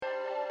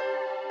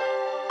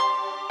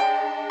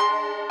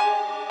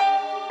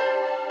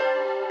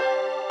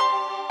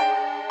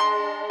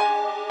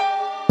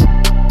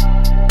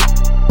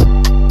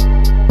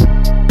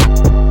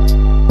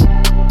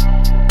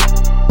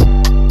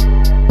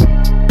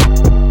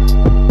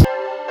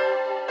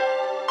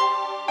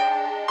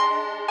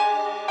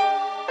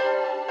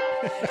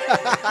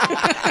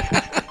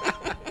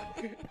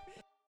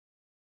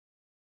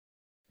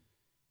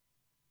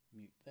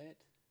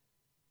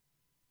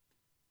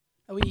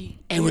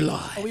And we're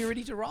live. Are we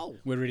ready to roll?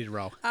 We're ready to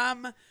roll.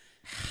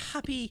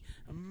 Happy.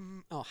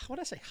 What did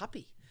I say?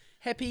 Happy.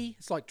 Happy.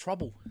 It's like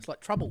trouble. It's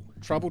like trouble.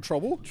 Trouble.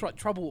 Trouble at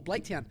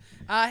Blaketown.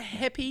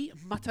 Happy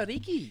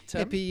Matariki, Tim.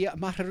 Happy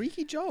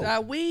Matariki,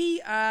 Joel.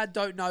 We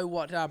don't know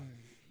what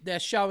they're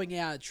showing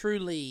our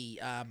truly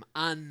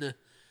un-PC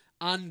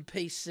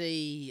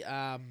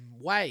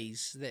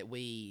ways that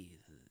we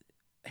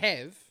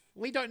have.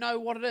 We don't know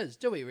what it is,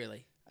 do we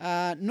really?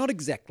 Not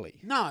exactly.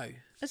 No.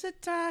 Is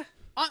it...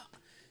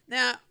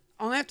 Now,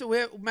 maybe we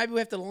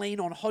have to lean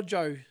on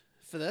Hodjo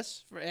for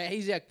this.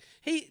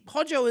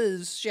 Hodjo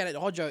is, shout out to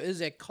Hodjo, is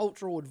our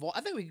cultural advisor.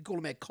 I think we could call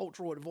him our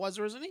cultural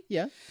advisor, isn't he?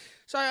 Yeah.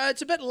 So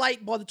it's a bit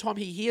late by the time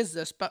he hears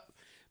this, but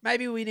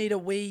maybe we need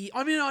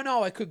I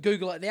know I could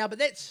Google it now, but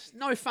that's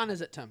no fun,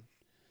 is it, Tim?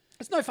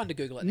 It's no fun to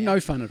Google it now. No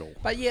fun at all.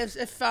 But yes,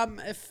 if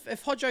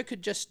Hodjo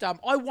could just,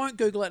 I won't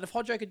Google it. If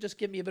Hodjo could just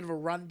give me a bit of a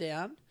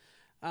rundown.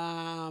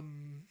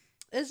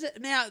 Is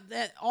it now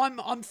that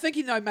I'm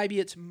thinking though maybe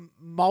it's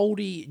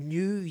Mouldy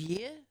New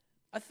Year?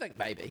 I think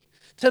maybe.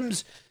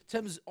 Tim's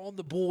on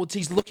the boards.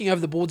 He's looking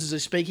over the boards as I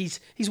speak. He's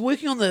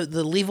working on the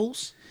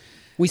levels.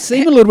 We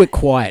seem a little bit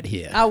quiet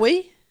here. Are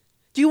we?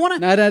 Do you want to?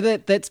 No,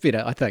 that's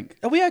better, I think.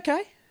 Are we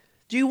okay?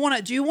 Do you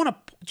want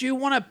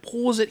to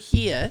pause it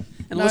here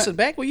and listen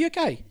back? Were you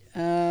okay?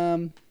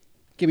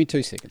 Give me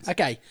 2 seconds.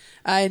 Okay,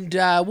 and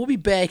we'll be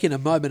back in a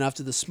moment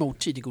after the small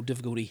technical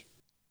difficulty.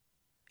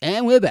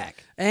 And we're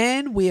back.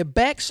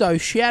 So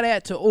shout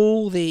out to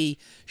all the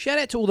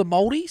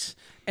Māoris,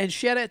 and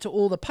shout out to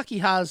all the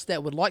Pakihas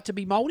that would like to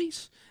be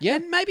Māoris. Yeah.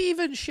 And maybe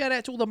even shout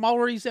out to all the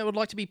Māoris that would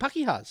like to be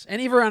Pakihas,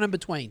 and everyone in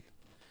between.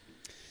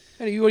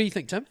 What do you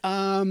think, Tim?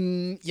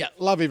 Yeah,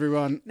 love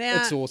everyone.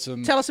 Now, it's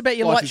awesome. Tell us about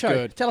your Life light is show.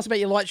 good. Tell us about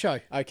your light show.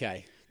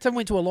 Okay. Tim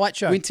went to a light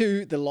show. Went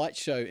to the light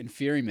show in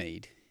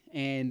Ferrymead,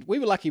 and we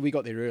were lucky we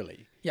got there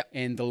early. Yep.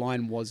 And the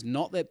line was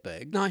not that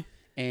big. No.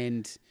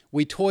 And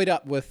we toyed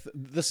up with,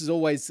 this is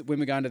always, when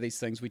we go into these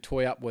things, we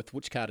toy up with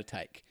which car to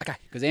take. Okay.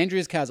 Because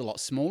Andrea's car's a lot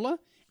smaller,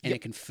 and it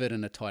can fit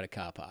in a tighter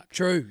car park.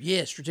 True.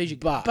 Yeah,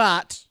 strategic.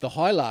 But the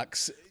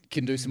Hilux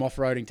can do some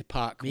off-roading to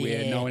park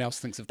where no one else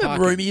thinks of bit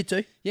parking. roomier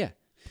too. Yeah.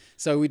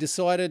 So we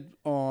decided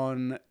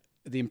on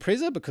the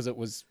Impreza because it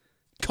was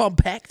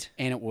Compact.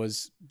 and it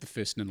was the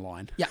first in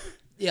line. Yeah.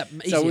 Yeah.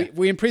 So Easier.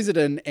 we Impreza'd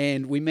in,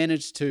 and we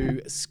managed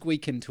to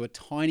squeak into a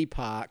tiny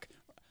park,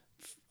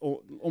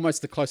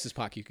 almost the closest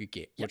park you could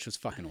get, which was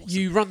fucking awesome.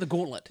 You run the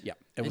gauntlet. Yeah,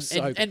 it was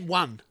and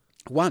won.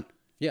 Won.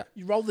 Yeah.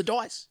 You roll the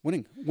dice.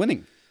 Winning.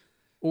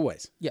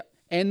 Always. Yeah.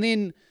 And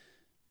then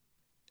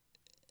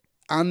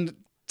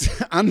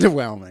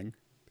underwhelming.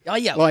 Oh,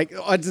 yeah. Like,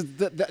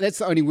 that's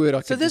the only word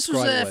I So could this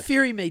was describe a it with.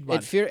 Ferrymead one.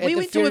 At We the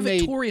went to a Ferrymead-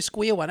 Victoria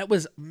Square one. It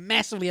was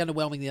massively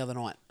underwhelming the other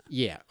night.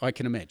 Yeah, I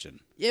can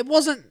imagine. It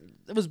wasn't.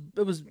 It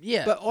was.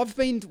 Yeah. But we've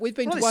been What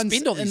to do they ones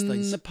spend on these in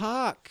things? the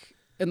park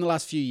in the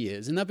last few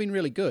years, and they've been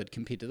really good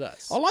compared to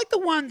this. I like the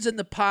ones in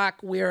the park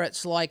where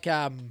it's like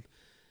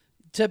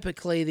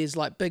typically there's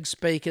like big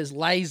speakers,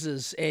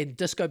 lasers, and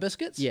disco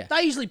biscuits. Yeah.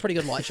 They're usually pretty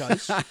good light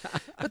shows.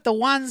 But the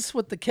ones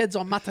with the kids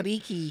on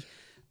Matariki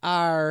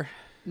are.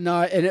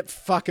 No, and it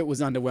was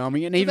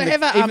underwhelming, and even they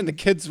have a, even the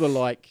kids were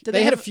like,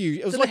 they had a few.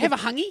 It was Did like they have a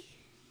hungy?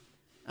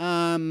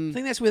 I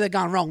think that's where they're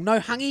going wrong. No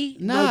hungy,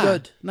 no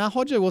good. Nah,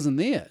 Hodjo wasn't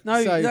there.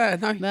 No, So,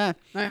 no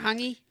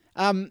hungy.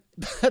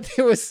 But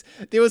there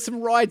was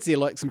some rides there,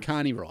 like some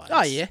carny rides.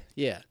 Oh yeah,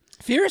 yeah.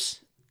 Ferris,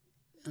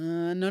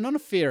 No, not a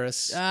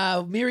Ferris.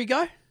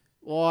 merry-go,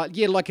 Or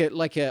yeah, like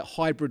a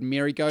hybrid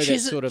merry-go. That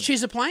sort of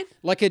Chesa plane.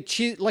 like a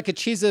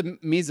Chesa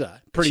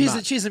Mezza, pretty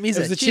much. Chesa It was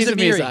Mezza. the Chesa Chesa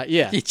Miri. Mezza,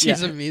 yeah.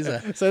 Chesa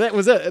Mezza. So that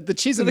was it. The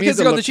Chesa So Mezza. the kids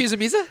got the Chesa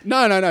Mezza?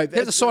 No. They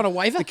had to sign a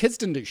waiver? The kids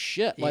didn't do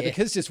shit. Like the Yeah.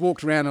 kids just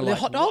walked around and They're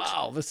like, hot dogs?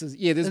 wow, this is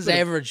this is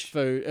average.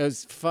 food. It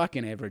was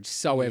fucking average,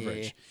 so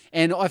average.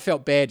 And I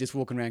felt bad just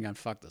walking around going,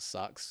 fuck, this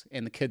sucks.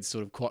 And the kids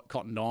sort of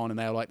cottoned on, and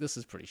they were like, this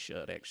is pretty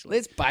shit, actually.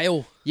 Let's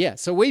bail. Yeah,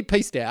 so we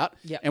pieced out,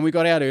 Yep. and we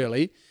got out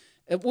early.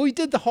 We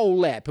did the whole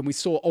lap, and we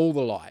saw all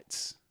the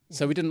lights.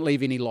 So we didn't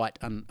leave any light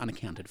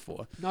unaccounted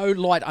for. No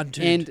light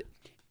unturned.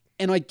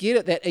 And I get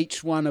it that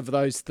each one of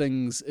those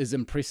things is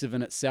impressive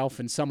in itself,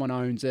 and someone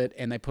owns it,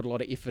 and they put a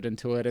lot of effort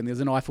into it, and there's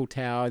an Eiffel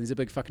Tower, and there's a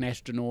big fucking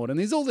astronaut, and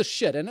there's all this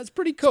shit, and it's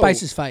pretty cool.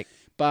 Space is fake.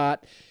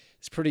 But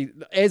it's pretty,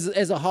 as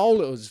a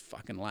whole, it was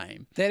fucking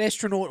lame. That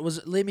astronaut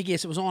was, let me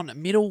guess, it was on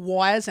metal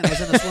wires and it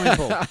was in a swimming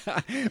pool.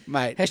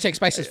 Mate. Hashtag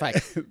space is fake.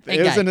 And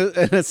It was gay. in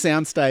a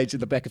soundstage in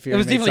the back of Ferrymead. It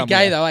was definitely somewhere.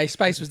 gay though, eh?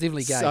 Space was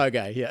definitely gay. So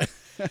gay, yeah.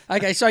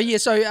 Okay, so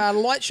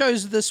light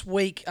shows this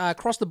week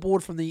across the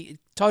board from the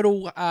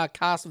total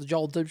cast of the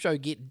Joel Dib Show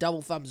get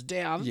double thumbs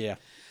down. Yeah.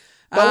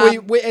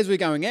 But we as we're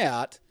going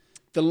out,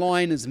 the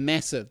line is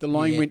massive. The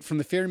line went from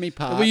the Ferrymead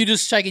Park Were you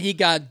just shaking your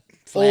guard?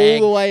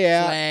 Flag, all the way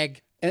out.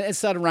 Flag. And it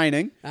started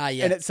raining.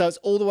 Yeah. And so it's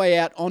all the way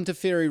out onto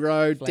Ferry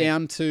Road,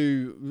 down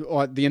to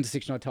the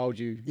intersection I told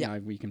you, you know,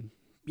 where you can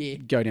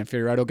go down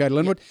Ferry Road or go to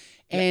Linwood.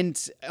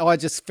 And I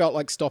just felt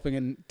like stopping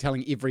and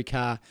telling every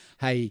car,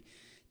 hey,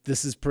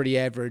 this is pretty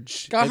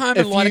average. Go home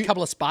and light a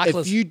couple of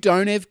sparklers. If you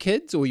don't have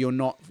kids or you're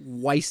not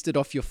wasted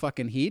off your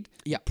fucking head,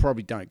 Yep.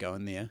 probably don't go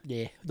in there.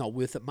 Yeah, not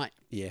worth it, mate.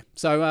 Yeah.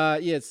 So,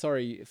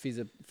 sorry,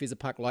 Fezzer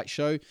Park Light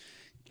Show.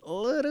 A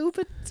little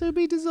bit to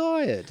be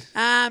desired.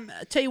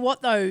 Tell you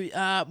what, though,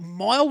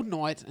 mild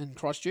night in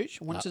Christchurch,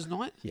 winter's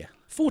night. Yeah.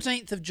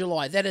 14th of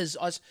July. That is,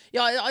 now,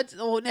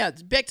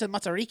 back to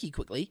Matariki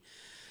quickly.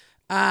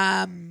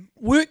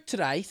 Worked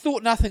today,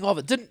 thought nothing of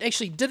it.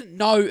 Didn't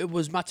know it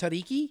was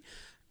Matariki.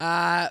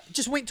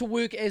 Just went to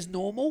work as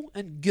normal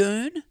in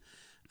Goon.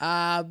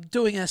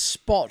 Doing a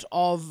spot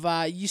of,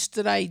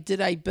 yesterday did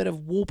a bit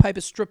of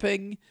wallpaper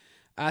stripping,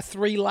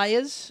 3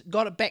 layers,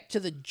 got it back to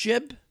the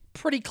jib,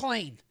 pretty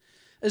clean.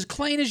 As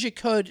clean as you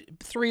could,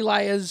 3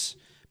 layers,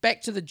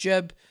 back to the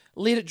jib,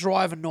 let it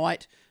dry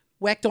overnight,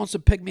 whacked on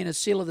some pigmented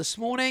sealer this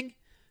morning,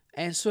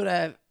 and sort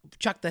of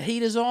chucked the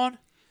heaters on,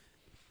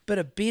 bit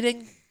of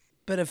bedding,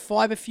 bit of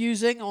fibre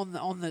fusing on the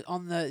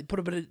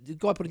the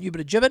guy put a new bit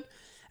of jibbing,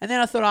 and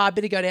then I thought, I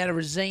better go down to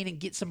Resine and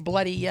get some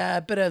bloody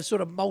bit of sort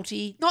of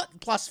multi,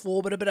 not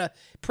 +4, but a bit of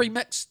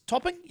pre-mixed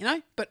topping,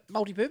 but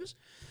multi-purpose.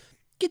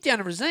 Get down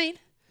to Resine.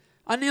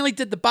 I nearly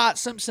did the Bart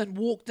Simpson,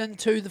 walked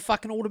into the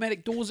fucking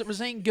automatic doors at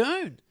Resine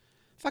Goon.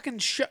 Fucking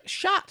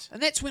shut.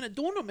 And that's when it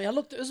dawned on me. I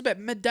looked, it was about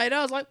midday.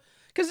 I was like,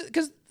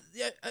 because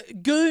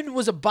Goon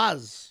was a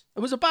buzz.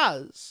 It was a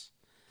buzz.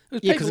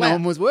 Yeah, because no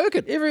one was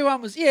working.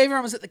 Everyone was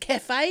at the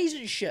cafes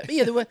and shit. But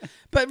yeah,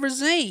 but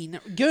Resine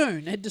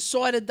Goon had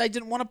decided they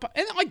didn't want to.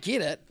 And I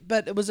get it,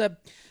 but it was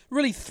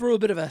really threw a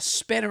bit of a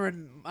spanner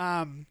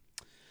in.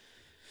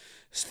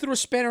 Threw a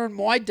spanner in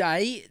my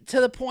day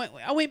to the point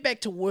where I went back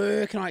to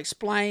work and I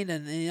explained,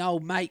 and the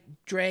old mate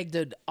dragged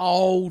an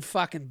old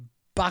fucking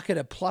bucket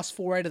of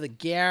 +4 out of the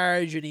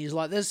garage, and he's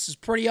like, "This is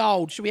pretty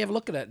old. Should we have a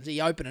look at it?" And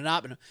he opened it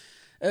up, and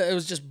it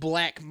was just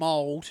black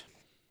mold.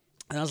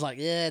 And I was like,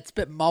 "Yeah, it's a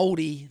bit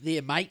moldy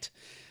there, mate."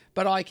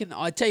 But I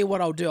tell you what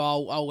I'll do.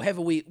 I'll have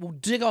we'll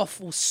dig off,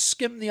 we'll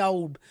skim the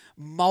old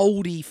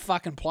moldy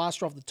fucking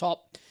plaster off the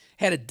top.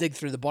 Had to dig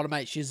through the bottom,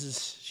 mate. She's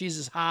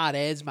as hard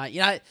as, mate.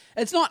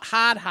 It's not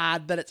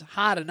hard, but it's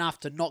hard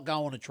enough to not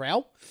go on a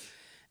trail.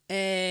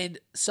 And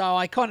so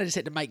I kind of just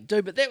had to make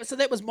do. But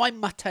that was my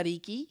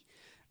Matariki.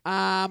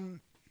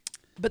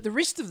 But the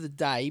rest of the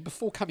day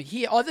before coming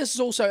here, this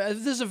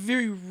is a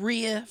very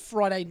rare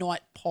Friday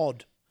night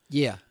pod.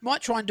 Yeah.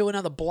 Might try and do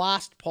another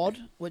blast pod,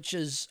 which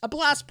is a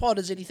blast pod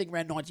is anything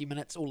around 90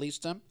 minutes or less,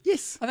 Tim.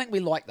 Yes. I think we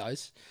like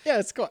those.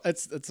 Yeah,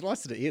 it's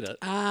nicer to edit.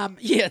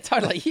 Yeah,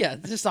 totally. Yeah,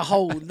 just a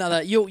whole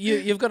another.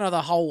 You've got another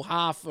whole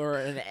half or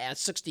an hour,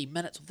 60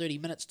 minutes or 30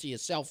 minutes to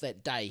yourself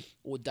that day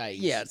or days.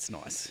 Yeah, it's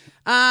nice.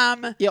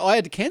 Yeah, I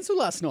had to cancel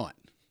last night.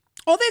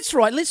 Oh, that's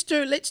right. Let's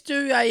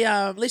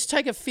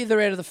take a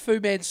feather out of the Fu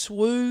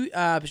Manchu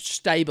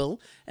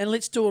stable, and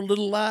let's do a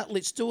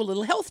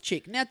little health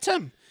check. Now,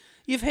 Tim,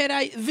 you've had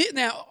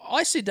now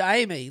I said to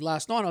Amy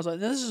last night, I was like,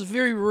 this is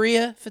very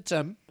rare for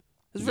Tim.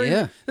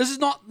 This is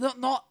not.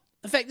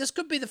 In fact, this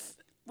could be I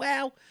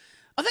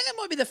think it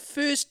might be the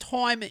first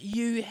time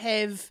you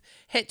have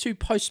had to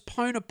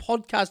postpone a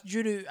podcast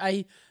due to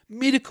a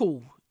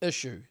medical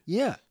issue.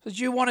 Yeah. So do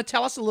you want to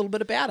tell us a little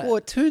bit about it? Well,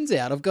 it turns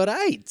out I've got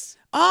AIDS.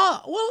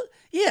 Well,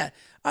 yeah.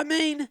 I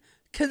mean,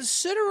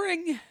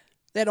 considering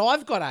that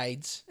I've got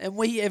AIDS and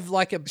we have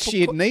like a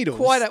shared needles.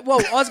 I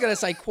was going to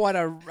say quite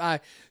a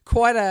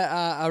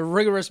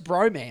rigorous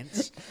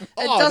bromance.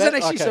 It doesn't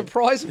actually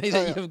surprise me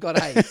that you've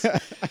got AIDS.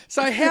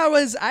 So how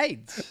is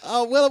AIDS?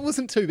 Oh, well, it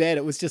wasn't too bad.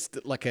 It was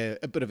just like a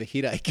bit of a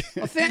headache.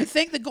 I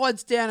thank the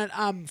guys down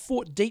at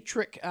Fort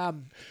Detrick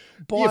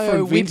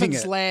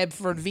bioweapons lab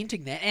for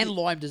inventing that, and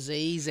Lyme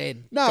disease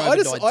and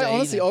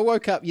I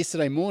woke up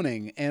yesterday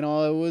morning and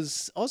I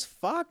was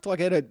fucked. Like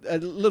I had a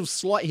little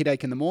slight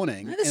headache in the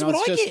morning. No, that's what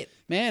I get.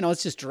 Man, I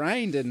was just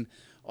drained, and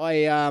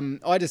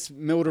I just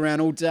milled around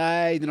all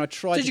day. Then I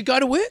tried. Did you go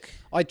to work?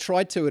 I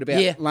tried to at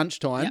about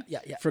lunchtime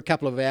for a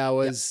couple of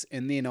hours,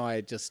 and then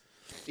I just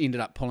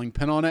ended up pulling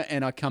pin on it.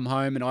 And I come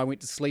home and I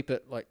went to sleep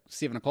at like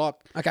 7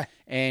 o'clock. Okay.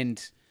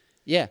 And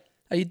yeah,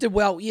 you did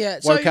well. Yeah.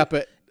 Woke up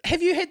at.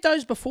 Have you had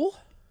those before?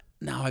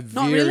 No, I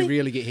very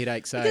rarely get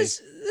headaches. So this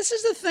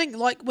is the thing.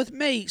 Like with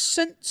me,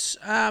 since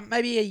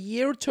maybe a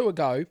year or two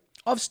ago,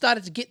 I've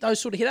started to get those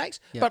sort of headaches.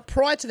 Yep. But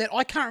prior to that,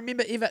 I can't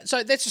remember ever.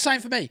 So that's the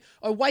same for me.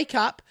 I wake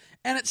up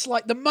and it's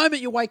like the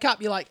moment you wake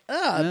up, you're like,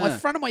 my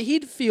front of my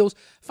head feels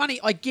funny.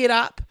 I get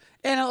up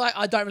and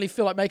I don't really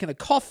feel like making a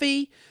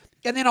coffee.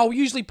 And then I'll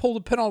usually pull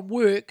the pin on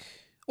work,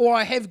 or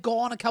I have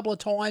gone a couple of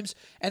times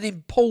and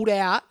then pulled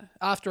out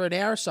after an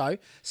hour or so.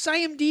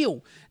 Same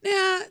deal.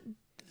 Now,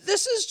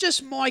 this is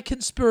just my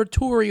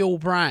conspiratorial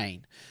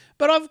brain,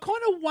 but I've kind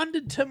of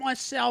wondered to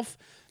myself,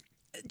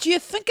 do you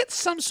think it's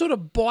some sort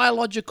of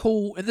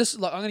biological, and this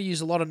is like, I'm going to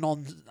use a lot of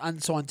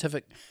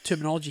unscientific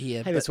terminology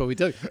here. Hey, that's what we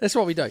do. That's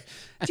what we do.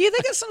 Do you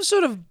think it's some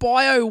sort of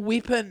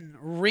bioweapon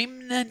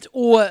remnant,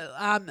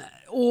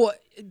 or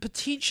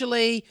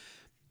potentially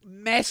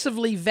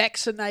massively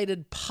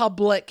vaccinated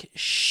public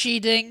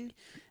shedding,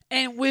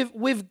 and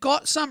we've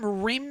got some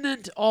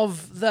remnant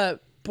of the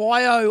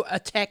bio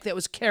attack that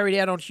was carried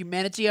out on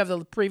humanity over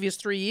the previous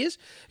 3 years?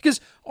 Because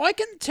I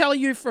can tell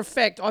you for a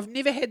fact, I've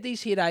never had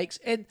these headaches,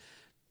 and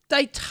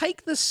they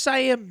take the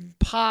same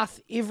path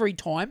every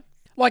time.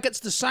 Like it's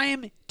the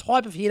same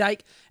type of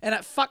headache, and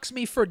it fucks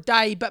me for a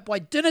day, but by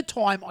dinner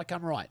time, I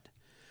come right.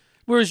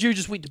 Whereas you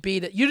just went to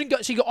bed. You didn't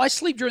go. So I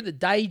sleep during the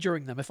day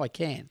during them if I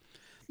can.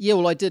 Yeah,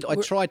 well, I did. I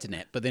tried to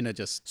nap, but then it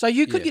just... So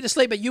you could get to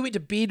sleep, but you went to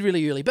bed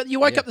really early. But you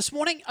woke up this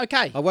morning?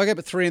 Okay. I woke up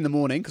at 3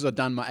 a.m. because I'd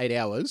done my 8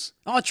 hours.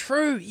 Oh,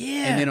 true.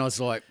 Yeah. And then I was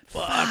like,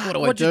 fuck, what do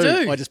What'd I you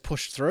do? do? I just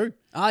pushed through.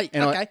 Oh,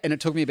 okay. And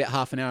it took me about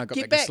half an hour. I got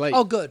Get back to sleep.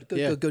 Oh, good.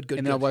 Yeah. Good.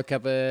 And then I woke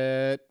up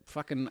at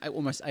fucking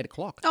almost 8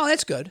 o'clock. Oh,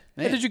 that's good.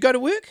 Yeah. Did you go to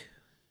work?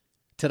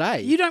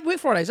 Today? You don't work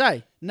Fridays, eh?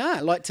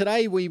 No, like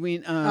today we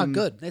went... Oh,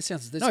 good. That's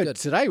good.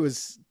 today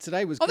was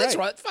Oh, great. that's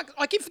right. Fuck,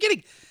 I keep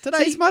forgetting.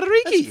 Today's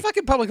Matariki. It's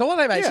fucking public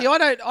holiday, mate. Yeah. See, I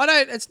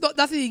don't. It's not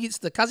nothing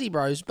against the Cuzzy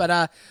Bros, but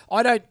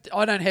I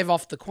don't have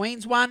off the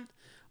Queen's one.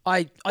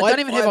 I don't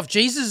even have off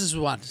Jesus'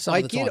 one.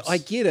 I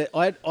get it.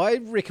 I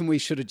reckon we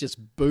should have just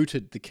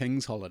booted the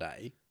King's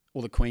holiday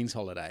or the Queen's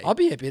holiday I'd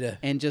be happy to.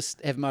 and just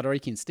have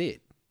Matariki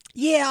instead.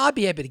 Yeah, I'd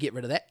be happy to get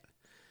rid of that.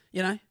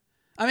 You know,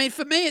 I mean,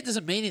 for me, it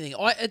doesn't mean anything.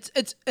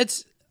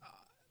 It's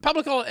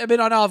public holiday. I mean,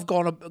 I know I've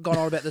gone on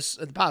about this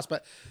in the past,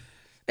 but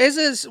as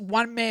this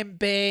one-man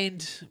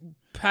band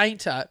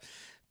painter,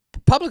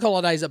 public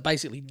holidays are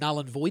basically null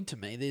and void to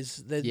me.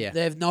 They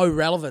have no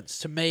relevance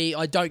to me.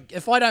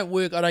 If I don't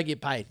work, I don't get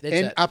paid. That's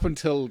And it. up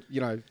until,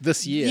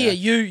 this year,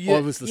 you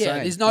I was the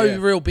same. There's no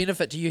real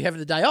benefit to you having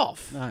the day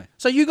off. No.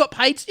 So you got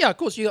paid. Yeah, of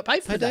course you got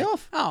paid for the day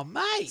off. Oh,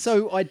 mate.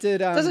 So I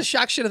did... there's a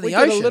shark shit in the we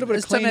got ocean. a little bit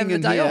of It's Tim having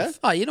cleaning the in day here. off.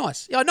 Oh, you're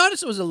nice. Yeah, I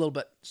noticed it was a little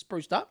bit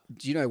spruced up.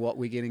 Do you know what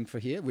we're getting for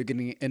here? We're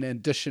getting an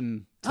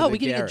addition to Oh, the we're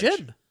getting garage. a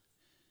gym.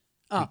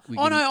 Oh, we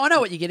I know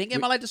what you're getting.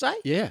 Am I allowed to say?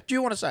 Yeah. Do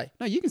you want to say?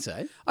 No, you can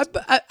say.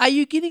 Are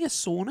you getting a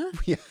sauna?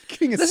 Yeah,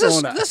 getting a This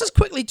sauna. is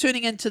quickly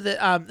turning into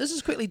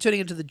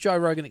the Joe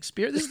Rogan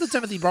experience. This is the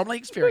Timothy Bromley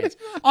experience.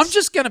 I'm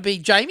just going to be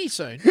Jamie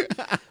soon.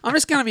 I'm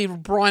just going to be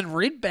Brian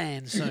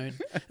Redband soon.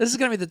 This is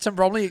going to be the Tim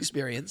Bromley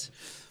experience.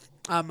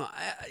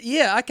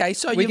 Yeah. Okay.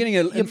 So We're getting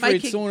an you're infrared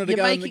making, sauna to you're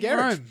go in the making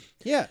garage. room.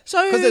 Yeah.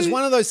 So- because there's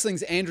one of those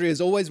things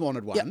Andrea's always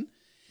wanted one. Yep.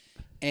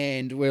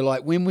 And we're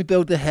like, when we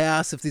build the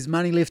house, if there's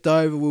money left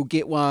over, we'll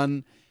get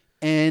one.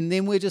 And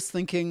then we're just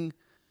thinking,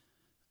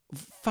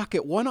 fuck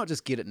it, why not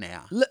just get it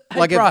now?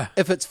 Hey, bro.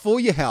 If it's for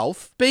your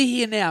health, Be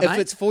here now, if mate.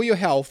 it's for your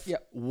health,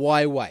 Yep.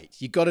 why wait?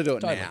 You got to do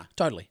it Totally. now.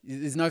 Totally.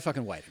 There's no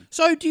fucking waiting.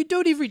 So do you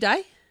do it every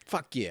day?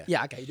 Fuck yeah.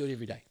 Yeah. Okay. You do it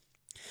every day.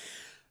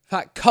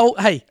 Fuck, cold.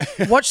 Hey,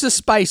 watch the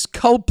space.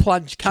 Cold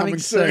plunge coming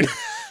soon.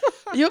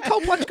 Are you a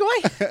cold plunge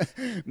guy?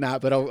 Nah,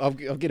 but I'll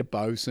get a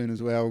bow soon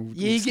as well.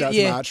 You Start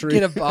some archery.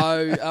 get a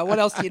bow. What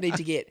else do you need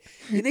to get?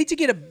 You need to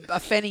get a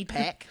fanny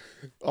pack.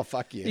 Oh,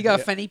 fuck yeah. You go a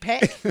fanny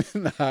pack?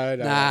 No. No. I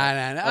don't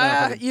know if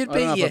I can- You'd I be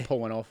don't know if yeah. I'd pull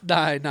one off.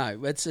 No.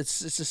 It's a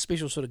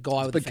special sort of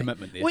guy with big a fanny.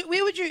 commitment there.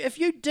 Where would you, if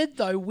you did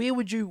though? Where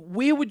would you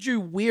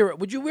wear it?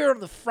 Would you wear it on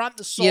the front,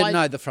 the side? Yeah,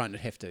 no, the front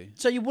would have to.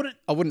 So you wouldn't.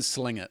 I wouldn't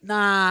sling it.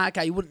 Nah.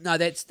 Okay. You wouldn't. No.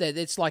 That's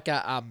like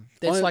a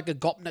like a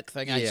Gopnik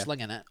thing. Yeah.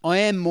 Slinging it. I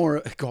am more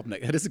a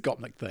Gopnik. It is a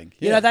Gopnik thing.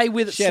 You know they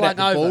wear it Shout out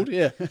slung to over. Bald,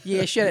 yeah.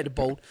 Yeah. Shout out to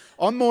Bald.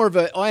 I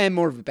am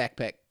more of a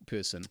backpack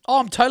person. Oh,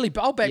 I'll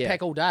backpack Yeah.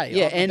 all day.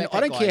 Yeah, I'm a and backpack I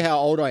don't guy. care how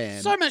old I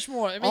am. So much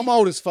more. I mean, I'm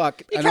old as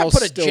fuck. You and can't I'll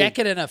put a still,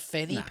 jacket in a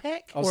fanny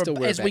pack, I'll or still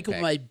wear a as we call backpack.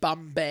 them, a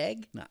bum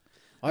bag. No.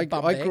 I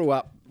bum bag. grew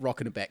up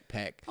rocking a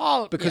backpack.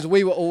 Oh, because yeah.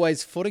 we were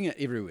always footing it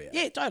everywhere.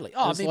 Yeah, totally. It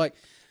Oh, I was mean, like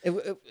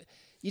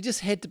you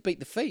just had to beat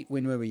the feet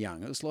when we were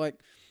young. It was like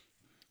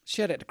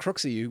shout out to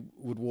Crooksy who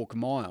would walk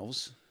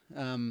miles.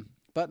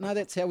 But no,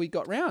 that's how we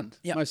got round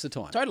Yep. most of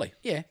the time. totally.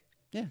 Yeah.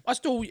 Yeah. I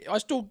still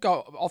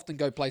often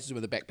go places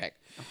with a backpack.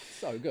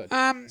 So good.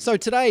 So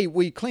today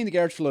we cleaned the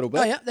garage for a little bit.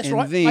 Oh yeah, that's and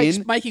right.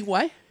 Then Making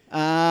way.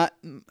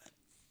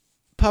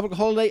 public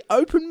holiday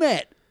open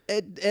mat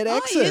at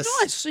Axis. Oh yeah,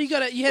 nice. So you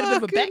had a bit of a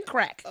Fucking- back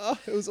crack. Oh,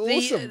 it was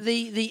awesome.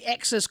 The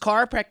Axis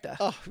chiropractor.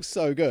 Oh, it was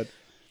so good.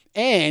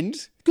 And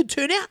Good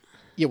turnout.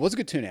 yeah, it was a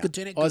good turnout. Good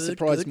turnout, I was good,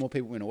 surprised good. more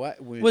people went away.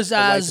 Was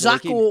away for the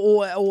Zuck weekend.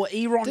 or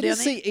Eron Didn't down there?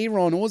 see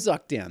Eron or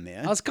Zuck down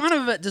there. I was kind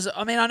of a bit.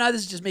 I mean, I know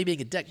this is just me being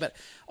a dick, but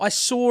I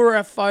saw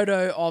a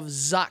photo of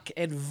Zuck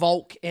and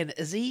Volk and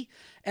Izzy,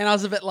 and I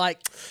was a bit like,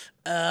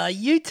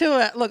 you two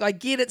are. Look, I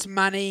get it's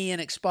money and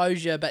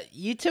exposure, but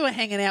you two are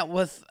hanging out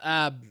with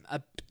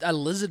a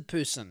lizard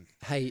person.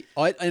 Hey,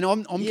 I'm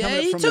coming Yeah, at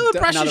it you from two are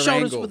brushing another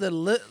shoulders angle. with the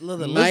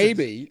lizard.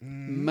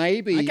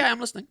 Maybe. Okay, I'm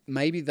listening.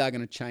 Maybe they're going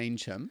to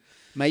change him.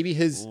 Maybe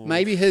his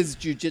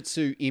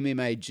jiu-jitsu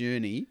MMA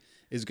journey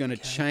is going to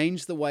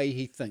change the way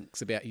he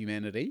thinks about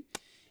humanity.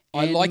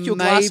 I And like your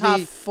glass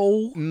half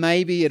full.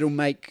 Maybe it'll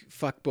make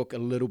Fuckbook a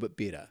little bit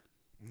better.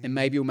 And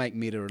maybe it'll make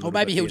Meta a little Or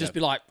maybe bit he'll better. just be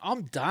like,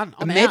 I'm done.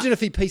 I'm Imagine out. if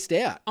he pieced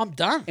out I'm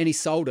done. and he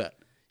sold it.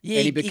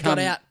 Yeah, and he got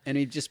out. And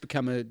he'd just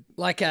become a...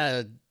 Like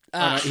a no,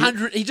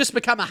 hundred. He just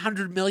become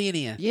 100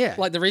 millionaire. Yeah.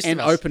 Like the rest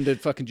and of us. opened a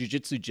fucking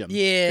jiu-jitsu gym.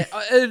 Yeah,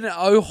 in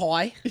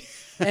Ojai.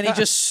 And he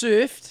just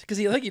surfed, because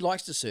I think he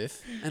likes to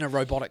surf in a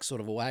robotic sort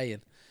of a way.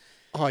 And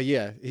Oh,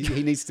 yeah.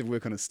 He needs to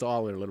work on his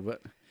style there a little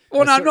bit.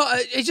 Well, I no, saw- not.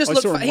 He just I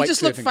looked. saw him He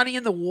just looked wake surfing. funny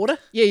in the water.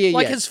 Yeah,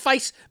 Like yeah. his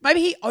face. Maybe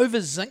he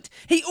over-zinked.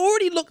 He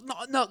already looked.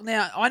 Not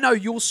now. I know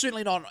you're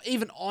certainly not.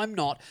 Even I'm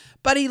not.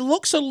 But he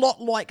looks a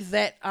lot like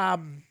that.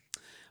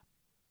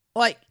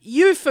 Like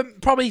you,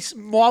 probably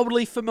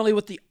mildly familiar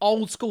with the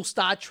old school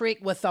Star Trek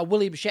with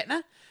William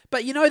Shatner.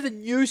 But you know the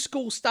new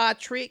school Star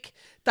Trek.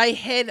 They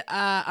had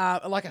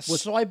like a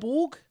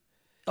cyborg.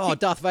 Oh,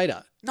 Darth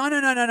Vader. No.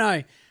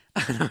 No.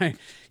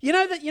 You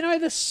know that. You know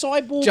the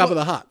cyborg. Jabba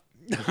the Hutt.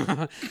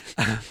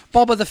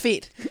 Boba the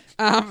Fett.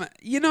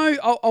 You know,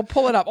 I'll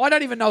pull it up. I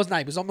don't even know his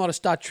name because I'm not a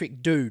Star Trek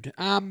dude.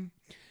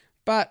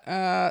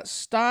 But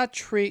Star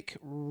Trek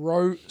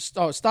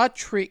Star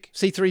Trek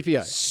C-3PO.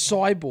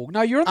 Cyborg.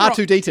 No, you're on the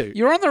R2-D2.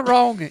 You're on the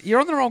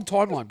wrong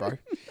timeline, bro.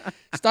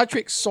 Star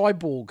Trek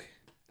Cyborg.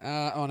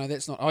 Oh no,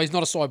 that's not. Oh, he's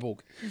not a cyborg.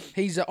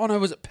 He's. Oh no,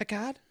 was it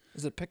Picard?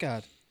 Is it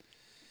Picard?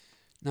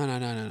 No.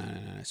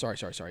 Sorry,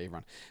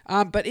 everyone.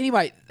 But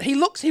anyway,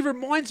 he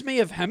reminds me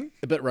of him.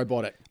 A bit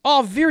robotic.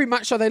 Oh, very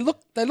much so. They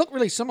look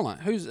really similar.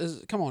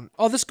 Come on.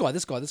 Oh, this guy.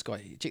 Check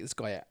this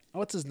guy out. Oh,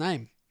 what's his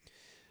name?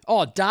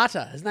 Oh,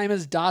 Data. His name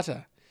is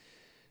Data.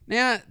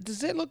 Now, does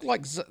that look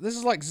like this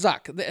is like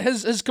Zuck?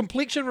 His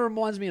complexion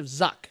reminds me of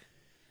Zuck.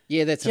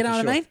 Yeah, that's You know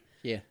what I mean?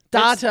 Yeah.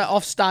 Data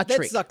off Star Trek.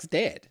 That's Zuck's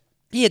dad.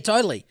 Yeah,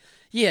 totally.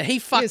 Yeah, he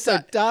fucked Yeah, so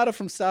up. Data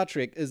from Star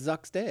Trek is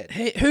Zuck's dad.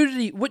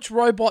 Which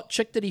robot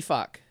chick did he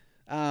fuck?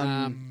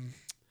 One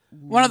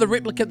of the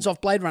replicants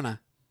off Blade Runner.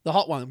 The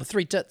hot one with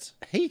 3 tits.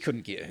 He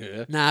couldn't get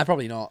her. Nah,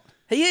 probably not.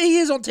 He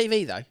is on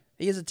TV though.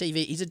 He's a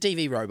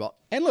TV robot.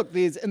 And look,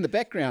 there's in the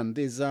background.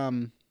 There's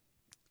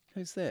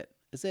who's that?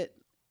 Is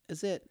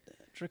that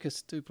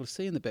Drickus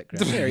Duplessis in the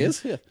background? There he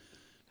is. Yeah.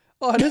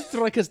 Oh, it is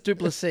Drickus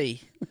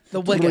Duplessis,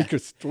 the wigger.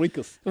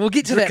 Drickus. We'll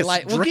get to that Drickus,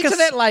 later. We'll get to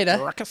that later.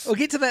 Drickus. We'll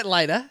get to that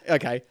later.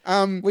 Okay.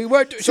 We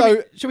won't.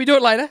 Should we do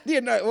it later?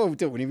 Yeah, no, we'll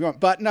do it whenever you want.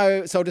 But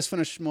no, so I'll just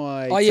finish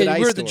my. Oh, yeah, today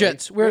we're at the story.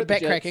 Jits. We're at the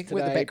backcracking. Jits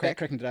We're at the today, backcrack.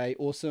 Backcracking today,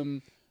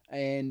 awesome.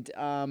 And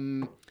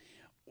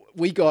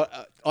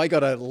I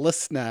got a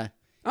listener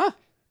Oh,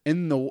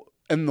 in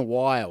the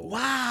wild.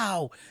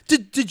 wow.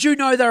 Did you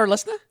know they're a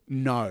listener?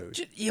 No.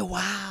 Yeah,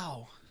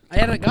 wow.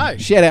 How did it go?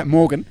 Shout out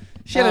Morgan.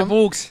 Shout out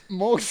Morgs.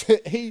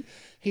 Morgan,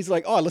 he's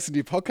like, oh, I listened to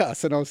your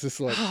podcast, and I was just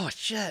like, Oh,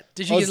 shit.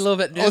 Did you get a little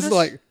bit nervous? I was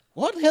like,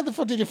 what? How the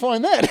fuck did you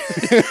find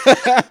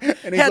that?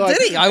 And he's How like,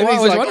 did he? I and he's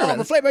was like, wondering oh, about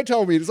my flatmate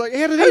told me. It's like,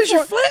 how did Who's he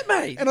your find?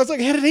 flatmate? And I was like,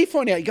 how did he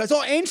find out? He goes,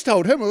 oh, Ange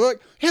told him. I was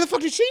like, how the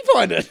fuck did she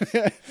find it?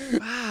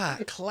 Ah,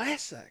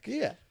 classic.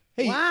 Yeah.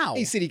 Wow.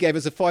 He said he gave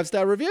us a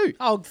 5-star review.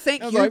 Oh,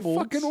 thank I was you, like, Morgs.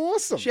 fucking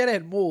awesome. Shout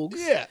out Morgs.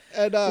 Yeah.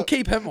 And We'll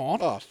keep him on.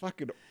 oh,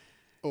 fucking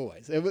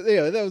always. That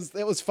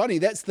was funny.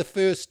 That's the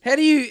first. How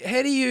do you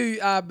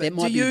might do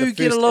be you the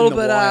get a first little in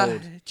the bit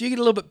wild. do you get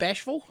a little bit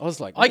bashful? I was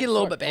like, I get a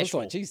little bit I was bashful.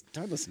 like, geez,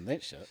 don't listen to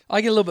that shit.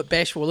 I get a little bit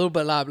bashful, a little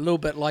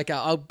bit like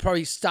I'll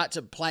probably start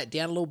to play it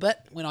down a little bit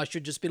when I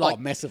should just be like,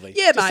 massively.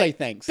 Yeah, Just mate. say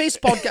thanks.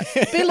 Best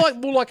podcast. Be like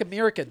more like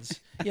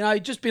Americans, you know.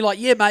 Just be like,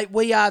 yeah, mate.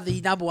 We are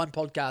the number one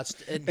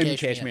podcast in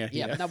Kashmir,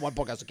 Yeah, yeah. number one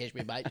podcast in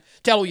Kashmir, mate.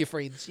 Tell all your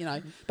friends, you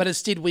know. But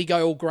instead, we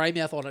go all grey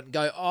mouth on it and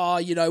go, oh,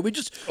 you know, we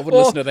just. I wouldn't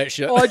listen to that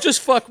shit.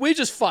 We're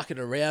just fucking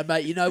around,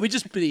 mate. You know, we're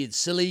just being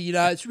silly. You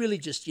know, it's really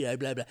just blah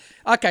blah.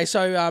 Okay,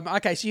 so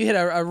you had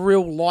a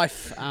real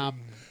life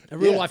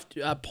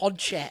pod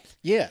chat.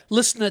 Yeah.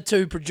 Listener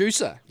to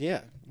producer.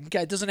 Yeah.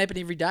 Okay, it doesn't happen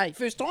every day.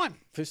 First time.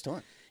 First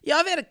time. Yeah,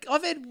 I've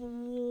had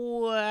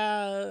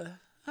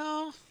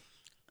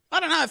I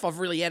don't know if I've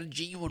really had a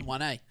genuine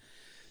one, eh?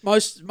 I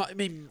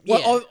mean,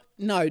 yeah.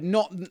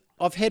 Well,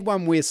 I've had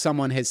one where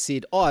someone has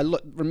said, "Oh,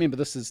 look, remember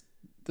this is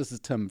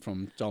Tim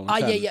from Joel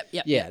and Tim."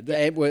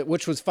 Yeah.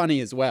 Which was funny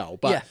as well.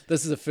 But Yeah.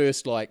 this is the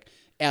first like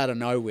out of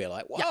nowhere,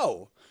 like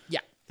whoa. Yeah.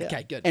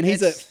 Okay, good. And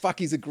he's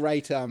a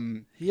great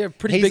You're a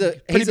pretty he's big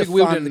a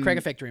wielder at fun- the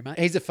Cracker Factory, mate.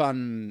 He's a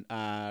fun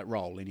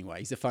role anyway.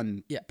 He's a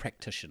fun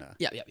practitioner.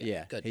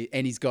 Yeah. Good.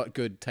 And he's got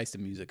good taste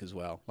of music as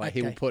well. Like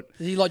he will Okay. put.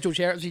 Is he like George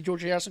Harrison? Is he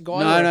George Harrison guy?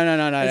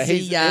 No. Is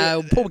he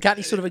Paul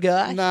McCartney sort of a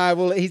guy? No,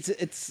 well,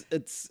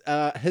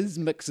 his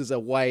mixes are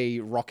way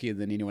rockier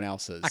than anyone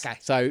else's. Okay.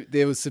 So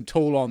there was some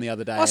Tool on the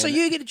other day. Oh, so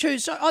you get to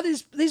choose. So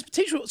there's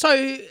potential.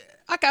 So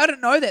okay, I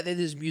didn't know that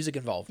there's music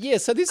involved. Yeah,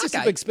 so there's just a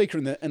Okay. big speaker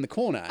in the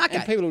corner, Okay.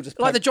 and people will just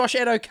like plug, the Josh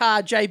Addo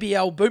car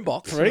JBL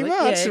boombox. pretty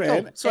much, Yeah,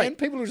 man. cool. Sweet. And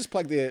people will just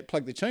plug their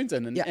tunes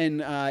in, and Yeah.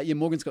 and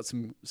Morgan's got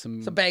some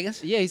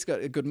bangers. Yeah, he's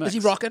got a good mix. Is he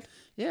rocking?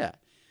 Yeah,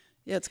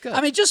 it's good. I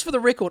mean, just for the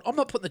record, I'm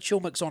not putting the chill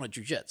mix on at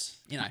jiu-jitsu,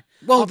 you know.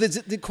 well,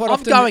 quite I'm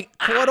often going,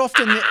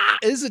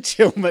 there is a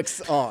chill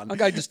mix on. I'm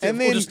going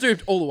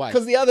disturbed all the way.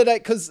 Because the other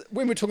day,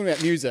 when we're talking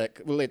about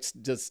music, well, let's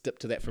just dip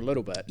to that for a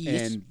little bit.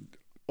 Yes. And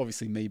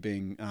obviously, me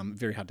being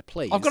very hard to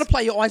please. I've got to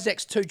play your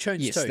Isaac's 2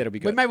 tunes Yes, too. that'll be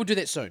good. Maybe we'll do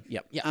that soon.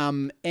 Yep. Yeah.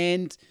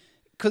 And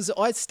because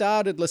I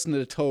started listening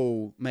to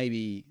Tool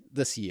maybe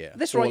this year.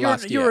 That's or right.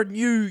 last year.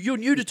 You're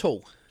new to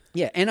Tool.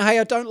 Yeah, and hey,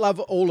 I don't love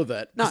all of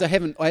it because No.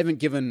 I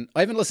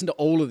haven't listened to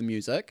all of the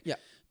music. Yeah.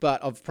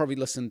 But I've probably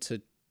listened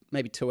to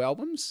maybe 2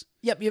 albums.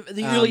 Yep.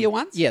 The earlier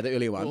ones. Yeah, the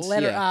earlier ones.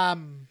 yeah.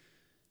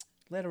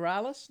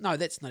 Lateralis? No,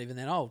 that's not even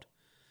that old.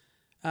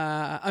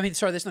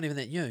 Sorry, that's not even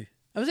that new.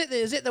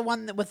 Is that the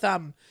one that with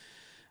no,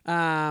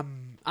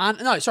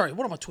 sorry,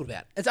 what am I talking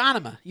about? It's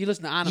Anima. You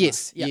listen to Anima.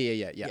 Yes,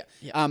 Yeah. yeah.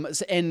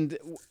 And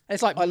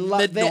It's like I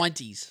love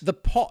mid-90s.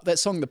 that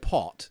song, The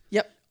Pot.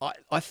 Yep.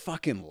 I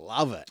fucking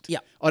love it.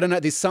 Yep. I don't know.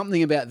 There's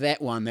something about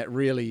that one that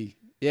really,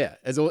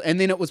 and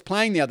then it was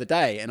playing the other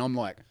day, and I'm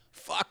like,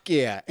 fuck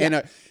yeah.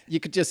 And you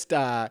could just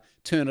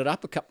turn it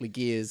up a couple of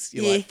gears.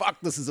 You're like, fuck,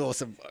 this is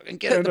awesome. Fucking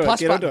get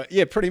into it.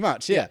 Yeah, pretty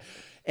much. Yeah.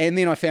 And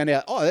then I found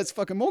out, that's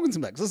fucking Morgan's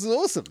mix. This is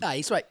awesome. Ah,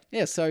 he's sweet.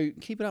 Yeah. So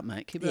keep it up,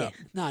 mate. Keep it up.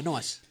 No,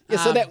 nice. Yeah.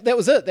 So that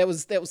was it. That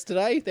was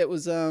today. That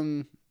was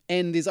and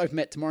there's open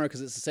mat tomorrow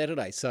because it's a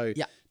Saturday. So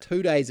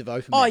 2 days of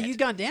open mat. Oh, you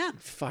going down?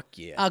 Fuck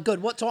yeah.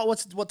 Good. What time?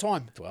 What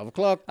time? 12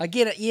 o'clock. I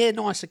get it. Yeah,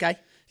 nice. Okay.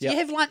 Do you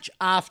have lunch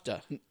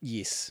after?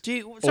 Yes.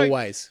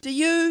 Always. Do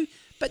you?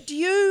 But do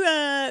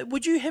you?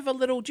 Would you have a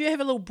little? Do you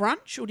have a little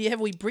brunch, or do you have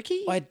a wee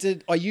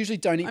brekkie? I usually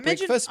don't eat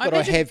breakfast, but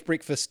I have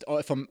breakfast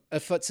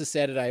if it's a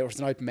Saturday or it's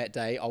an open mat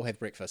day. I'll have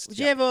breakfast.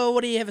 Do you have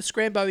what do you have? A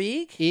scrambled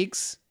egg?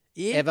 Eggs.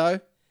 Yeah.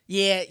 Evo.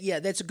 Yeah.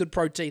 That's a good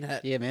protein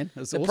hit. Yeah, man.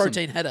 It's awesome.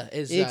 Protein hitter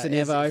is eggs and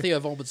Evo. Theo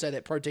Von would say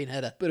that protein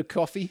hitter. Bit of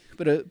coffee,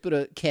 bit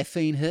of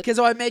caffeine hit. Because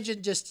I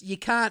imagine you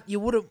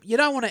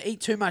don't want to eat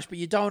too much, but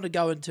you don't want to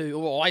go into.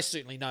 Well, I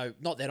certainly know.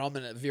 Not that I'm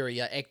a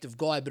very active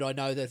guy, but I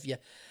know that if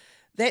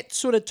that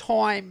sort of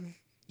time.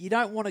 You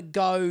don't want to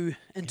go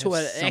into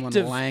an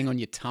active... laying on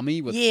your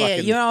tummy with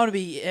you don't want to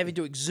be having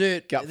to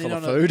exert... Gut full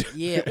of food.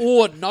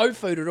 Or no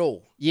food at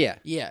all. Yeah.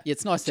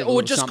 It's nice to have a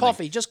little just something.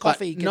 coffee. Just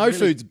coffee. But no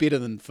food's better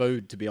than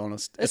food, to be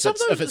honest,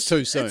 if it's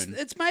too soon.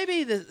 It's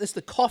maybe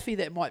the coffee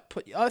that might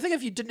put... I think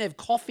if you didn't have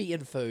coffee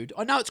in food...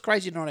 I know it's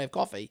crazy to not have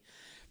coffee,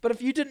 but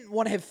if you didn't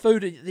want to have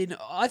food, then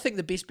I think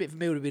the best bet for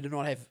me would be to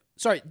not have...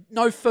 Sorry,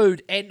 no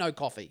food and no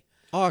coffee.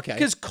 Oh, okay.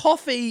 Because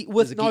coffee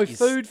with no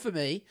food for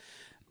me,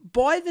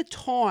 by the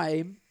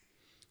time...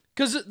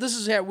 Because this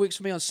is how it works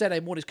for me on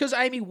Saturday mornings. Because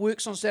Amy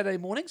works on Saturday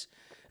mornings,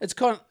 it's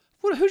kind of...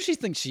 Who does she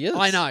think she is?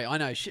 I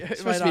know. She's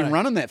supposed to be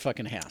running that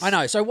fucking house. I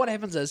know. So what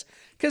happens is,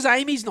 because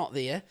Amy's not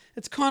there,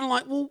 it's kind of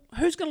like, well,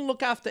 who's going to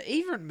look after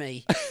Eva and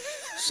me?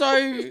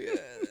 So,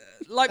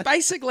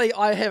 basically,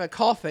 I have a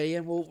coffee,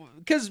 and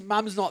because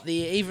Mum's not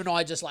there, Eva and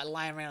I just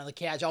laying around on the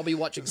couch. I'll be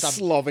watching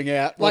something. Slobbing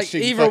out,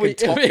 watching Eva fucking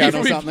Top Gun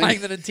or something.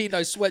 Playing the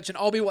Nintendo Switch, and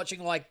I'll be watching,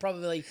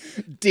 probably...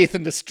 Death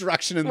and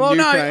destruction in Ukraine.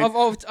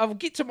 No, I'll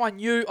get to my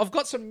new... I've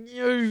got some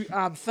new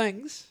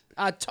things.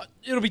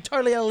 It'll be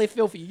totally out of left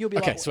field for you. You'll be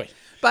okay, sweet.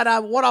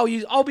 But what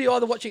I'll be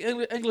either watching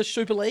English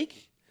Super League,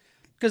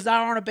 because they're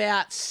on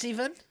about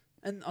 7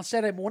 on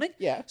Saturday morning.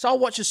 Yeah. So I'll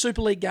watch a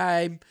Super League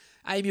game.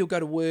 Amy will go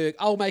to work.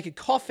 I'll make a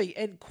coffee.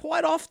 And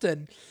quite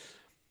often,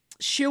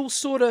 she'll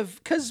sort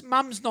of... Because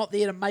Mum's not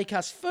there to make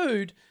us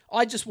food,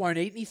 I just won't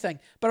eat anything.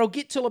 But I'll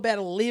get till about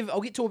 11...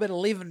 I'll get till about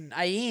 11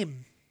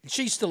 a.m.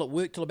 She's still at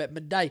work till about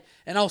midday.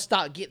 And I'll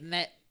start getting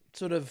that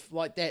sort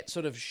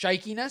of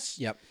shakiness.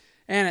 Yep.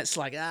 And it's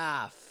like,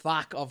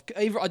 fuck.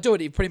 I do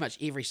it pretty much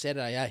every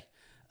Saturday,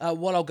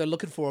 what I'll go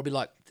looking for, I'll be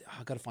like,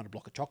 I've got to find a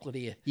block of chocolate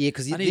here. Yeah,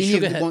 because then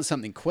you want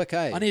something quick,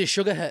 eh? I need a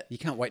sugar hit. You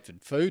can't wait for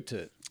food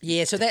to...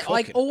 Yeah, so that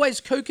I always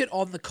cook it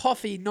on the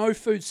coffee, no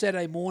food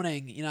Saturday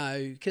morning,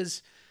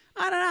 because,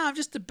 I don't know, I'm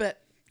just a bit,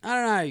 I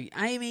don't know,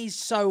 Amy's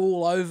so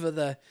all over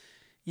the,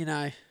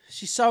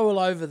 she's so all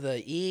over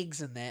the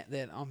eggs and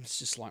that I'm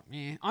just like,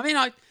 yeah. I mean,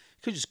 I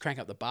could just crank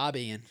up the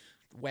Barbie and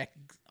whack,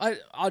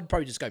 I'd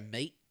probably just go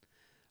meat.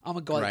 I'm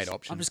a guy. Great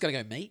option. I'm just going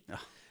to go meat.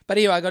 But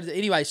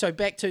anyway, so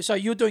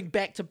you're doing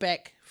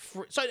back-to-back.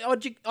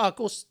 Of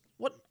course,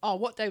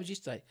 what day was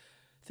yesterday?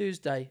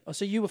 Thursday. Oh,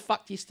 so you were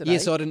fucked yesterday. Yeah,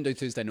 so I didn't do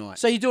Tuesday night.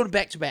 So you're doing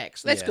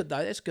back-to-backs. That's good,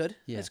 though. That's good.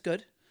 Yeah. That's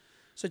good.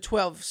 So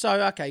 12.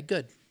 So, okay,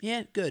 good.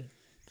 Yeah, good.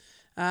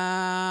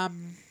 Now,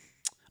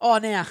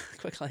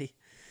 quickly.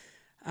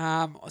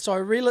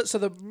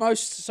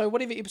 So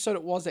whatever episode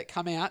it was that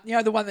come out,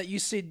 the one that you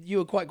said you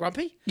were quite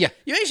grumpy? Yeah.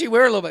 You actually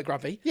were a little bit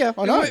grumpy. Yeah,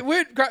 I know.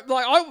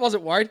 I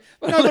wasn't worried.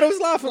 No, but I was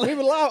laughing. We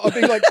were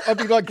laughing. I'd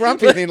be like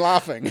grumpy then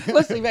laughing.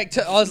 Listening back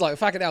to, I was like,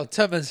 fucking hell,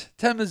 Tim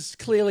is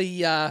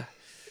clearly, I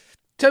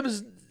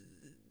didn't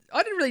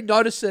really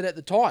notice it at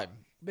the time,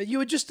 but you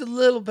were just a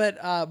little bit,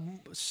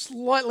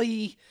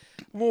 slightly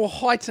more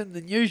heightened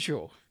than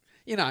usual,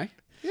 Yeah.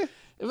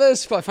 It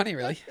was quite funny,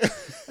 really. It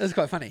was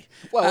quite funny.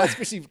 Well,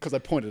 especially because I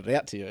pointed it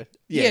out to you.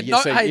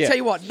 Tell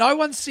you what, no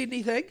one said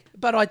anything,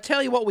 but I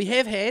tell you what, we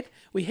have had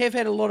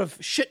a lot of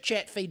shit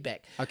chat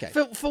feedback. Okay.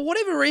 For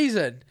whatever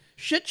reason,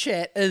 shit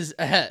chat is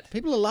a hit.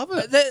 People love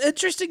it. The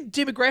interesting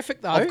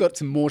demographic, though. I've got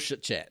some more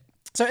shit chat.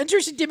 So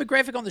interesting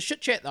demographic on the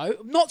shit chat, though.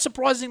 Not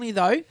surprisingly,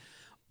 though,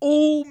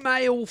 all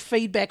male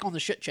feedback on the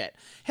shit chat.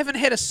 Haven't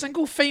had a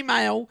single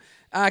female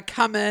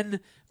come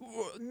in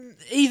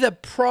either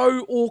pro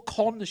or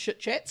con the shit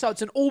chat. So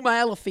it's an all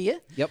male affair.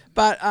 Yep.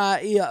 But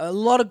a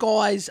lot of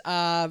guys.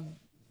 I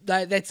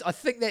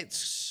think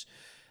that's.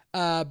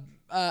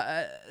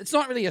 It's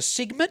not really a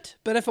segment,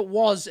 but if it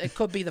was, it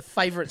could be the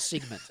favourite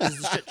segment.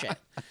 Is the shit chat.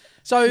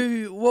 So,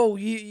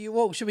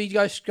 should we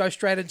go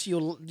straight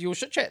into your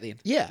shit chat then?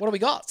 Yeah. What do we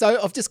got? So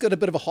I've just got a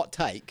bit of a hot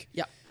take.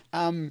 Yeah.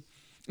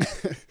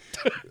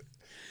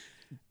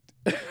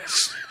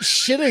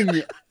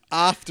 shitting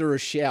after a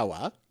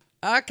shower.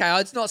 Okay,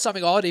 it's not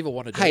something I'd ever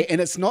want to do. Hey,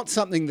 and it's not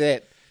something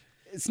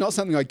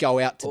I go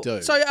out to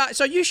do.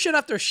 So you shit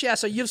after a shower,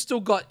 so you've still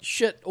got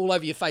shit all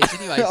over your face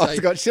anyway. So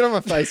I've got shit on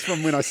my face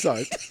from when I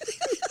soaked.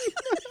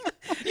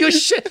 You're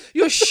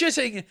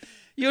shitting.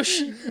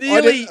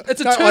 Nearly.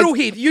 It's a turtle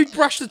head. You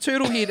brush the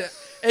turtle head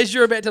as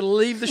you're about to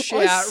leave the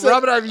shower,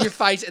 rub it over your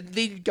face, and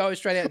then go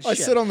straight out and I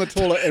shit. sit on the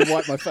toilet and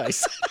wipe my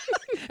face.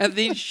 And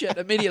then shit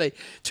immediately.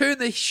 Turn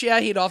the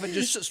shower head off and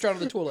just sit straight on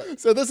the toilet.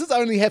 So this has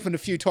only happened a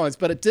few times,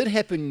 but it did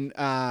happen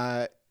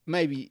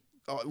maybe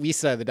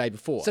yesterday or the day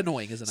before. It's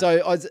annoying, isn't it? So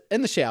I was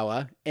in the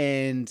shower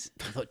and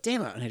I thought,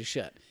 damn it, I need a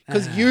shit.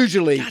 Because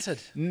usually, gutted.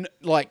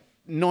 like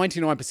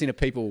 99% of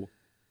people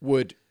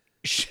would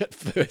shit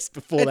first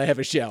before they have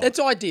a shower. It's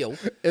ideal.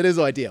 It is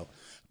ideal.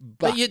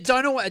 But you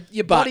don't know what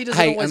your body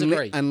doesn't always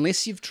agree.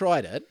 Unless you've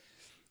tried it,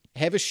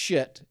 have a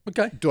shit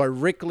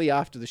directly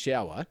after the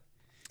shower.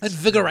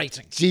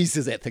 Invigorating.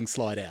 Jesus, that thing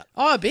slide out.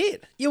 Oh, I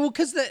bet. Yeah, well,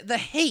 because the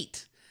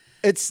heat.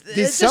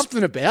 There's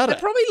something about it. It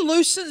probably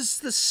loosens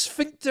the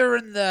sphincter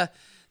and the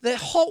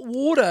hot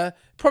water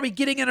probably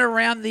getting in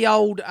around the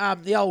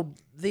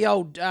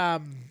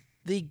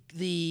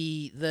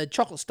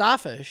chocolate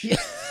starfish. Yeah.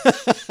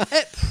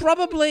 It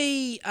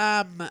probably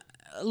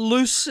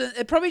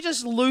It probably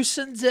just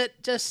loosens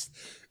it just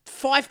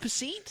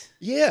 5%.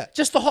 Yeah.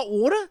 Just the hot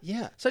water.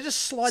 Yeah. So it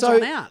just slides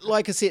on out.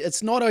 Like I said,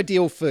 it's not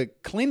ideal for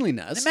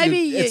cleanliness.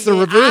 Maybe it's the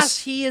reverse.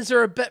 Ass hairs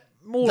are a bit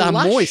more They're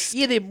lush. moist.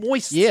 Yeah, they're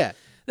moist. Yeah.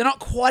 They're not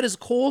quite as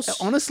coarse.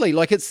 Honestly,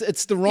 like it's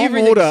the wrong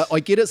order. I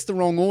get it's the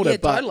wrong order, Yeah,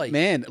 but totally.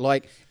 man,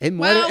 like it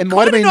might Well,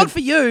 have been not for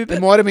you, but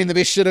it might have been the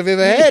best shit I've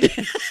ever had.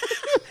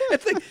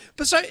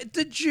 But so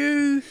did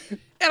you?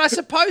 And I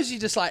suppose you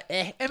just like.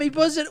 I mean,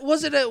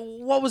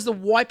 what was the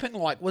wiping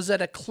like? Was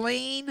it a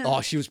clean? Oh,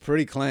 she was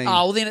pretty clean. Oh,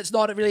 well, then it's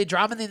not really a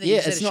drama. Then yeah,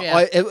 you it's not.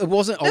 shower. It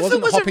wasn't. I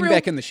wasn't hopping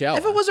back in the shower.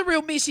 If it was a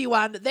real messy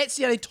one, that's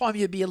the only time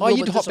you'd be a little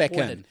you'd bit hop back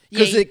disappointed. in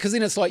because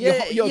then it's like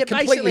you're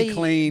completely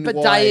clean, but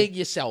white. daying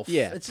yourself.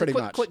 Yeah, it's pretty a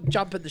much. quick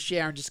jump in the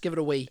shower and just give it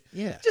a wee.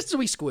 Yeah, just a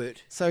wee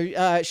squirt. So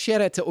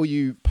shout out to all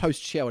you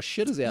post shower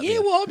shitters out there. Yeah,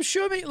 well, I'm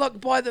sure.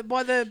 Look, by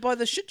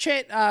the shit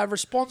chat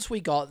response we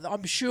got,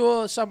 I'm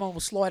sure someone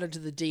will slide into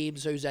the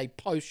DMs who's a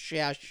post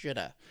shower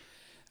shitter.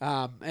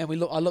 And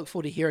I look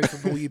forward to hearing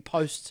from all you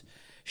post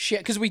shit,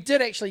 because we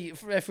did actually,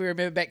 if we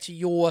remember back to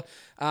your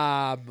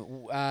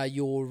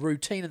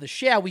routine in the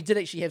shower, we did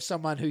actually have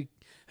someone who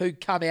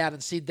come out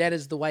and said that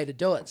is the way to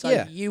do it. So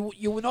yeah.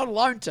 you were not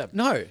alone, Tim.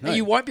 No. And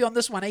you won't be on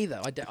this one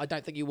either. I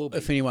don't think you will be.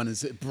 If anyone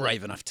is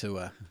brave enough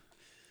to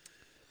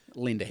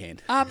lend a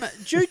hand.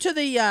 Due to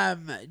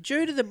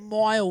the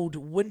mild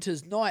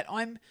winter's night,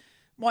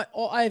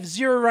 I have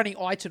zero running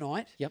eye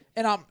tonight. Yep.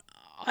 And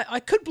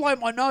I could blow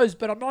my nose,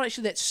 but I'm not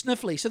actually that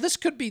sniffly. So this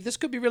could be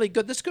really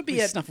good. This could be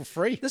snuffle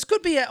free. This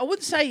could be I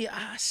wouldn't say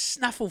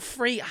snuffle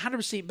free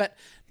 100%, but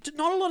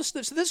not a lot of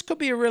sniffs. So this could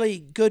be a really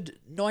good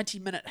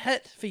 90-minute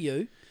hit for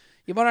you.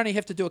 You might only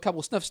have to do a couple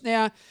of sniffs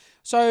now.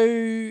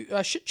 So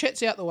shit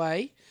chat's out the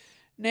way.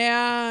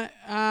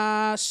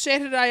 Now,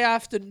 Saturday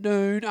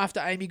afternoon, after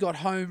Amy got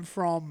home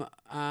from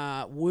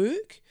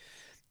work,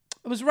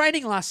 it was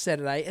raining last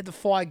Saturday, had the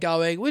fire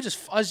going. I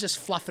was just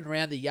fluffing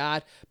around the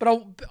yard.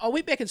 But I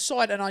went back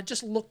inside and I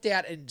just looked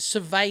out and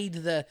surveyed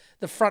the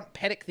front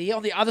paddock there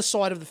on the other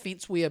side of the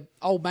fence where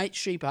old mate's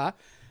sheep are.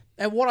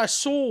 And what I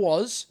saw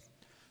was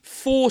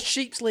 4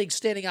 sheep's legs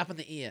standing up in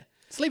the air.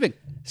 Sleeping.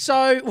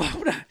 So,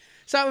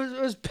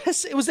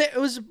 it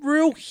was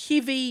real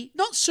heavy,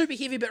 not super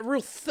heavy, but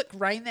real thick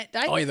rain that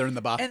day. Oh, yeah, they're in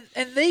the bath.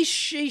 And these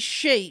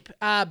sheep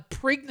are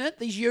pregnant.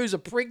 These ewes are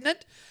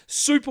pregnant,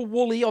 super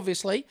woolly,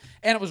 obviously,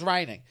 and it was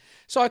raining.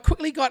 So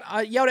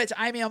I yelled out to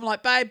Amy. I'm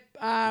like, babe,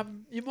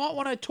 you might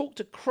want to talk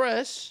to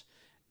Chris,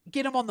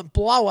 get him on the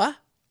blower,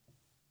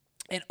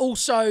 and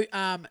also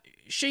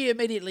she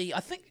immediately,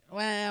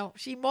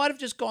 she might have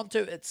just gone to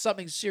it's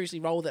something seriously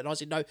wrong with it. And I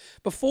said, no,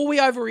 before we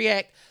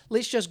overreact,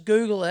 let's just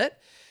Google it.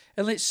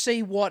 And let's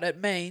see what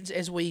it means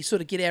as we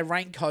sort of get our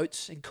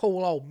raincoats and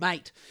call old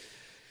mate.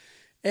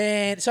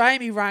 And so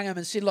Amy rang him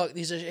and said, look,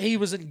 he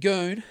was in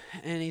Goon.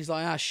 And he's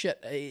like, oh,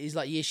 shit. He's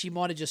like, yeah, she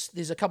might have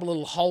there's a couple of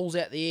little holes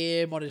out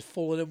there. Might have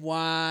fallen in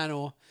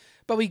one.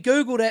 But we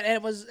Googled it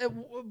and it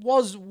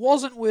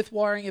wasn't worth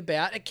worrying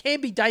about. It can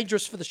be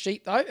dangerous for the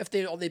sheep, though, if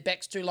they're on their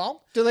backs too long.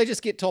 Do they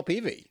just get top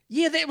heavy?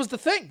 Yeah, that was the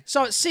thing.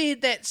 So it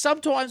said that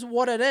sometimes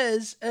what it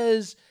is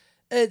if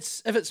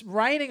it's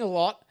raining a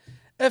lot,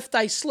 if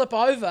they slip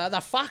over, they're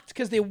fucked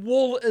because their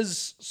wool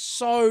is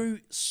so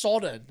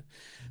sodden.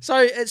 So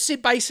it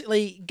said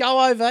basically,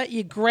 go over,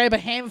 you grab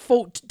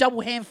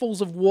double handfuls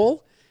of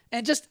wool,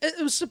 and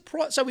it was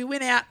surprised. So we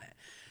went out.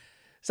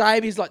 So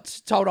Amy's like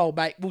told old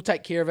mate, we'll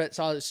take care of it.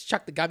 So I just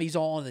chucked the gummies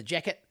on, the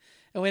jacket,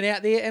 and went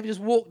out there and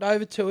just walked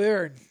over to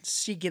her and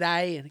said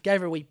g'day and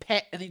gave her a wee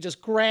pat, and then just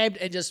grabbed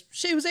and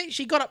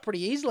she got up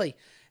pretty easily,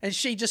 and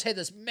she just had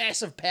this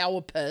massive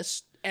power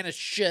piss and a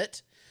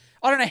shit.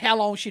 I don't know how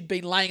long she'd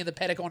been laying in the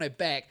paddock on her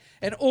back,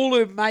 and all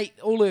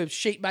her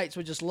sheep mates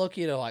were just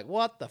looking at her like,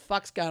 what the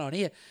fuck's going on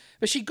here?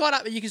 But she got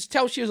up, and you could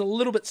tell she was a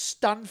little bit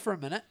stunned for a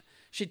minute.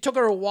 She took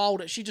her a while.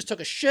 She just took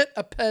a shit,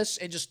 a piss,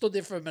 and just stood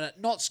there for a minute,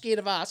 not scared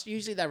of us.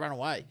 Usually they run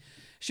away.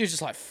 She was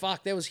just like,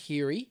 fuck, that was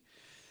hairy.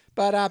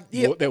 But,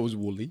 yeah. That was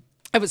woolly.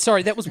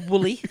 Sorry, that was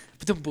woolly.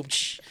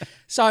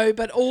 So,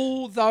 but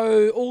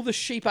although all the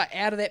sheep are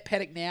out of that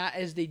paddock now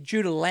as they're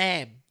due to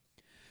lamb.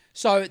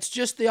 So it's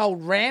just the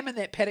old ram in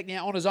that paddock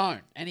now on his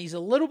own. And he's a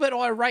little bit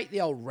irate,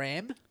 the old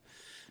ram.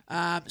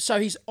 So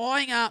he's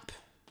eyeing up,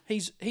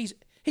 he's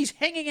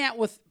hanging out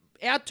with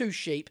our two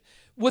sheep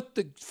with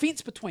the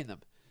fence between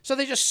them. So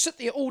they just sit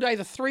there all day,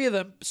 the three of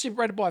them,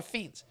 separated by a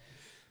fence.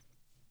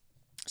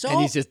 So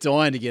and he's just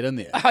dying to get in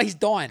there. Oh, he's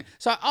dying.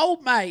 So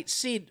old mate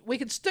said, we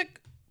can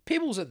stick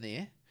pebbles in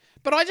there,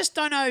 but I just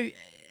don't know,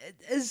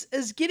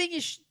 is getting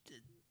his...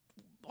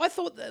 I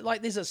thought that,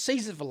 like, there's a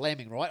season for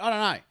lambing, right? I don't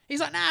know.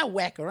 He's like, nah,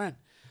 whack her in.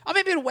 I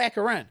may be able to whack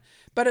her in.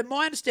 But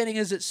my understanding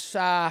is it's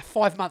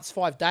 5 months,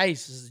 5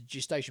 days is the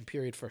gestation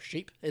period for a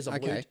sheep, as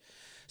I've learned.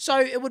 So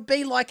it would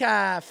be like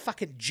a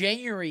fucking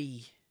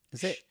January.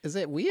 Is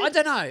that weird? I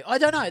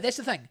don't know. That's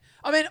the thing.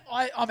 I mean,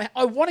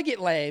 I want to get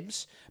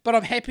lambs, but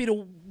I'm happy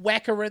to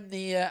whack her in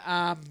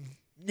there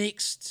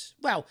next.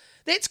 Well,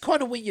 that's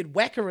kind of when you'd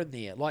whack her in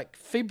there, like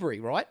February,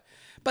 right?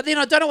 But then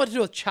I don't know what to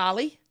do with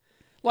Charlie.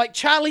 Like,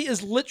 Charlie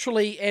is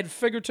literally and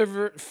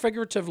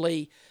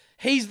figuratively,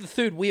 he's the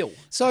third wheel.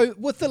 So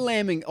with the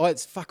lambing,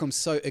 I'm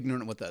so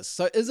ignorant with this.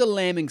 So is a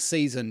lambing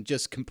season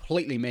just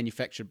completely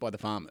manufactured by the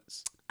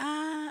farmers?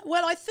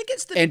 Well, I think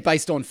it's the... And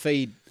based on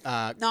feed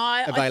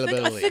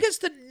availability? I think it's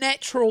the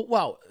natural,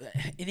 well,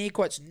 in air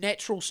quotes,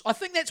 natural... I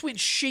think that's when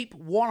sheep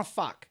want to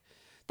fuck.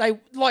 They,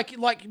 like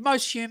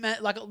most human,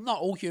 like, not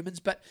all humans,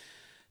 but,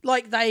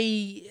 like,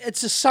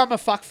 it's a summer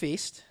fuck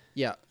fest.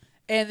 Yeah.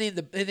 And then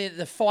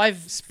the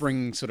 5...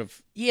 Spring sort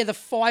of... Yeah, the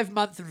 5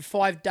 month and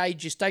 5 day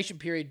gestation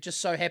period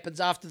just so happens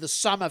after the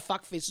summer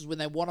fuck fest is when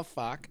they want to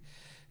fuck.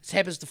 It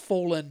happens to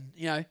fall in,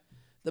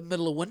 the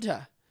middle of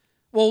winter.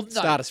 Well, no.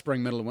 Start of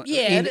spring, middle of winter.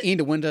 Yeah.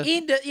 End of winter.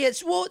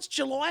 It's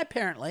July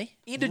apparently.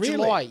 End of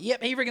July.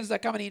 Yep, he reckons they're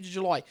coming end of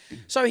July.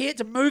 So he had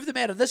to move them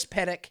out of this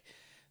paddock.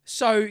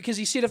 So, because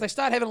he said if they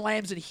start having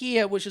lambs in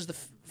here, which is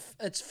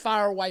it's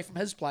far away from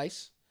his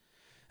place.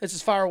 It's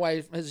as far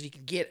away as he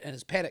can get in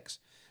his paddocks.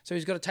 So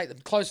he's got to take them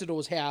closer to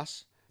his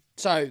house.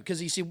 So, because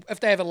he said if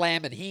they have a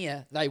lamb in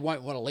here, they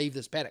won't want to leave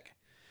this paddock.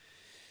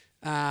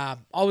 I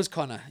was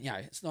kind of,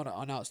 it's not.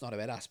 I know it's not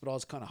about us, but I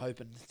was kind of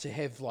hoping to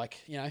have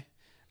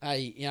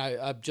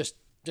just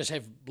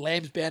have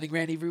lambs bounding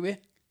around everywhere.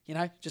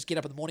 Just get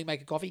up in the morning,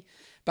 make a coffee.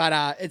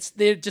 But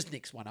they're just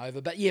next one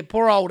over. But yeah,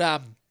 poor old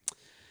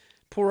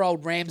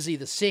Ramsey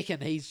II.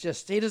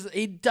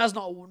 He does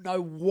not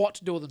know what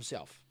to do with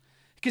himself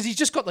because he's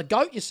just got the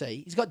goat. You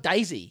see, he's got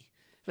Daisy.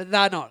 But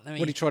they're not. I mean,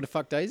 would he try to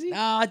fuck Daisy? No,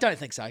 I don't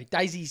think so.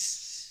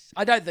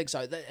 I don't think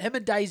so. Him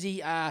and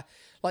Daisy are,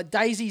 like,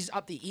 Daisy's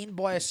up the end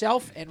by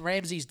herself and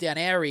Ramsey's down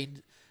our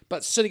end,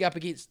 but sitting up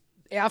against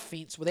our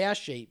fence with our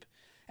sheep.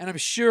 And I'm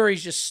sure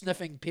he's just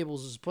sniffing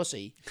Pebbles'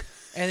 pussy.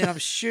 And then I'm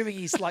assuming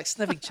he's, like,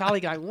 sniffing Charlie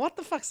going, what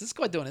the fuck's this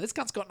guy doing? This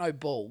cunt's got no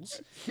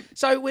balls.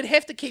 So we'd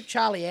have to keep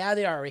Charlie out of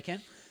there, I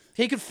reckon.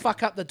 He could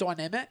fuck up the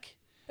dynamic.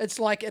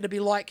 It'd be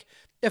like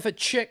if a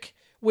chick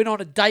went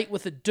on a date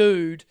with a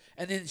dude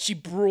and then she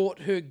brought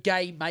her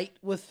gay mate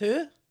with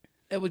her.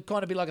 It would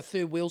kind of be like a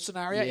third wheel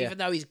scenario, even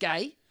though he's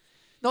gay.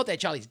 Not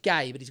that Charlie's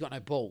gay, but he's got no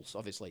balls,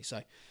 obviously.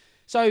 So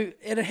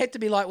it had to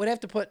be like, we'd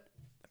have to put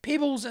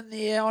Pebbles in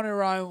there on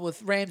her own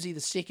with Ramsey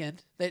II.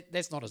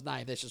 That's not his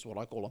name. That's just what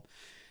I call him.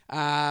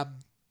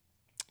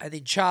 And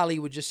then Charlie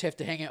would just have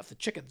to hang out with the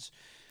chickens.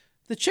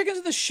 The chickens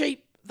and the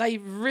sheep, they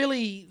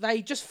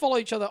just follow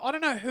each other. I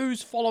don't know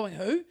who's following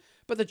who,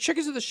 but the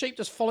chickens and the sheep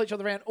just follow each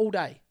other around all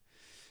day.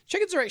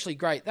 Chickens are actually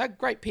great. They're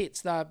great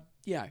pets. They're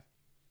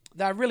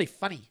really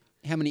funny.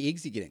 How many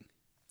eggs are you getting?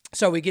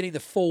 So we're getting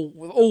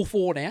all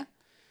 4 now.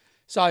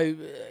 So,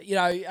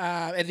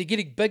 and they're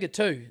getting bigger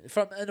too.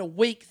 In a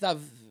week,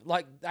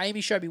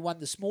 Amy showed me one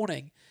this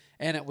morning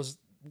and it was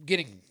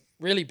getting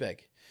really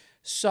big.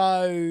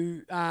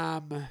 So,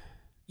 I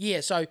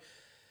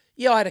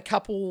had a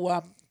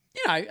couple,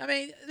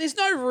 there's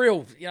no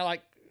real,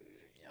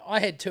 I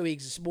had 2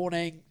 eggs this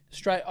morning.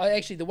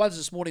 Actually, the ones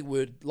this morning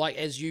were like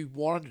as you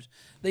wanted.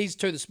 These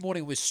 2 this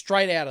morning were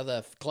straight out of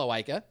the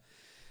cloaca.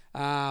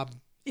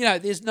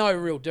 There's no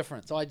real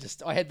difference.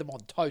 I had them on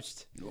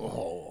toast.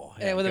 Oh,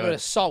 and with a bit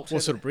of salt.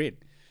 What sort of bread?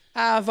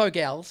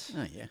 Vogels.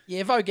 Oh, yeah.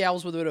 Yeah,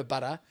 Vogels with a bit of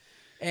butter.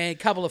 And a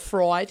couple of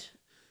fried,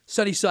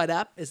 sunny side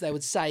up, as they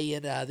would say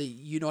in the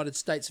United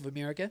States of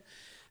America.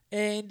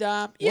 And,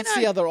 what's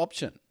the other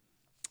option?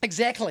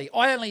 Exactly.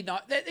 I only know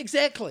that.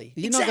 Exactly.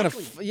 You're not going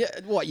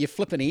to... you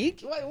flip an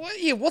egg?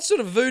 What sort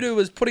of voodoo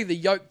is putting the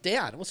yolk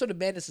down? What sort of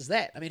madness is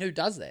that? I mean, who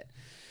does that?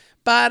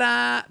 But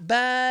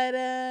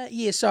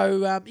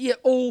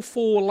all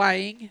 4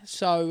 laying.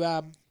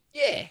 So,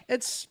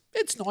 it's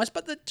nice.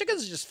 But the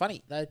chickens are just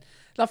funny. They're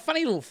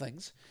funny little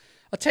things.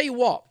 I'll tell you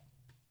what.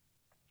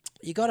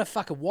 You got to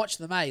fucking watch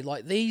them, eh?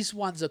 Like, these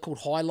ones are called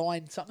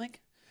Highline something.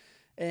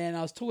 And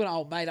I was talking to an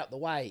old mate up the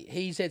way.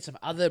 He's had some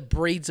other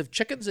breeds of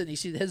chickens, and he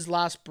said his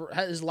last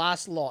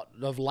lot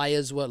of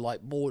layers were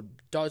like more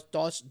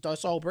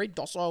docile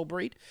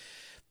breed.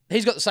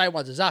 He's got the same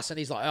ones as us, and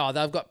he's like, oh,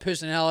 they've got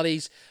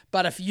personalities,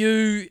 but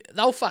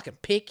they'll fucking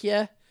peck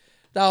you.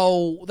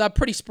 They're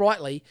pretty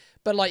sprightly,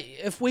 but like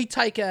if we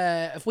take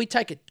a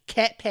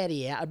cat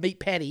patty out, a meat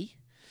patty,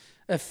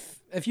 if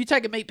you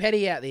take a meat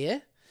patty out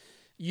there,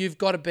 you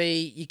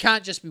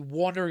can't just be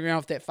wandering around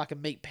with that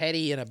fucking meat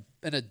patty in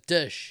a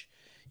dish.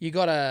 You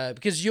gotta,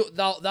 because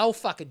they'll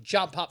fucking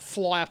jump up,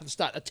 fly up, and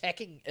start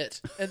attacking it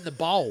in the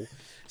bowl.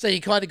 So you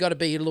kind of got to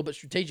be a little bit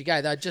strategic.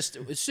 They're just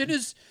as soon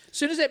as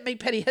that meat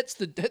patty hits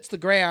the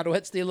ground or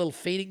hits their little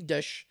feeding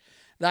dish,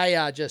 they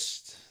are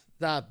just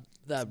they're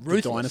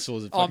ruthless. The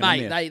dinosaurs are oh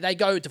fucking mate, they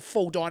go to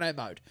full dino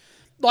mode.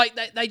 Like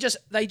they just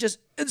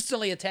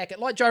instantly attack it.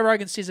 Like Joe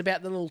Rogan says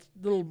about the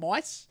little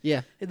mice,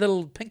 Yeah. the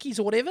little pinkies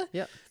or whatever.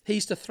 Yeah. He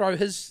used to throw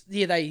his.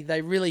 Yeah,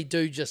 they really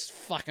do just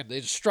fucking. They're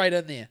just straight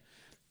in there.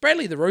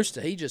 Bradley the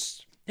rooster, he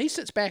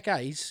sits back.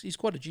 He's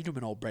quite a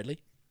gentleman, old Bradley.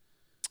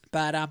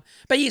 But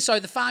yeah. So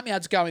the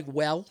farmyard's going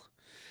well.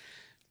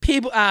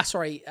 People.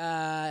 Sorry.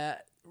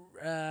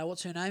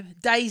 What's her name?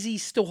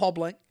 Daisy's still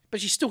hobbling,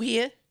 but she's still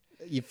here.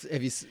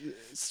 Have you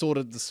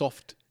sorted the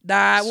soft?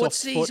 Nah,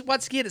 soft foot?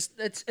 once again,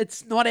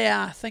 it's not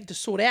our thing to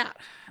sort out.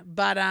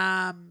 But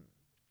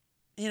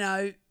you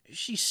know,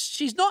 she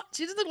doesn't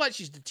look like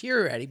she's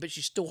deteriorating, but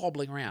she's still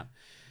hobbling around.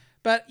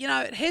 But you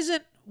know, it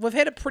hasn't. We've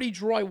had a pretty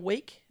dry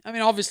week. I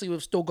mean, obviously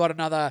we've still got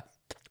another,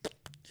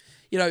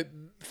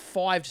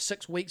 5 to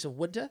 6 weeks of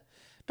winter.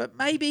 But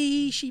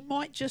maybe she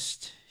might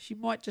just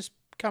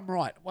come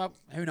right. Well,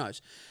 who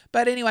knows?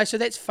 But anyway, so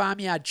that's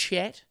farmyard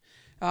chat.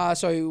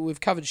 So we've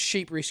covered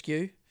sheep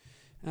rescue.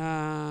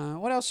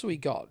 What else have we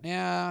got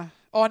now?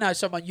 Oh no,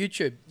 so I'm on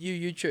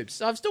YouTube.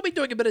 So I've still been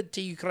doing a bit of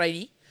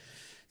T-Ukraini,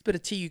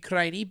 but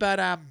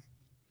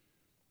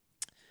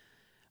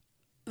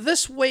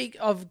this week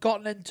I've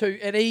gotten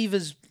into, and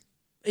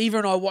Eva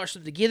and I watched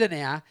them together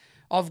now.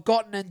 I've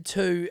gotten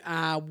into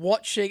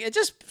watching it.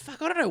 I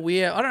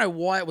don't know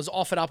why it was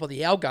offered up on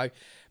the algo,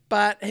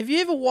 but have you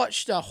ever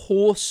watched a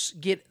horse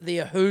get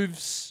their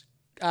hooves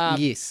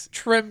Yes.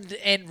 trimmed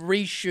and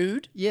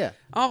reshoed? Yeah.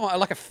 Oh my,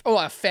 like a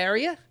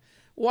farrier?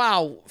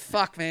 Wow,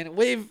 fuck man.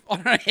 I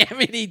don't know how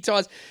many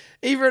times.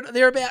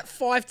 They're about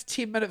 5 to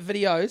 10 minute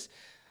videos.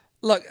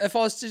 Look, if I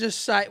was to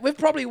just say, we've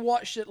probably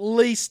watched at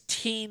least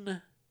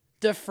 10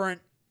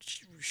 different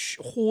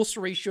horse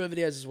reshoe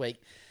videos this week.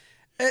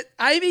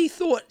 Amy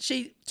thought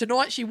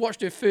tonight she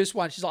watched her first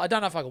one. She's like, I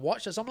don't know if I can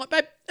watch this. I'm like,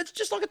 babe, it's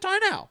just like a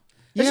toenail.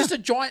 It's just a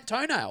giant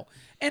toenail.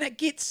 And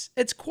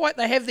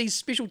they have these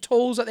special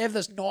tools. Like they have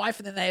this knife,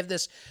 and then they have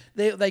this,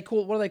 what do they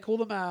call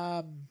them?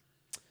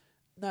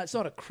 No, it's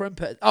not a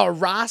crimper. Oh, a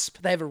rasp.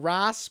 They have a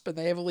rasp, and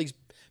they have all these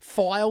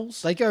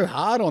files. They go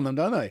hard on them,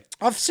 don't they?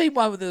 I've seen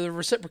one with the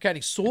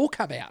reciprocating saw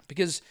come out,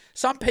 because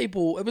some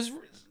people, it is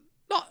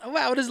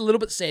a little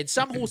bit sad.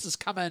 Some horses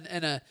come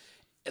in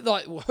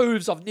like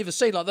hooves I've never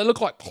seen. Like they look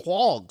like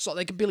clogs. Like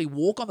they can barely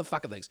walk on the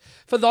fucking things.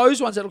 For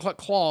those ones that look like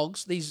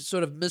clogs, these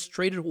sort of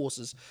mistreated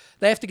horses,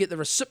 they have to get the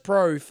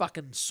Recipro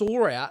fucking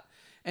saw out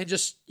and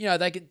just,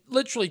 they can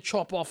literally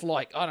chop off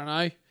like, I don't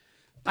know,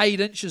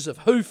 8 inches of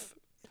hoof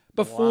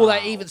before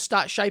they even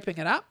start shaping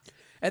it up.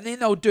 And then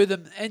they'll do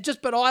them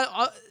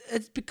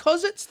it's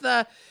because it's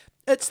the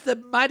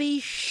muddy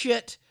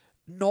shit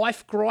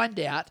knife grind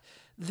out,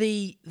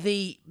 the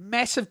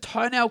massive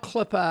toenail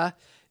clipper.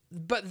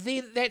 But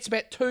then that's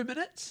about 2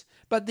 minutes.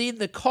 But then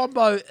the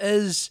combo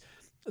is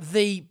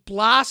the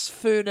blast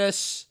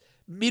furnace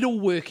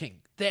metalworking.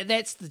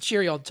 That's the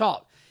cherry on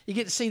top. You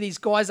get to see these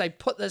guys. They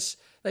put the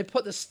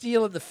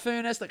steel in the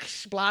furnace, they're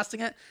blasting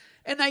it.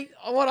 And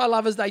what I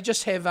love is they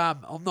just have.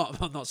 I'm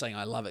not saying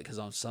I love it because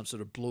I'm some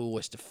sort of blue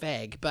oyster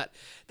fag. But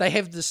they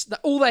have this.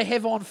 All they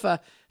have on for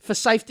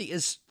safety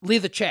is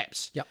leather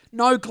chaps. Yep.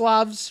 No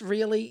gloves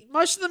really.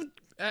 Most of them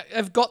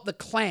have got the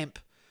clamp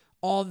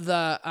on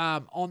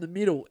the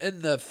middle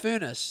in the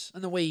furnace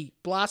in the wee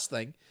blast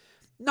thing.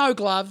 No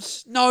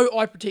gloves, no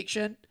eye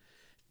protection,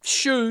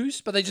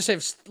 shoes, but they just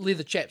have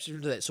leather chaps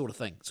into that sort of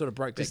thing. Sort of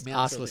broke back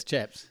mouth. Arseless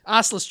chaps.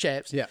 Arseless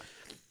chaps. Yeah.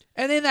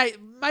 And then they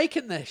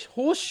making the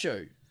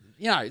horseshoe.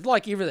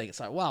 Like everything. It's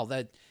like, wow,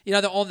 they're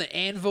on the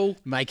anvil.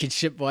 Making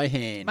shit by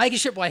hand.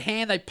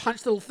 They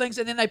punch little things,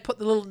 and then they put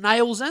the little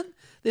nails in.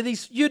 They're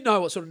these, you'd know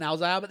what sort of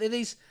nails they are, but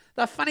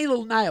they're funny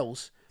little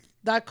nails.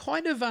 They're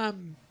kind of,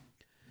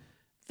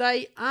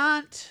 they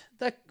aren't.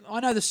 I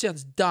know this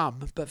sounds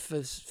dumb, but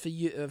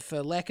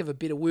for lack of a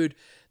better word,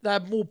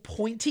 they're more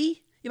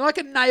pointy. Like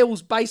a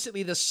nail's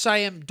basically the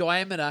same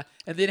diameter,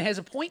 and then it has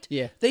a point.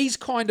 Yeah. These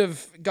kind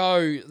of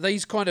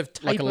taper.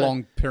 Like a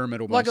long pyramid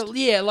almost.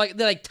 Like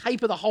they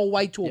taper the whole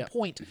way to a Yep.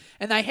 point,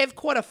 and they have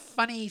quite a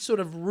funny sort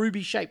of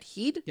ruby-shaped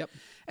head. Yep.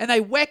 And they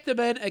whack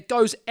them in. It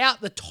goes out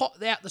the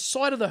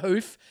side of the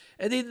hoof,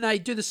 and then they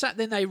do the same.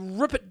 Then they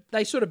rip it.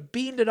 They sort of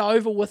bend it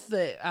over with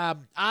the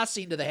arse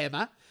end of the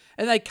hammer.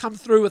 and they come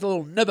through with a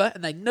little nibber,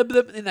 and they nib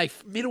them, and then they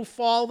metal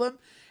file them,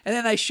 and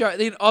then they show.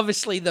 Then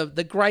obviously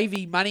the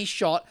gravy money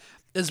shot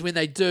is when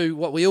they do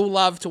what we all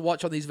love to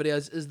watch on these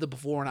videos is the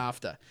before and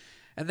after.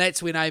 And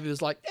that's when Amy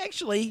was like,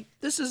 actually,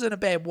 this isn't a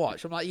bad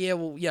watch. I'm like, yeah,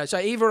 well, so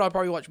Eva and I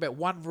probably watch about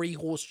one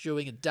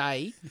re-horseshoeing a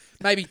day,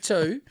 maybe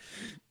two.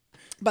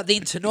 But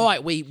then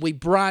tonight we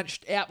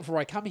branched out before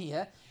I come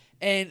here,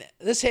 and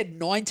this had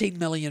 19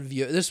 million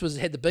views.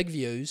 Had the big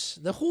views.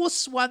 The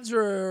horse ones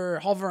were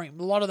hovering.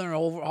 A lot of them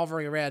are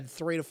hovering around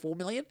 3 to 4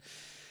 million.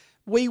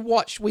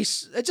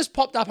 It just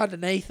popped up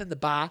underneath in the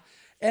bar,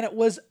 and it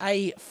was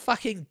a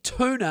fucking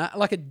tuna,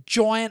 like a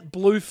giant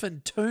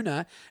bluefin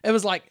tuna. It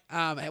was like,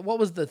 what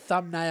was the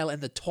thumbnail,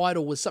 and the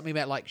title was something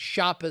about like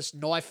sharpest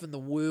knife in the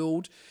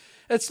world.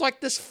 It's like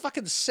this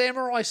fucking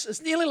samurai.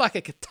 It's nearly like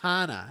a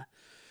katana.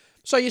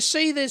 So you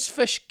see this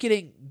fish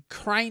getting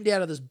craned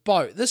out of this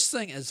boat. This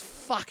thing is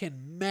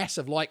fucking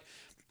massive. Like,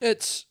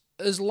 it's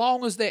as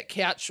long as that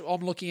couch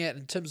I'm looking at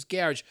in Tim's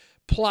garage,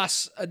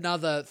 plus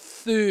another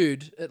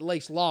third at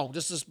least long.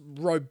 Just this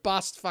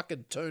robust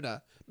fucking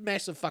tuna.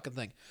 Massive fucking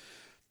thing.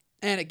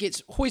 And it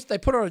gets hoisted. They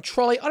put it on a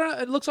trolley. I don't know.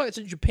 It looks like it's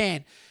in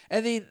Japan.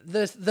 And then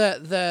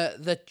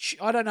the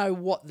I don't know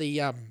what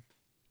the I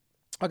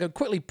can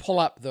quickly pull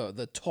up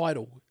the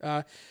title.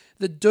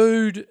 The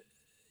dude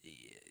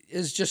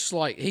is just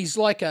like, he's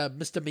like a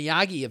Mr.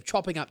 Miyagi of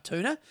chopping up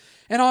tuna.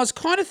 And I was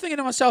kind of thinking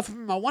to myself,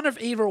 I wonder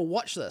if Eva will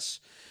watch this.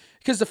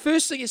 Because the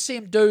first thing you see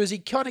him do is he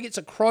kind of gets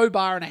a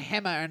crowbar and a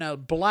hammer and a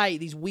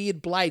blade, these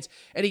weird blades,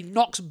 and he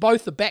knocks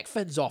both the back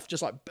fins off,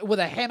 just like with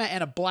a hammer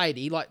and a blade.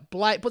 He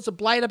puts a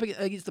blade up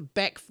against the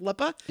back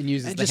flipper and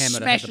uses the just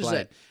hammer smashes to hit the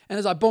blade. it. And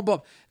it's like boom,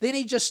 boom. Then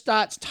he just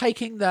starts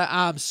taking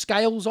the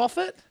scales off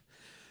it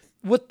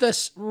with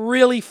this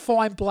really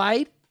fine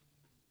blade.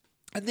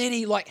 And then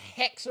he like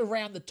hacks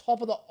around the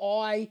top of the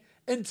eye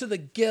into the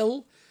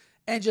gill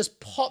and just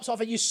pops off,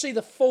 and you see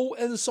the full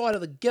inside of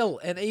the gill.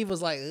 And Eve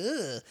was like,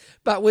 ugh.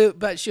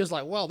 But she was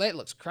like, well, that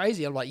looks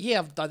crazy. I'm like,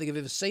 yeah, I don't think I've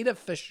ever seen a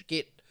fish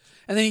get.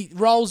 And then he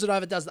rolls it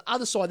over, does the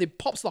other side, then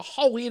pops the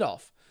whole head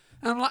off.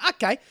 And I'm like,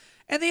 okay.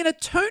 And then a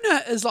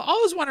tuna is like, I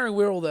was wondering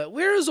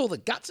where is all the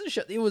guts and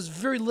shit? There was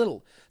very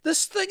little.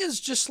 This thing is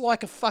just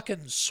like a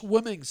fucking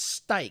swimming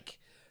steak.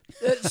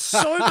 It's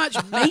so much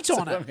meat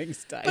on it.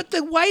 Steak. But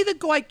the way the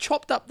guy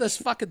chopped up this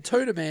fucking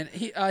tuna, man,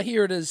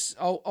 here it is.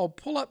 I'll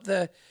pull up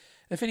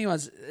if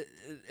anyone's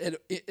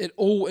at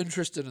all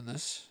interested in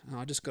this. Oh,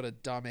 I just got a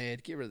dumb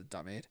ad. Get rid of the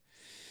dumb ad.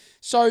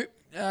 So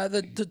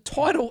the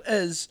title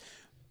is,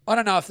 I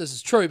don't know if this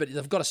is true, but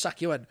they've got to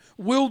suck you in.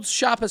 World's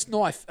Sharpest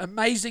Knife,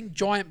 Amazing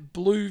Giant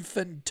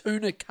Bluefin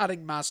Tuna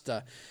Cutting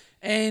Master.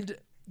 And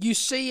you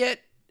see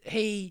it,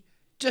 he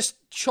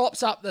just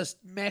chops up this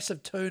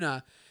massive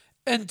tuna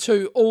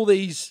into all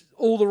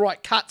the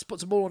right cuts,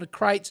 puts them all into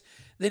crates.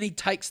 Then he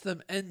takes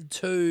them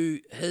into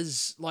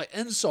his like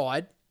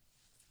inside,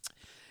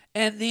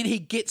 and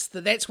then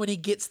that's when he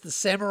gets the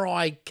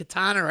samurai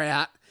katana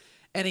out,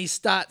 and he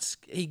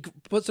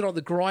puts it on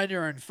the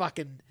grinder and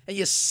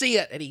you see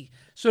it, and he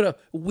sort of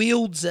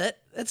wields it.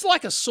 It's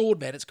like a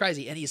sword, man. It's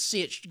crazy, and you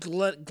see it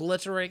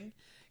glimmering,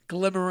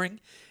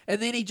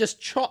 and then he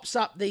just chops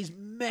up these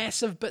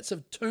massive bits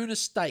of tuna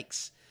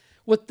steaks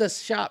with this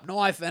sharp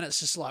knife, and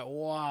it's just like,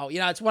 wow.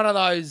 It's one of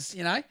those,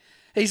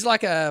 he's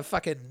like a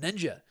fucking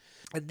ninja.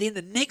 And then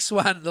the next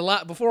one,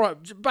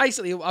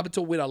 basically up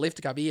until when I left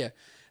to come here,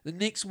 the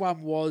next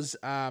one was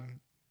a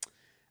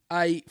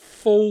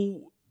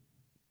full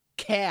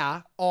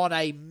cow on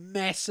a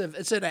massive,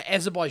 it's in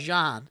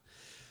Azerbaijan,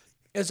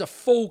 there's a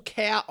full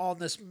cow on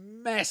this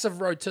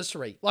massive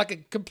rotisserie, like a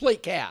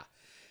complete cow.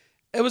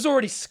 It was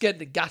already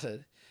skinned and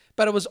gutted,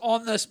 but it was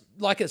on this,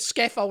 like a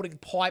scaffolding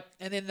pipe,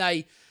 and then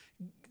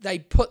they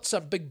put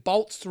some big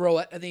bolts through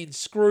it and then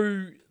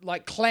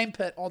clamp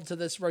it onto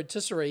this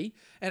rotisserie,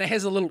 and it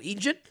has a little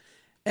engine,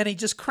 and he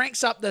just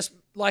cranks up this,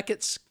 like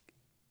it's,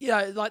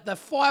 like the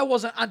fire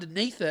wasn't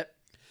underneath it.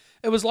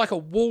 It was like a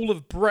wall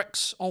of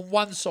bricks on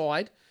one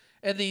side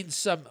and then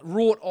some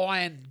wrought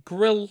iron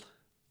grill.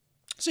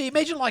 So you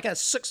imagine like a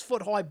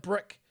 6-foot high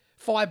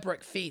fire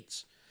brick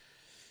fence.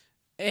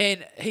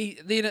 And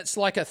then it's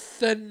like a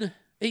thin,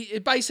 then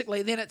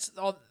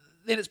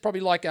it's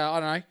probably like I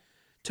don't know,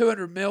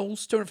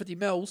 250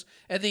 mils,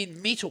 and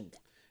then metal,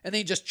 and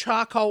then just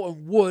charcoal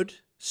and wood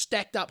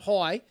stacked up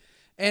high,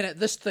 and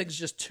this thing's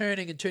just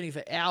turning and turning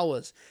for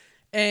hours.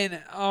 And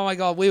oh my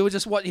god, we were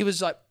just he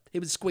was like, he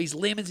would squeeze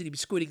lemons and he'd be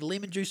squirting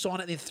lemon juice on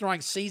it, and then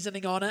throwing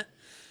seasoning on it.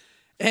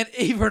 And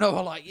Eva and I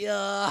were like,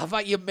 yeah,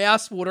 but your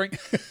mouth's watering.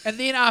 And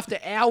then after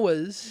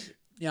hours,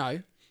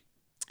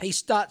 he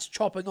starts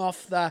chopping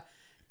off the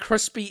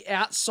crispy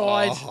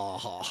outside,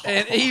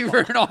 and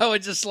Eva and I were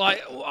just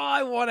like, oh,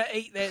 I want to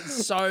eat that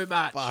so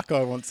much. Fuck,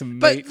 I want some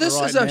meat. But this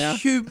right is a now.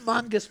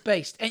 humongous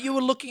beast, and you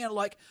were looking at it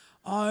like,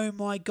 oh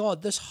my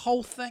god, this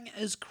whole thing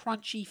is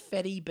crunchy,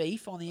 fatty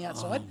beef on the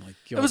outside. Oh my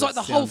god, it was like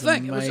the whole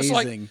thing. Amazing. It was just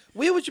like,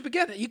 where would you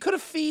begin? You could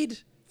have fed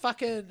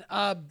fucking,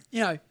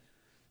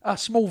 a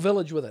small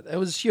village with it. It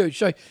was huge.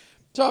 So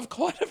I've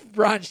kind of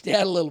branched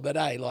out a little bit,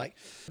 like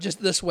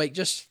just this week,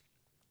 just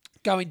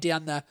going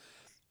down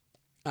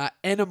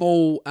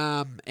animal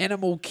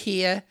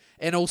care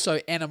and also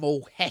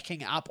animal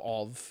hacking up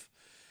of.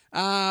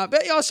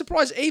 But yeah, I was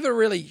surprised Eva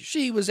really,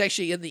 she was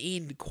actually in the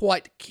end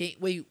quite keen.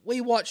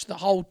 We watched the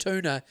whole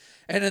tuna,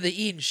 and in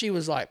the end she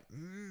was like,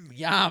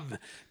 yum.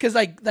 Because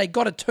they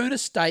got a tuna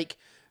steak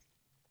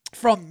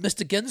from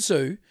Mr.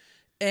 Ginsu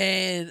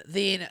and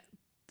then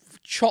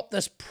chopped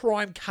this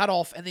prime cut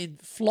off and then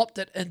flopped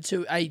it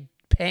into a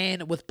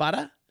pan with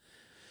butter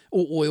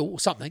or oil or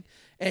something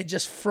and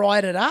just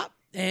fried it up.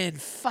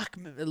 And fuck,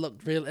 it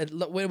looked real. It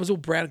was all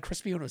brown and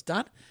crispy when it was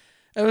done.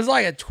 It was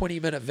like a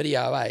 20-minute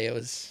video, eh? It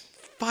was...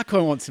 Fuck, I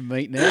want some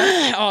meat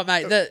now. Oh,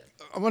 mate.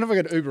 I wonder if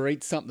I could Uber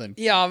Eats something.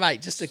 Yeah,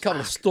 mate. Just a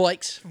couple of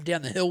steaks from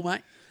down the hill,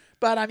 mate.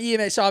 But, yeah,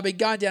 mate. So I've been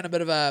going down a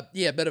bit of a,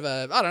 I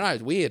don't know.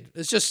 It's weird.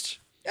 It's just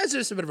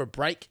a bit of a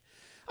break.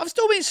 I've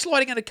still been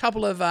sliding in a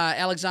couple of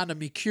Alexander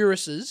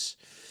Mercurius's.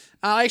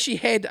 I actually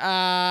had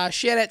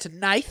shout out to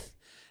Nath.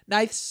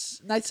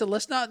 Nath's a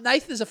listener.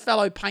 Nath is a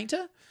fellow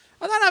painter.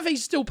 I don't know if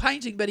he's still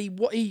painting, but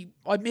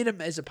I met him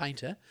as a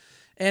painter,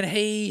 and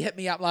he hit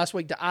me up last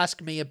week to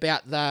ask me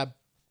about the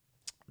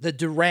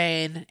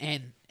Duran,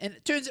 and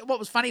it turns out what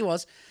was funny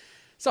was,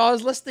 so I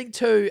was listening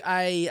to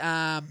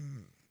a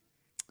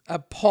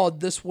pod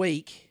this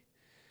week.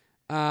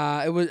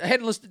 I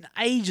hadn't listened in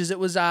ages. It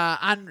was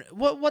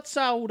what's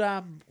old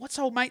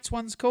mate's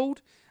one's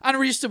called?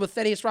 Unregistered with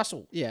Thaddeus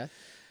Russell. Yeah.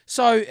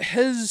 So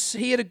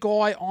he had a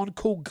guy on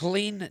called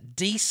Glenn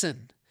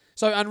Deason.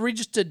 So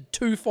Unregistered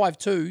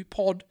 252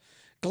 pod,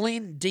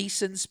 Glenn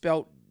Deason,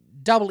 spelt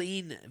double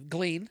N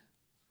Glenn.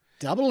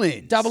 Double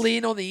N. Double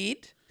N on the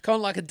end. Kind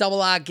of like a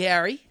double R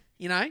Gary,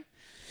 you know.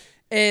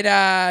 And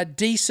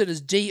Deason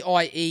is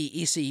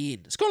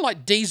Diesen. It's kind of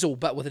like diesel,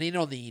 but with an N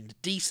on the end.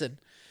 Deason.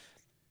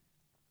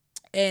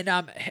 And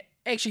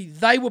actually,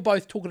 they were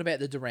both talking about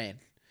the Duran.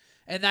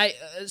 And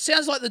it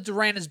sounds like the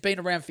Duran has been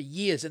around for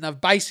years, and they've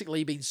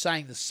basically been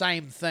saying the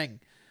same thing.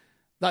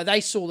 Like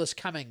they saw this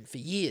coming for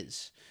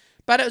years.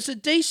 But it's a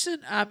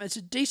decent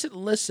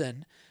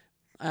listen.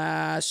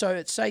 So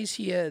it says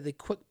here, the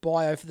quick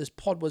bio for this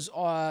pod was,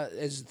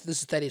 as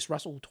this is Thaddeus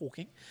Russell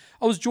talking,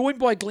 I was joined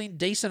by Glenn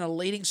Deason, a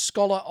leading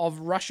scholar of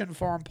Russian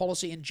foreign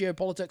policy and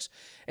geopolitics,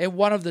 and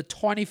one of the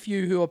tiny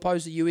few who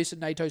oppose the US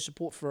and NATO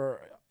support for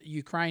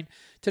Ukraine,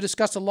 to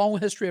discuss a long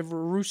history of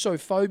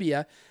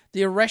Russophobia,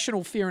 the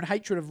irrational fear and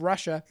hatred of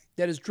Russia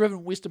that has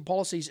driven Western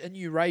policies in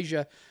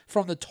Eurasia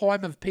from the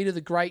time of Peter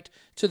the Great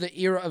to the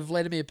era of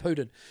Vladimir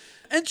Putin.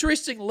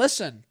 Interesting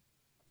listen.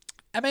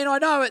 I mean, I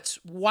know it's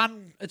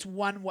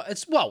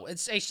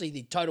actually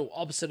the total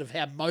opposite of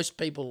how most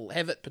people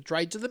have it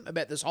portrayed to them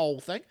about this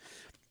whole thing.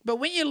 But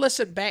when you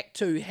listen back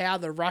to how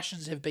the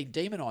Russians have been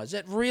demonized,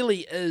 it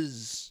really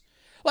is...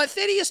 Like,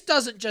 Thaddeus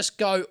doesn't just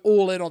go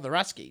all in on the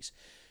Ruskies.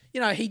 You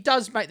know, he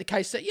does make the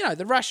case that, you know,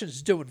 the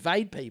Russians do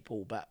invade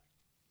people, but...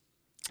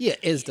 Yeah,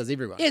 as does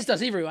everyone. As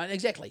does everyone,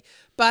 exactly.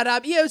 But,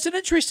 yeah, it's an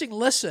interesting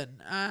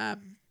listen.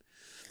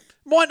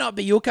 Might not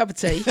be your cup of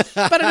tea,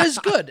 but it is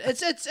good.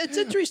 It's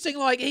interesting.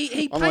 Like, he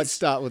paints... I might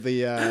start with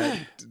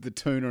the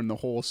tuna and the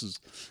horses.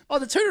 Oh,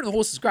 the tuna and the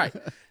horse is great.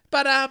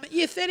 But,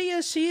 yeah,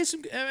 Thaddeus, he has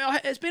some...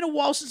 it's been a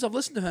while since I've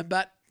listened to him,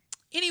 but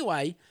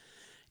anyway...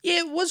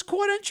 Yeah, it was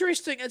quite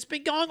interesting. It's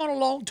been going on a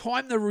long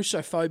time, the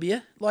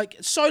Russophobia. Like,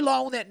 so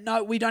long that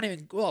a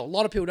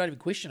lot of people don't even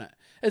question it.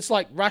 It's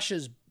like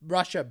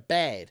Russia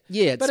bad.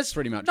 Yeah, but it's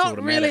pretty much not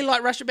automatic. really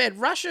like Russia bad.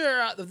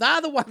 Russia,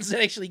 they're the ones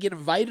that actually get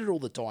invaded all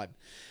the time.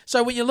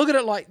 So when you look at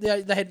it, like,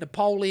 they had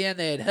Napoleon,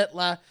 they had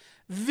Hitler,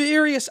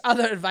 various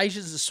other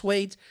invasions of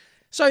Swedes.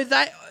 So in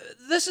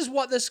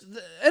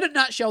a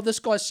nutshell, this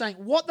guy's saying,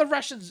 what the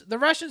Russians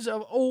are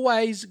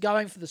always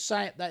going for the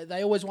same,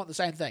 they always want the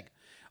same thing.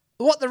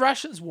 What the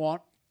Russians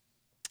want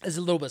is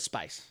a little bit of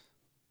space.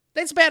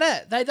 That's about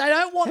it. They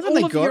don't want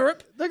all of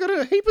Europe. They got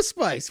a heap of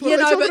space. But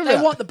they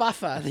want the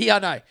buffer. Yeah, I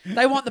know.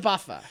 They want the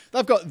buffer.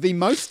 They've got the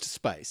most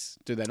space,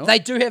 do they not? They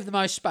do have the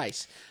most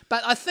space.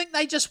 But I think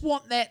they just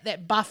want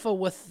that buffer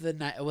with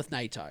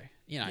NATO.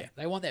 You know,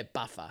 They want that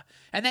buffer.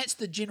 And that's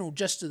the general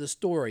gist of the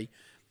story.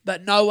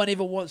 But no one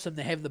ever wants them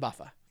to have the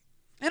buffer.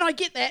 And I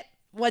get that.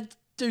 Well, I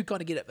do kind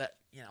of get it, but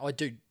you know, I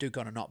do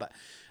kind of not. But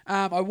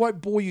I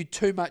won't bore you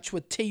too much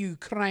with T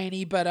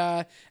Ukraini,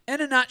 but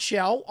in a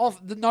nutshell,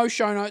 no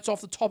show notes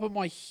off the top of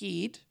my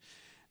head.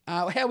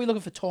 How are we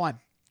looking for time?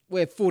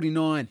 We're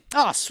 49.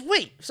 Oh,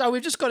 sweet. So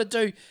we've just got to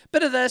do a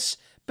bit of this,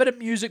 bit of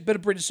music, bit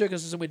of British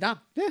circuses, and we're done.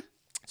 Yeah.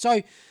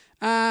 So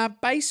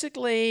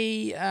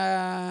basically,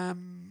 have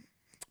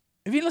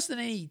you listened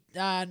to any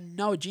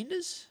No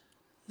Agendas?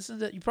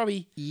 You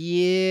probably...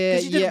 Yeah.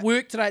 Because you didn't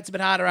work today, it's a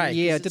bit harder, eh?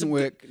 Yeah, it didn't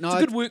work. No, it's a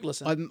good work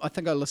listen. I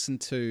think I listened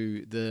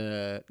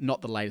to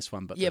not the latest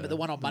one, but but the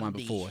one on Monday. One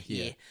before,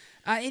 yeah.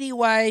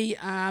 Anyway,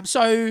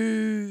 so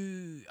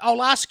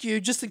I'll ask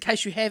you, just in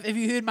case have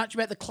you heard much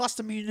about the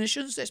cluster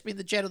munitions? That's been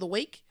the chat of the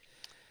week.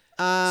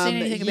 Seen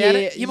anything about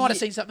it? You might have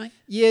seen something.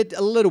 Yeah,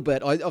 a little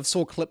bit. I've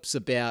saw clips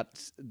about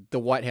the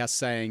White House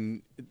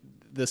saying...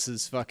 This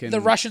is fucking...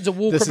 The Russians are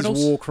war criminals.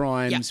 This is war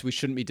crimes. Yep. We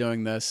shouldn't be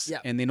doing this.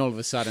 Yep. And then all of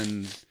a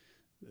sudden...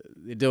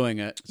 they're doing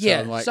it. So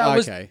Yeah, I'm like, so it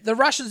was, okay. the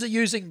Russians are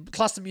using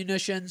cluster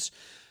munitions,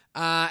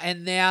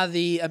 and now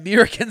the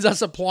Americans are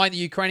supplying the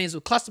Ukrainians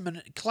with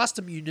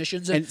cluster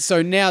munitions. And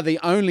so now the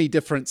only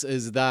difference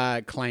is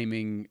they're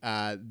claiming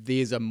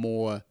theirs are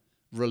more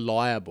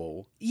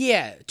reliable.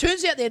 Yeah,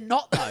 turns out they're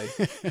not though,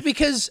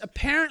 because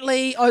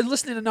apparently I was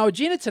listening to No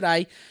Agenda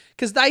today,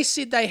 because they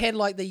said they had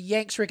like the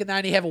Yanks reckon they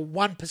only have a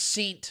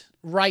 1%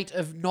 rate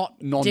of not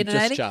detonating.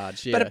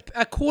 Non-discharge, yeah. But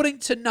according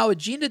to No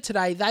Agenda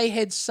today, they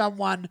had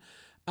someone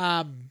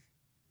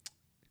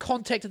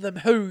contacted them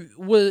who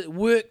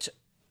worked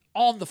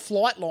on the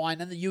flight line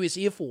in the US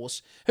Air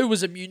Force, who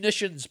was a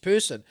munitions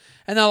person,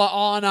 and they're like,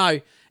 oh no,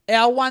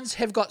 our ones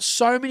have got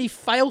so many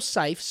fail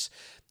safes.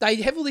 They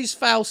have all these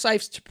fail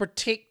safes to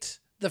protect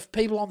the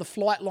people on the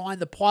flight line,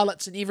 the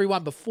pilots and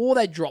everyone before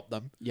they drop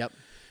them. Yep.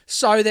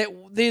 So that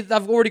they've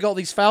already got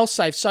these fail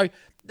safes. So,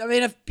 I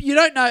mean, if you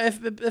don't know,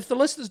 if the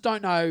listeners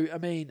don't know, I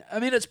mean,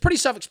 it's pretty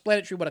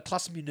self-explanatory what a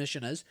cluster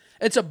munition is.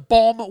 It's a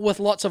bomb with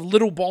lots of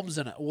little bombs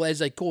in it, or as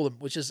they call them,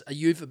 which is a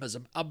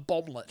euphemism, a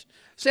bomblet.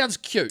 Sounds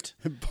cute.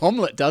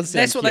 Bomblet does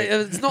sound That's what cute.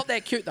 it's not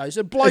that cute though.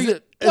 So blow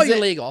your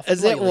leg off.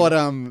 Is blow that your what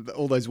leg off.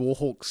 all those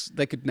Warhawks,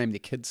 they could name their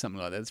kids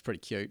something like that? That's pretty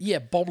cute. Yeah,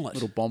 bomblet.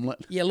 Little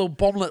bomblet. Yeah, little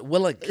bomblet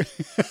Willig.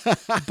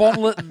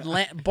 bomblet and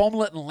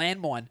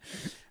landmine.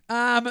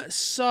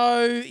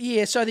 So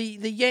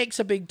the Yanks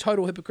are being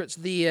total hypocrites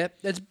there.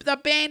 They're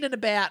banned in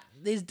about,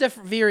 there's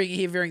different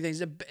varying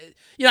things.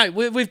 You know,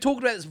 we've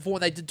talked about this before,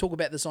 and they did talk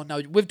about this on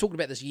No. We've talked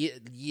about this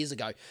years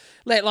ago.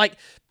 Like,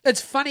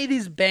 it's funny,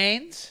 there's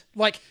bans.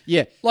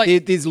 Yeah,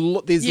 like there's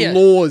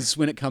laws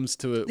when it comes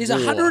to it. there's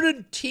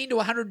 110 to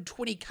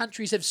 120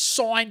 countries have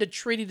signed a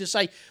treaty to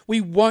say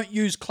we won't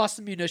use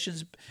cluster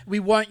munitions, we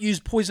won't use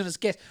poisonous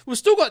gas. We've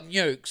still got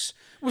nukes.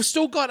 We've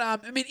still got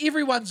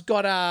everyone's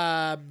got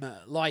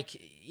everyone's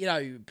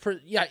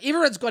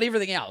got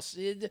everything else.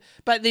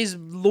 But there's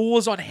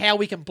laws on how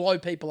we can blow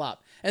people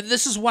up. And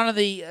this is one of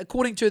the,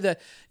 according to the,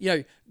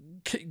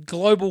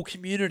 global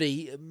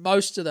community,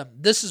 most of them,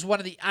 this is one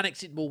of the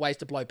unacceptable ways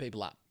to blow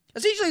people up.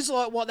 Essentially, it's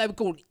like what they would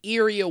call an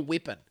area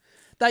weapon.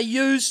 They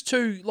used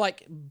to,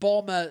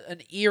 bomb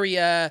an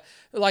area,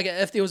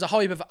 if there was a whole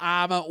heap of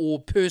armor or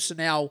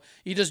personnel,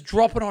 you just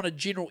drop it on a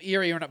general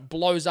area and it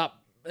blows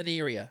up an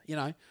area,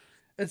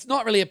 It's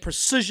not really a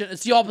precision.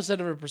 It's the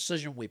opposite of a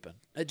precision weapon.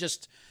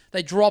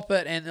 They drop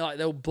it and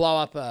they'll blow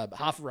up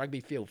half a rugby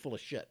field full of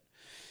shit.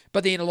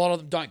 But then a lot of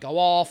them don't go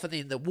off, and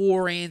then the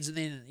war ends, and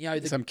then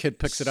some kid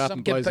picks it up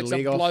and blows his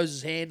leg off, blows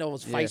his hand or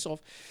his face off.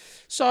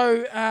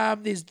 So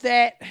there's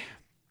that.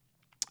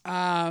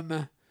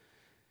 So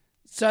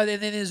then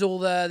there's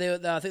all I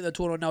think they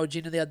talked on No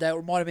Agenda the other day.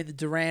 It might have been the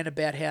Duran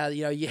about how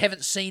you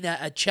haven't seen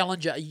a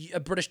Challenger, a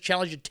British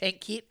Challenger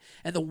tank yet,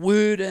 and the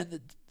word and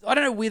I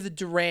don't know where the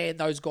Duran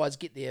those guys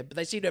get there, but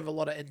they seem to have a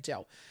lot of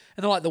intel.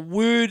 And they're like,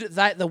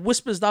 the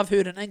whispers they've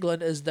heard in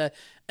England is the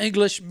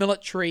English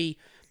military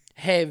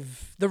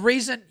have the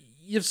reason.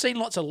 You've seen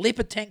lots of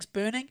Leopard tanks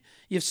burning.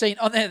 You've seen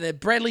the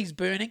Bradley's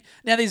burning.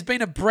 Now there's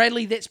been a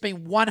Bradley that's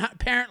been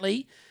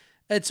apparently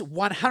it's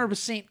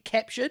 100%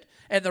 captured,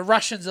 and the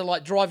Russians are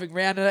driving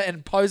around in it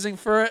and posing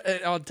for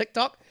it on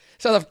TikTok.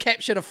 So they've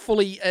captured a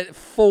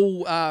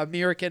full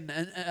American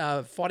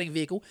fighting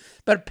vehicle,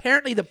 but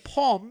apparently the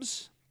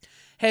POMs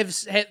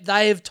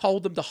have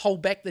told them to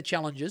hold back the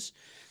Challengers.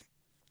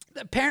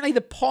 Apparently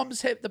the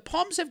POMs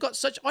have got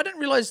such. I didn't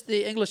realize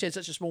the English had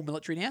such a small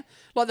military now.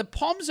 The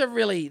POMs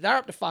they're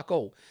up to fuck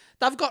all.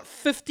 They've got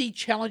 50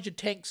 Challenger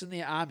tanks in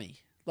their army.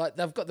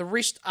 They've got the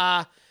rest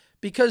are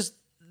because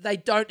they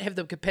don't have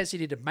the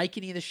capacity to make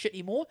any of this shit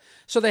anymore.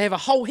 So they have a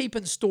whole heap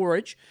in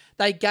storage.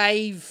 They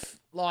gave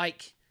 10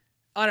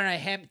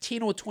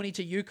 or 20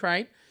 to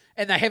Ukraine,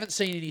 and they haven't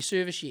seen any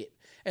service yet.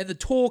 And the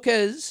talk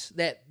is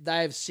that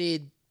they've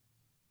said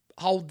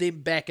hold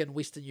them back in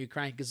Western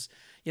Ukraine because.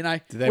 Do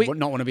they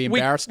not want to be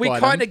embarrassed by them? We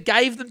kind of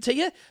gave them to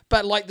you,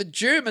 but the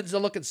Germans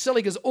are looking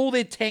silly because all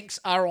their tanks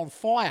are on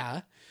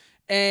fire,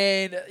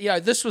 and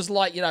this was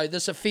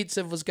this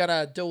offensive was going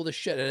to do all this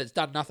shit, and it's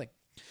done nothing.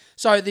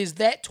 So there's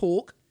that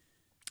talk,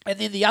 and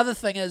then the other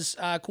thing is,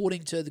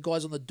 according to the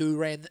guys on the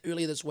Duran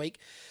earlier this week,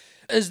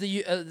 is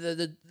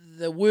the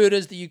word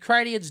is the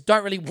Ukrainians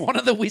don't really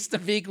want the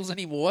Western vehicles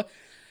anymore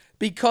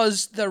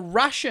because the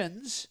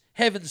Russians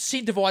have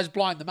incentivized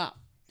blowing them up.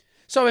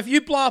 So if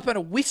you blow up in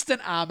a Western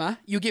armor,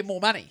 you get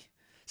more money.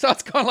 So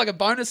it's kind of like a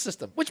bonus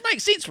system, which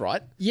makes sense,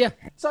 right? Yeah.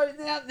 So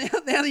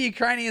now the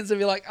Ukrainians will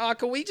be like,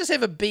 can we just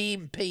have a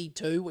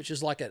BMP-2, which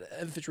is like an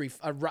infantry,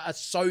 a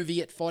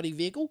Soviet fighting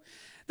vehicle?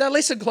 They're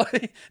less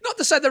inclined. Not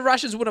to say the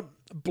Russians wouldn't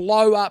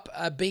blow up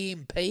a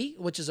BMP,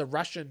 which is a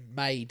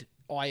Russian-made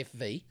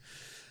IFV.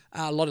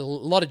 A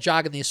lot of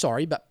jargon there,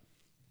 sorry, but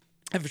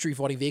infantry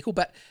fighting vehicle.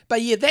 But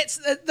yeah,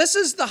 this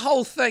is the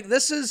whole thing.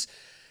 This is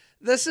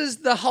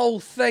the whole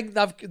thing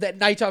that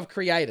NATO have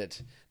created.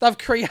 They've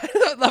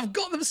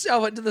got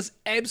themselves into this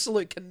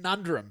absolute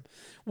conundrum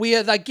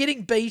where they're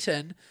getting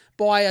beaten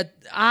by an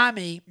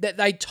army that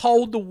they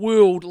told the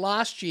world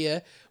last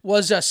year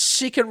was a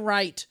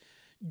second-rate,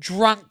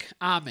 drunk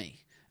army.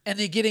 and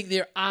they're getting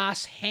their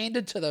ass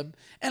handed to them.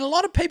 And a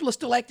lot of people are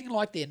still acting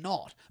like they're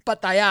not,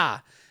 but they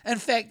are. In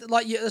fact,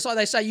 it's like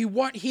they say, you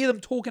won't hear them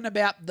talking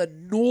about the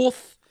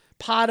north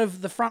part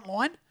of the front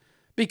line,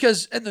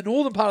 because in the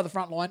northern part of the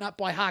front line, up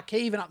by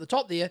Kharkiv and up the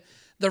top there,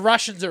 the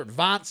Russians are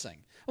advancing.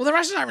 Well, the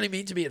Russians aren't really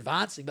meant to be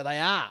advancing, but they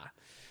are.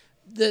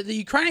 The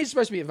Ukrainians are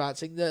supposed to be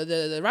advancing.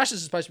 The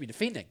Russians are supposed to be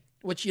defending,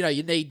 which, you don't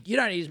need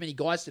as many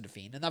guys to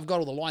defend, and they've got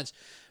all the lines.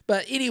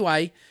 But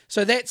anyway,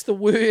 so that's the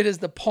word, is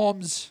the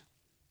Poms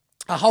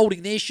are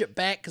holding their ship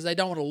back because they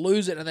don't want to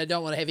lose it and they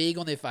don't want to have egg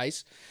on their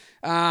face.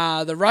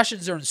 The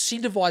Russians are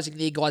incentivizing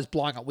their guys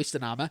blowing up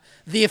Western armor,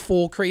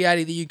 therefore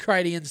creating the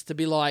Ukrainians to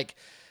be like,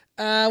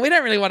 we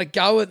don't really want to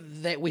go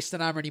with that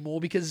Western armor anymore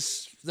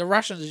because the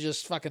Russians are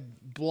just fucking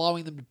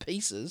blowing them to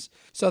pieces.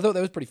 So I thought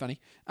that was pretty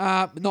funny.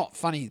 Not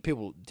funny,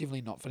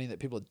 definitely not funny that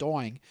people are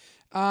dying.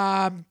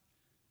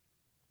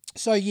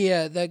 So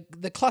yeah,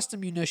 the cluster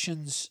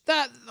munitions,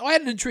 I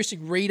had an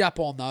interesting read up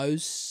on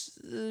those.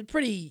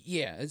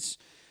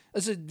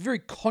 It's a very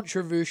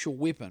controversial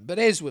weapon, but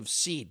as we've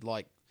said,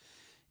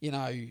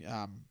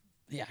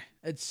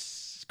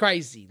 it's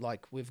crazy.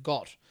 Like, we've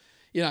got,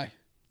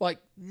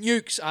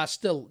 nukes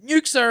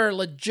are a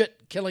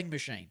legit killing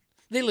machine.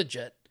 They're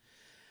legit,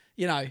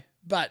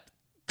 but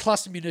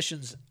cluster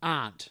munitions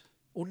aren't,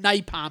 or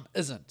napalm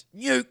isn't.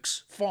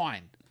 Nukes,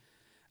 fine.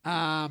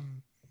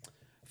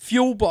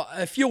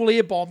 Fuel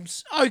air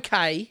bombs,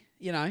 okay,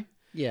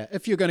 Yeah,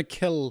 if you're going to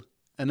kill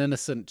an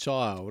innocent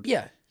child,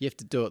 yeah, you have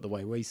to do it the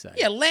way we say.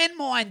 Yeah,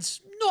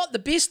 landmines, not the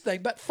best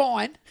thing, but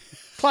fine.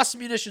 Cluster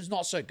munitions,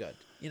 not so good,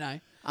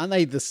 Aren't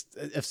they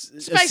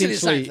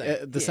essentially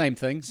the same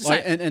thing?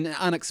 Like an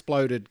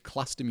unexploded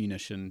cluster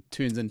munition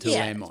turns into a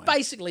landmine.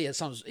 Basically,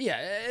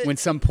 when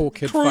some poor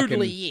kid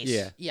crudely,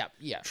 yes.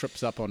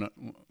 trips up on it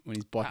when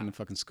he's biking to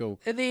fucking school.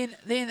 And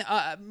then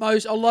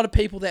a lot of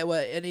people that were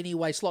in any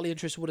way slightly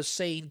interested would have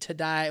seen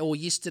today or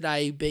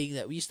yesterday, being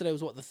that yesterday was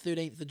the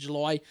 13th of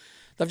July.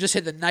 They've just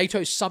had the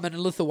NATO summit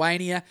in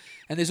Lithuania,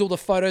 and there's all the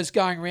photos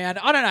going around.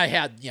 I don't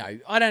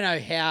know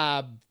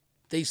how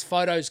these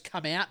photos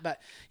come out, but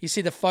you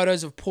see the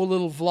photos of poor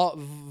little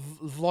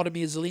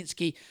Vladimir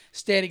Zelensky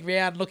standing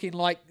around looking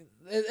like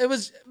it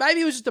was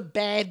just a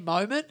bad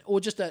moment or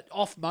just an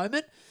off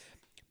moment,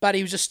 but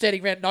he was just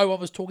standing around. No one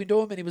was talking to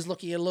him, and he was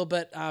looking a little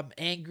bit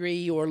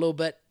angry or a little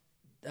bit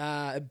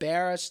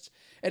embarrassed.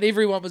 And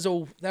everyone they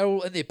were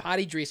all in their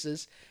party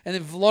dresses, and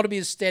then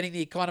Vladimir's standing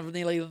there kind of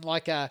nearly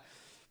like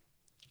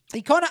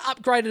he kind of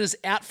upgraded his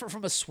outfit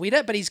from a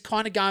sweater, but he's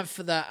kind of going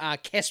for the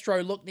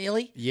Castro look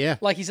nearly. Yeah.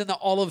 Like he's in the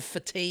olive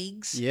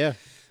fatigues. Yeah.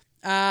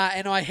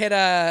 And I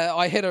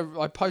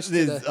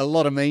posted There's a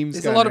lot of memes.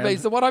 There's a lot of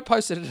memes. The one I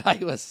posted today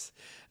it was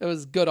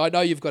good. I know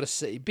you've got to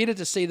see. Better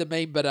to see the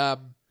meme, but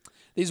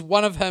there's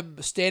one of him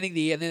standing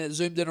there, and then it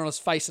zoomed in on his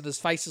face, and his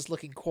face is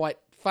looking quite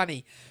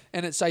funny.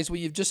 And it says, "Well,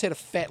 you've just had a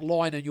fat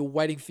line, and you're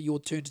waiting for your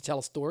turn to tell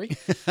a story."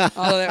 That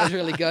was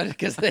really good,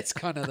 because that's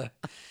kind of the...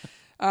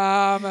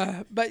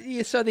 but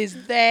yeah, so there's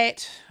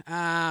that.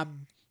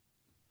 And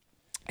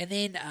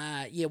then,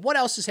 what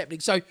else is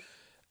happening? So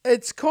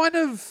it's kind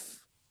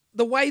of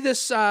the way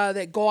this,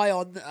 that guy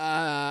on,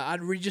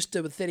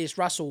 Unregistered with Thaddeus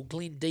Russell,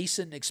 Glenn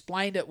Deason,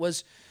 explained it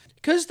was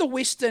because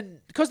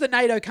the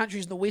NATO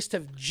countries in the West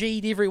have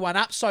G'd everyone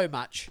up so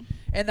much,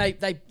 and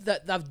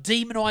they've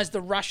demonized the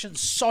Russians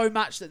so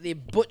much that they're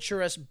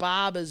butcherous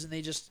barbers and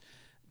they're just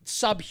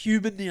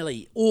subhuman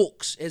nearly,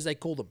 orcs, as they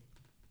call them.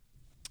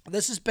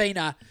 This has been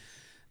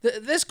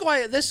This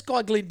guy,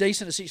 Glenn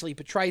Deason, essentially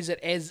portrays it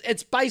as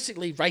it's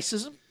basically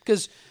racism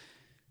because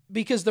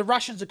the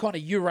Russians are kind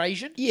of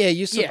Eurasian. Yeah,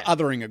 you're sort of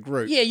othering a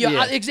group.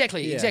 Yeah,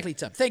 exactly,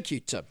 Tim. Thank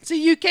you, Tim.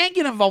 See, you can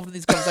get involved in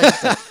these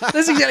conversations. Tim.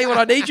 That's exactly what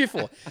I need you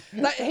for.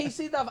 He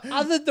said they've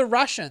othered the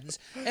Russians,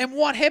 and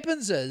what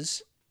happens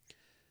is,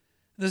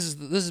 this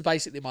is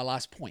basically my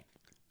last point.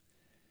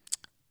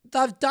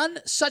 They've done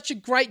such a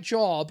great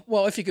job.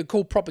 Well, if you could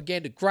call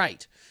propaganda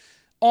great,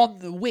 on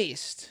the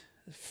West.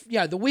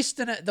 The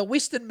Western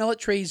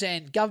militaries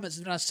and governments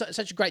have done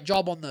such a great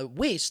job on the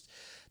West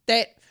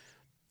that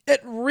it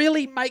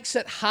really makes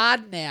it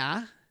hard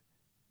now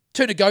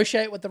to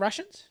negotiate with the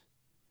Russians,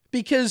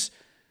 because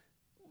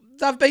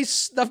they've been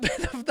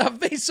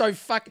so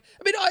fuck.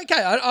 I mean,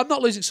 okay, I'm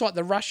not losing sight.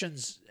 The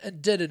Russians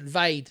did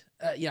invade.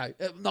 I'm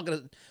not going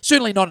to,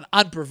 certainly not an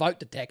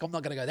unprovoked attack. I'm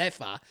not going to go that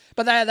far,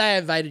 but they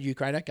invaded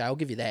Ukraine. Okay, I'll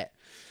give you that.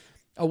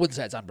 I wouldn't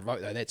say it's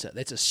unprovoked though. That's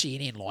a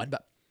CNN line,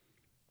 but.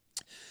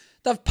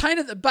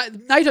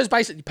 NATO's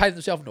basically painted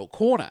themselves into a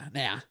corner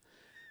now.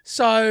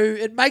 So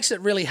it makes it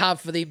really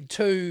hard for them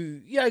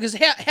to, because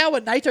how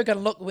are NATO going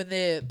to look when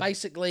they're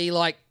basically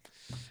like,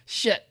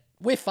 shit,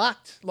 we're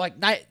fucked. Like,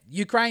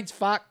 Ukraine's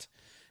fucked.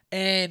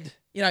 And,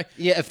 Yeah,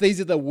 if these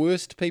are the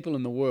worst people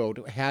in the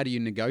world, how do you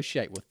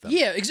negotiate with them?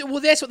 Yeah,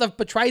 well, that's what they've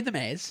portrayed them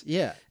as.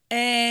 Yeah.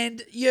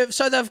 And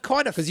so they've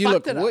kind of fucked it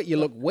up. Because you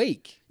look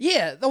weak.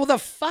 Yeah, well,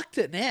 they've fucked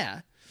it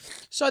now.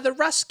 So the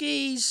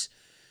Ruskies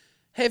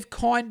have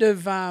kind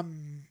of, I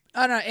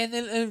don't know, and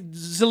then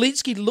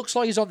Zelensky looks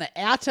like he's on the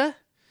outer,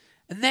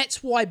 And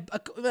that's why,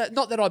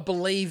 not that I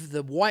believe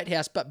the White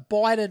House, but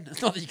Biden,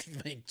 not that you can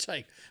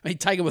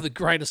take it with a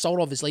grain of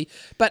salt, obviously,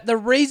 but the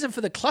reason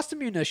for the cluster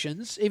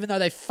munitions, even though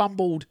they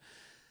fumbled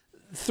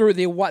through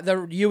the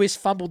US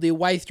fumbled their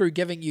way through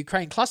giving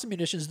Ukraine cluster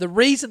munitions,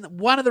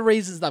 one of the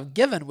reasons they've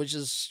given, which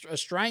is a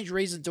strange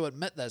reason to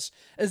admit this,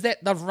 is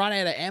that they've run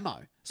out of ammo.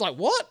 It's like,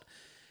 what?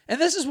 And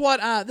this is what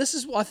Adam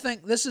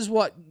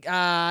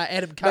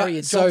Curry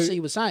and John C.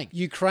 was saying.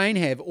 Ukraine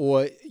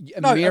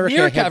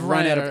America have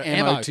run out of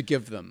ammo to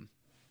give them.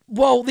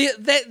 Well,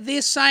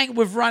 they're saying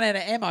we've run out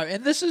of ammo,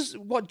 and this is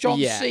what John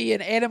C.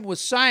 and Adam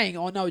was saying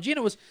on No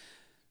Agenda was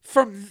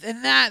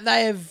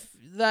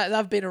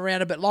they've been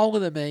around a bit longer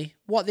than me.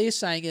 What they're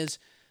saying is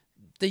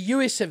the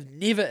US have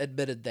never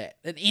admitted that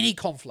in any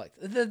conflict.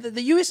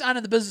 The US aren't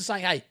in the business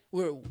saying, hey,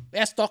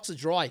 our stocks are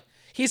dry.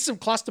 Here's some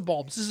cluster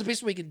bombs. This is the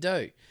best we can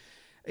do.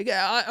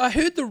 I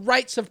heard the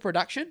rates of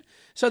production.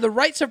 So the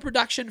rates of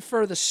production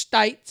for the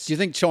States... Do you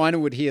think China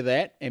would hear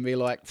that and be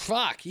like,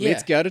 fuck, yeah.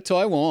 Let's go to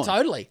Taiwan?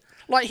 Totally.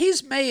 Like,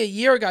 here's me a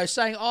year ago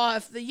saying,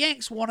 if the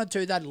Yanks wanted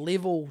to, they'd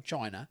level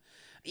China.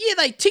 Yeah,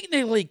 they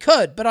technically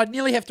could, but I'd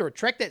nearly have to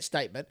retract that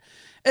statement.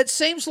 It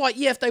seems like,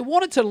 if they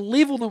wanted to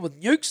level them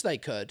with nukes, they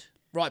could,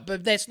 right?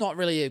 But that's not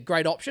really a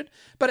great option.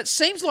 But it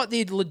seems like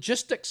their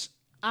logistics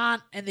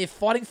and their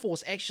fighting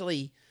force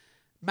actually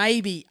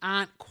maybe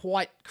aren't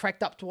quite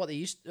cracked up to what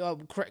they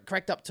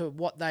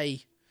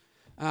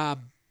I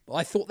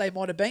thought they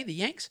might have been, the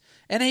Yanks.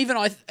 And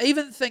I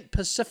even think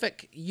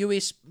Pacific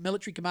US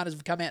military commanders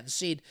have come out and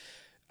said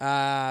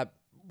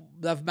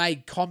they've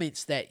made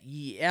comments that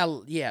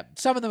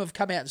some of them have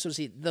come out and sort of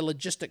said the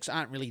logistics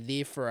aren't really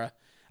there for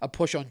a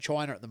push on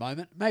China at the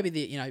moment. Maybe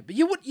but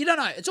you don't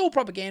know. It's all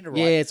propaganda, right?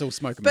 Yeah, it's all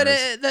smoke and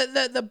mirrors.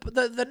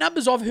 But the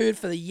numbers I've heard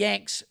for the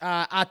Yanks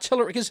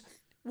artillery, because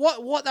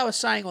what they were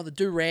saying on the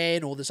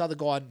Duran or this other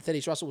guy,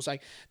 Thaddeus Russell, was saying,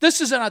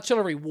 this is an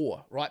artillery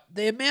war, right?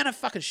 The amount of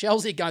fucking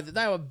shells they're going, that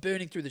they were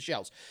burning through the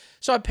shells.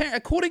 So apparently,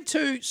 according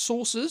to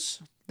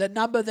sources, the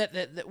number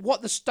that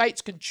what the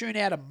states can tune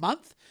out a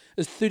month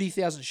is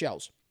 30,000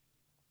 shells.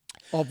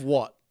 Of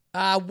what?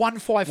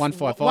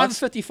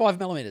 155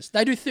 millimeters.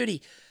 They do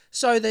 30.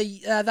 So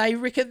they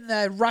reckon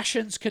the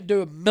Russians can do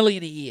 1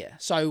 million a year.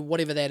 So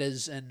whatever that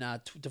is, and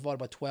divided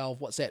by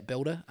 12, what's that,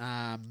 Builder?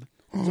 So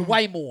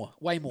way more.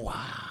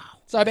 Wow.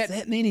 So about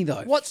that many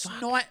though.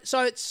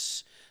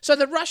 So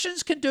the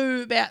Russians can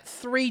do about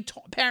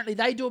apparently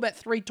they do about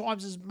 3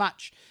 times as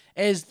much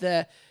as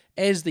the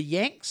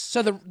Yanks.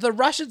 So the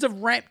Russians have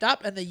ramped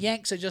up, and the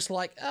Yanks are just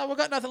like, we've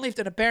got nothing left.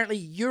 And apparently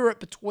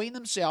Europe between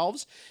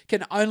themselves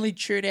can only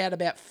churn out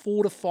about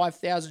 4,000 to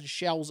 5,000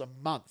 shells a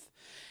month.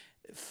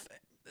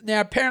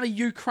 Now apparently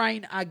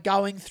Ukraine are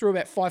going through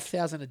about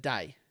 5,000 a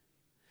day,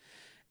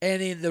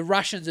 and then the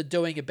Russians are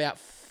doing about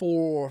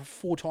four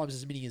times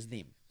as many as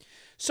them.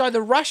 So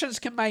the Russians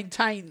can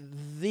maintain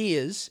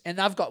theirs, and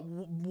they've got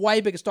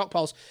way bigger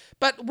stockpiles.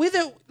 But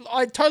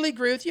I totally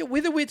agree with you.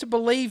 Whether we're to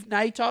believe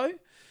NATO,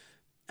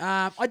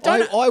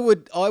 I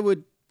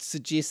would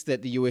suggest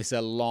that the US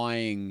are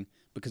lying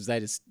because they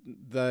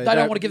don't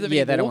want to give them.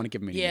 Yeah, they don't want to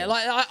give them any. Yeah,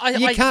 more.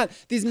 You can't.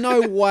 There's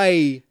no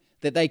way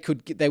that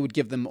they would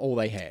give them all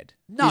they had.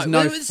 No, there's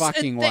no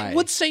fucking way. That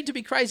would seem to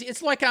be crazy.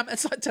 It's like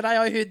today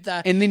I heard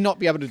and then not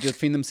be able to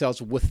defend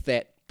themselves with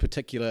that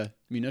particular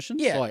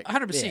munitions. Yeah,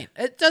 100%. Yeah.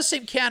 It does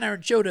seem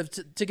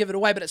counterintuitive to give it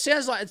away, but it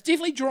sounds like it's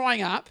definitely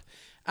drying up.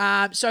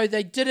 So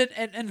they did it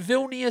in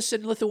Vilnius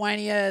in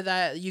Lithuania.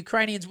 The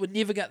Ukrainians would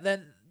never get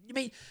the. I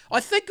mean, I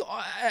think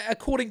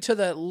according to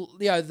the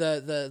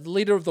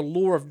leader of the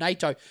law of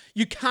NATO,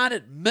 you can't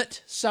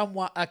admit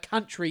a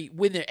country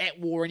when they're at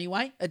war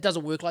anyway. It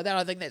doesn't work like that.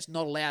 I think that's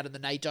not allowed in the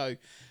NATO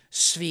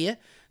sphere.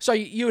 So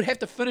you would have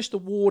to finish the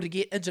war to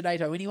get into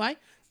NATO anyway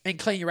and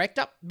clean your act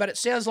up. But it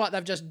sounds like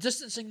they've just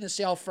distancing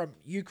themselves from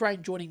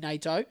Ukraine joining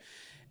NATO,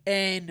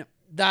 and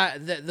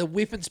the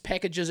weapons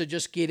packages are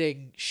just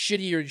getting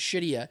shittier and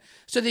shittier.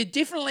 So they're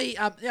definitely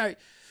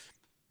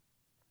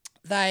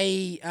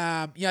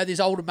there's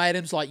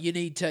ultimatums like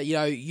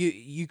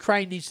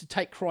Ukraine needs to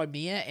take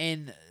Crimea,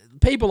 and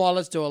people I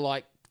listen to are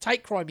like,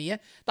 take Crimea.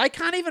 They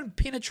can't even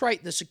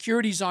penetrate the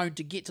security zone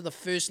to get to the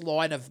first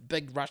line of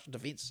big Russian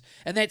defense,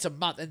 and that's a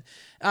month. And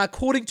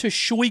according to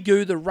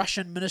Shoigu, the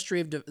Russian Minister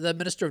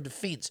of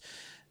Defense,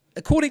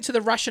 according to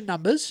the Russian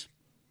numbers,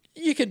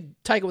 you can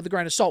take it with a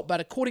grain of salt,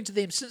 but according to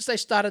them, since they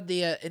started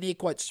their, in air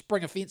quotes,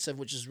 spring offensive,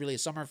 which is really a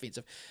summer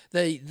offensive,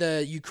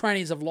 the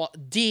Ukrainians have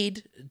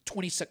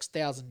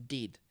 26,000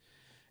 dead,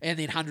 and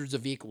then hundreds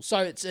of vehicles. So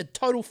it's a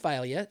total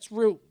failure. It's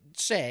real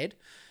sad.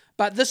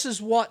 But this is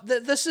what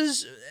this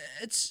is.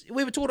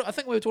 We were talking. I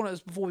think we were talking about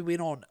this before we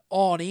went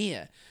on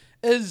air.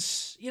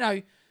 Is we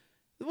knew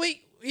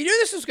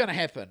this was going to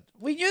happen.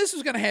 We knew this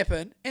was going to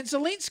happen, and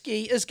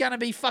Zelensky is going to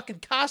be fucking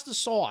cast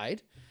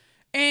aside,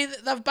 and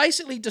they've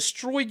basically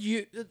destroyed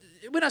you.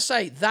 When I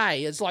say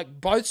they, it's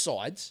like both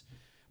sides.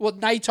 Well,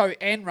 NATO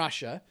and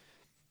Russia.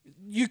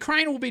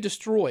 Ukraine will be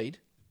destroyed,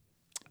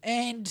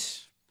 and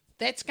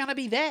that's going to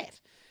be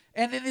that.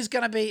 And then there's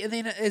going to be, and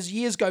then as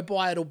years go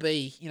by, it'll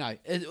be,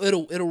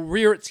 it'll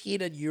rear its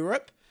head in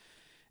Europe,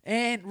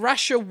 And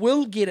Russia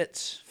will get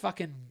its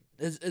fucking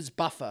its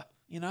buffer,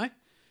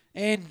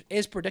 and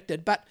as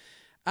predicted. But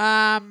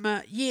I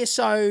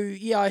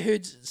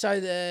heard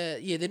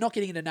they're not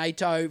getting into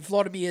NATO.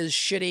 Vladimir is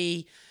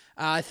shitty.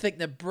 I think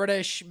the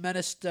British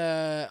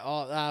minister,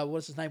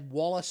 what's his name,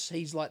 Wallace,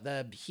 he's like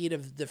the head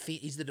of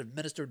defense, he's the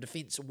Minister of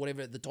Defence or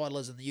whatever the title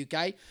is in the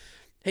UK.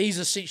 He's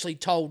essentially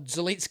told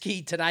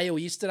Zelensky today or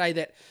yesterday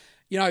that,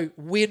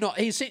 we're not,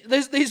 this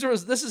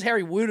is how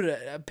he worded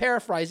it,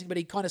 paraphrasing, but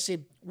he kind of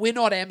said, we're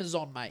not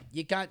Amazon, mate.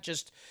 You don't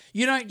just.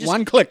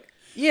 One click.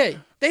 Yeah,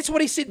 that's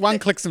what he said. One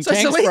click some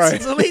tanks, bro.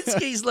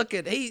 Zelensky's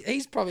looking,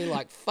 he's probably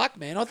like, fuck,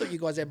 man, I thought you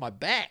guys had my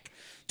back.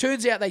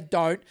 Turns out they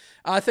don't.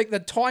 I think the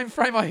time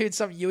frame I heard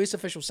some US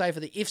official say for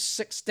the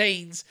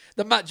F-16s,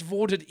 the much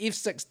vaunted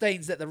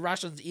F-16s that the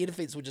Russians' air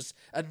defense will just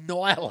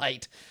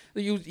annihilate,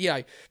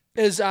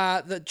 is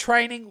the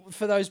training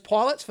for those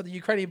pilots, for the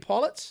Ukrainian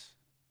pilots,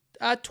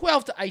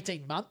 12 to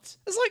 18 months.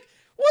 It's like,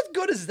 what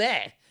good is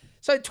that?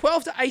 So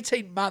 12 to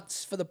 18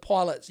 months for the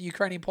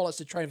Ukrainian pilots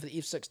to train for the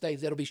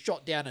F-16s that'll be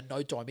shot down in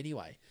no time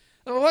anyway.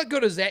 Well, what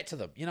good is that to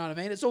them? You know what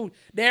I mean?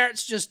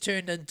 It's just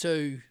turned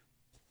into...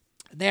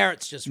 Now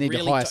it's just need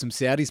to hire some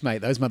Saudis, mate.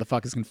 Those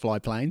motherfuckers can fly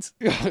planes.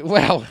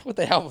 Well, with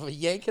the help of a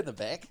yank in the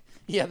back.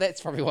 Yeah,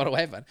 that's probably what will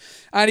happen.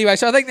 Anyway,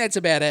 so I think that's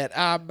about it.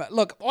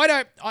 Look,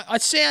 I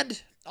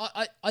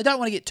don't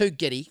want to get too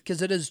giddy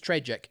because it is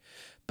tragic.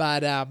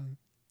 But,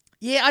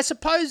 I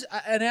suppose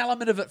an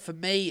element of it for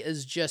me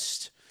is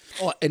just...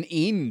 Oh, an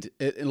end.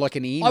 Like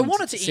an end. I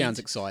want it to sounds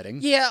end. Exciting.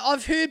 Yeah,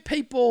 I've heard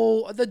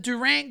the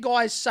Duran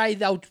guys say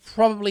they'll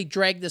probably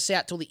drag this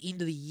out till the end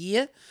of the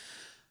year.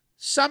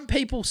 Some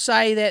people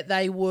say that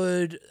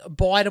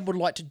Biden would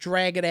like to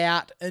drag it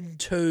out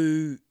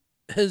into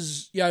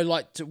his,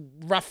 to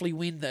roughly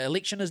when the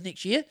election is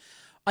next year.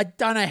 I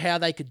don't know how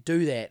they could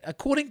do that.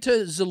 According to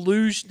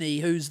Zaluzhny,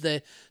 who's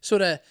the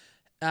sort of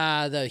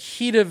the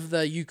head of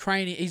the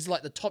Ukrainian, he's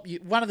like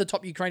one of the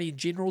top Ukrainian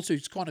generals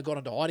who's kind of got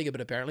into hiding a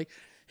bit apparently.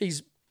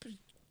 He's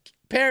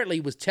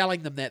apparently was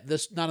telling them that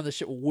none of this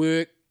shit will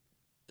work.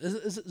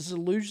 Is it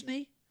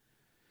Zaluzhny?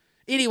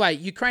 Anyway,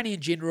 Ukrainian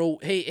general,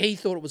 he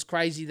thought it was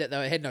crazy that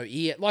they had no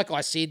air. Like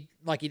I said,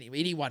 like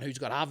anyone who's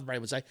got half a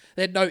brain would say,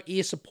 they had no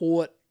air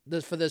support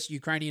for this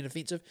Ukrainian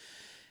offensive.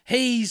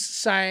 He's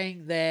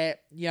saying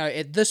that,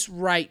 at this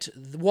rate,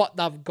 what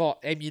they've got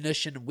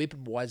ammunition and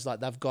weapon-wise,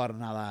 like they've got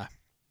another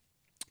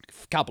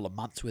couple of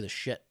months worth of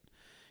shit.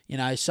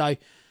 So,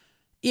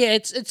 yeah,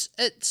 it's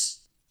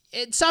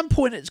at some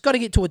point it's got to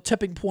get to a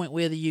tipping point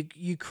where the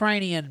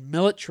Ukrainian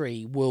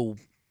military will...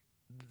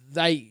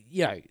 They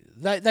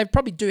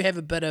probably do have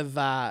a bit of,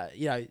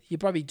 you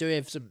probably do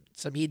have some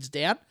heads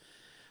down.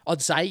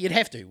 I'd say you'd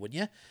have to, wouldn't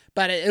you?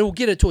 But it'll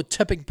get it to a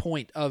tipping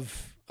point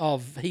of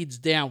heads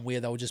down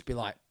where they'll just be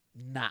like,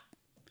 nah.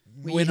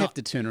 We have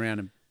to turn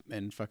around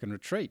and fucking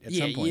retreat at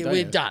some point. Yeah,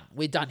 we're done.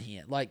 We're done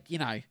here.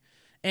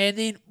 And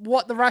then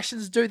what the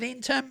Russians do then,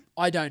 Tim,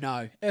 I don't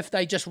know. If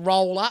they just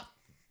roll up,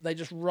 I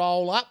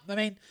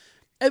mean,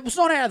 it was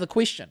not out of the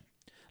question.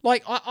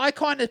 Like, I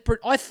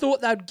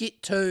thought they'd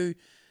get to...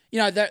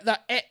 what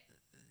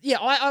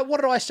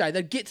did I say?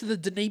 They'd get to the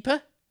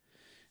Dnieper,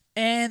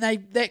 and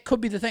that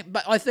could be the thing.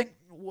 But I think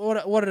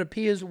what it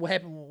appears will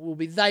happen will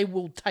be they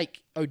will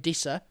take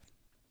Odessa,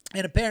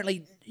 and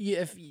apparently,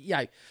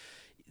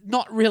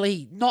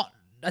 not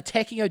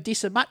attacking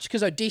Odessa much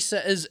because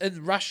Odessa is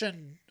in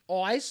Russian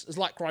eyes is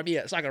like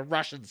Crimea. It's like a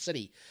Russian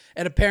city,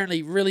 and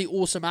apparently really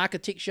awesome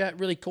architecture,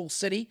 really cool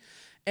city,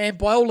 and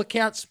by all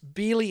accounts,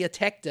 barely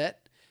attacked it.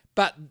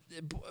 But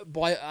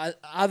by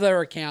other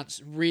accounts,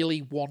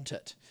 really want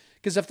it.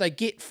 Because if they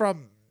get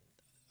from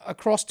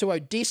across to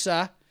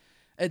Odessa,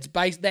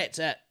 that's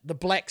it. The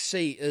Black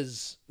Sea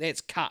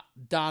that's cut,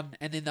 done.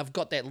 And then they've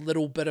got that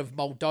little bit of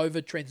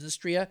Moldova,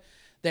 Transnistria,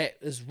 that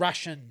is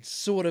Russian,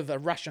 sort of a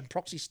Russian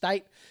proxy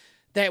state.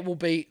 That will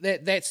be,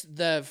 that's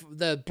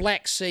the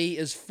Black Sea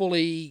is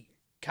fully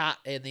cut.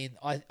 And then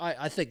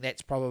I think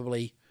that's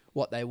probably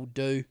what they will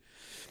do.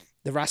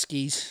 The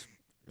Ruskies...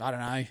 I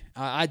don't know.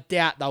 I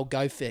doubt they'll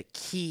go for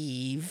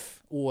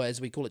Kiev, or as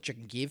we call it,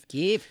 Chicken Kiev.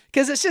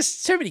 Because it's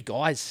just too many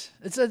guys.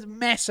 It's a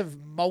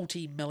massive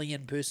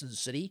multi-million person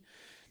city.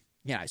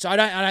 So I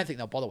don't think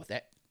they'll bother with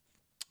that.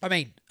 I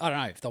mean, I don't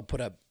know if they'll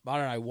I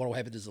don't know what will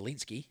happen to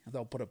Zelensky. If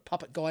they'll put a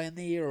puppet guy in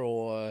there,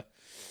 or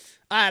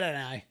I don't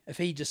know. If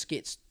he just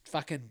gets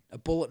fucking a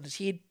bullet in his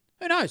head,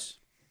 who knows?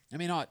 I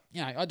mean, I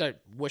don't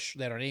wish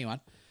that on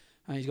anyone.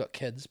 I mean, he's got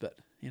kids, but,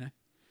 you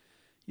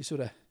sort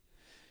of...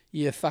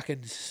 You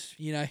fucking,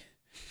 you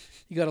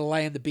got to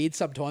lay in the bed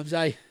sometimes,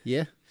 eh?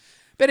 Yeah.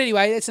 But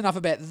anyway, that's enough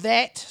about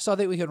that. So I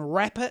think we can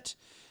wrap it.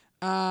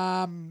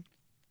 Back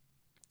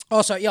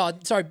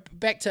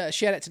to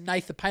shout out to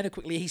Nathan the Painter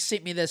quickly. He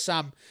sent me this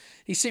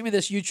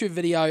YouTube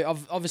video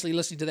of obviously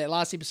listening to that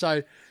last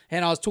episode,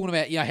 and I was talking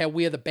about how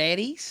we're the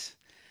baddies.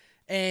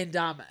 And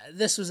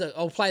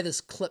I'll play this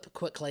clip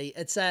quickly.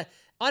 It's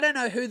I don't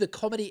know who the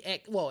comedy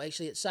act... Well,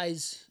 actually, it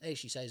says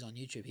on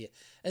YouTube here.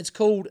 It's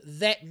called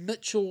That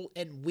Mitchell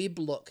and Webb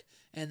Look,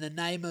 and the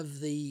name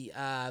of the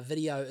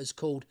video is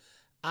called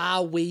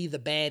Are We the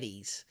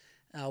Baddies?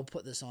 I'll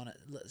put this on it.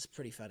 It's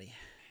pretty funny.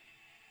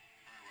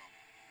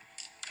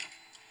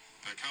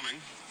 They're coming.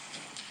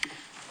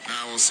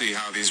 Now we'll see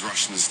how these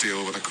Russians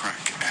deal with a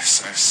crack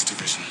SS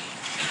division.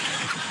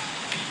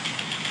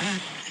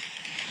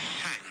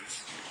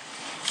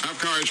 Have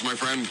courage, my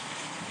friend.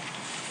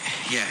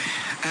 Yeah.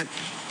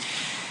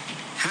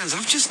 Hans,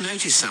 I've just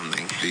noticed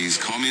something. These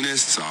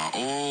communists are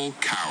all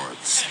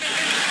cowards.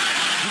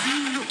 Have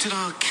you looked at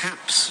our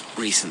caps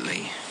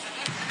recently?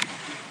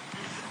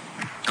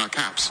 Our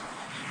caps.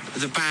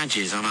 The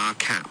badges on our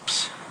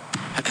caps.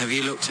 Have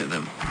you looked at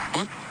them?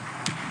 What?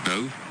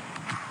 No.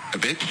 A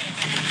bit?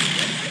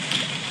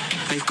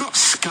 They've got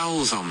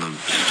skulls on them.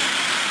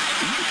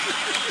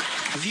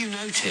 Have you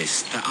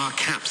noticed that our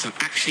caps have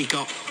actually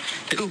got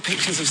little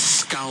pictures of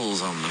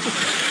skulls on them?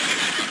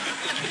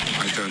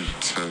 I don't...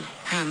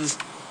 Hans,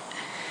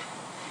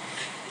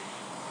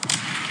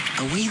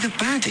 are we the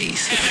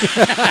baddies?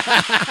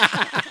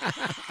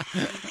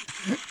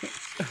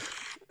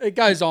 It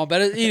goes on,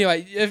 but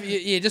anyway, if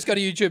you just go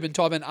to YouTube and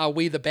type in "Are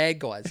we the bad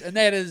guys?" and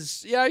that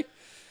is, I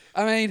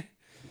mean,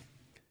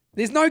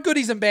 there's no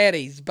goodies and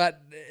baddies,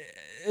 but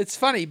it's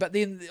funny. But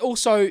then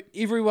also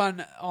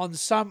everyone in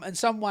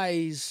some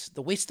ways,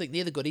 the West think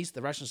they're the goodies,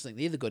 the Russians think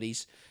they're the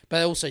goodies,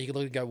 but also you can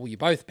look and go, well, you're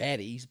both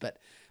baddies. But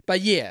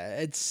yeah,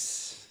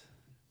 it's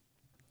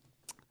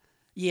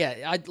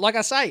like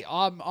I say,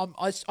 I'll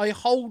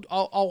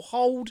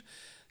hold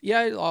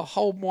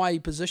my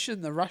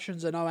position. The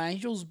Russians are no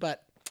angels,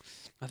 but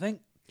I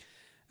think,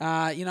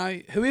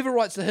 whoever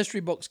writes the history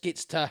books get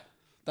to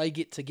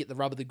get the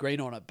rub of the green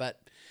on it. But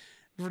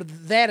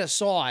that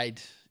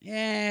aside,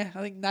 I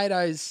think NATO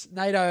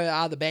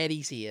are the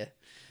baddies here,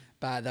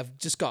 but they've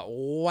just got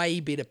way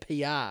better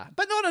PR.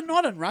 But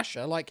not in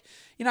Russia. Like,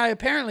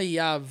 apparently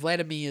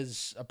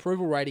Vladimir's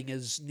approval rating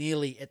is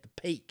nearly at the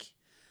peak.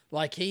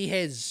 Like he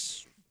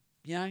has,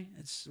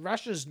 it's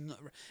Russia's.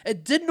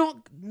 It did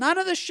not. None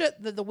of the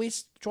shit that the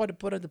West tried to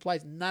put into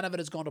place, none of it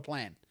has gone to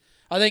plan.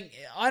 I don't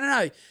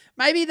know,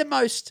 maybe the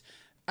most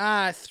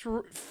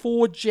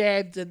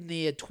four-jabbed in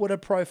their Twitter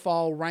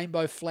profile,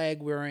 rainbow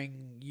flag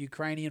wearing,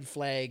 Ukrainian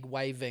flag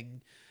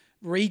waving,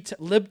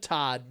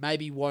 libtard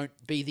maybe won't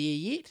be there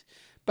yet.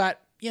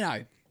 But,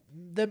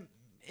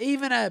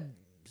 even a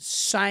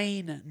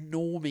sane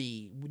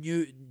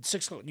normie,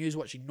 6 o'clock news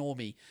watching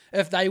normie,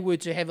 if they were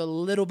to have a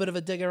little bit of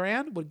a dig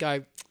around, would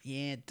go,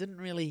 didn't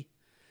really...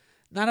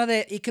 None of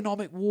that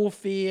economic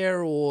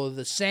warfare or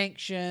the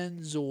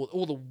sanctions or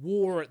the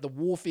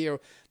warfare,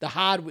 the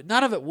hard,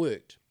 none of it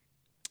worked.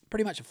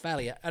 Pretty much a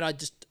failure. And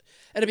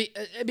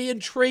it'd be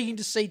intriguing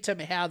to see, Tim,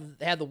 how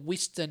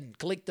the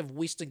collective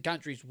Western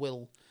countries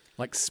will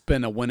like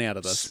spin a win out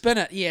of this. Spin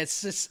it, yeah.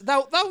 It's just,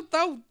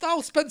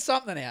 they'll spin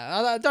something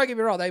out. Don't get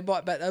me wrong,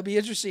 but it'll be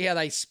interesting how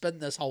they spin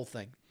this whole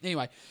thing.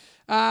 Anyway,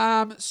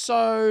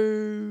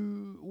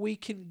 so we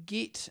can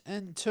get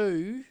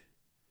into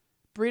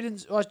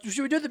Breden's.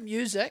 Should we do the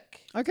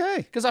music? Okay.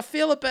 Because I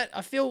spoke to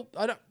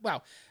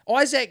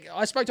Isaac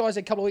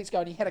a couple of weeks ago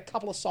and he had a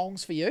couple of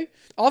songs for you.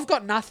 I've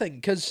got nothing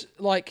because,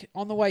 like,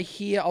 on the way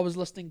here, I was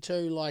listening to,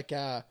 like,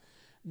 a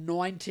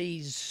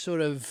 90s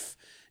sort of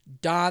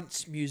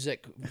dance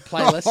music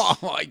playlist. Oh,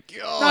 my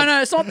God.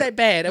 No, it's not that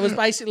bad. It was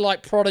basically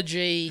like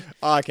Prodigy,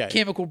 Okay.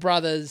 Chemical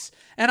Brothers.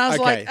 And I was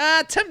Okay.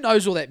 like, Tim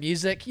knows all that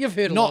music. You've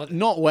heard a lot of it.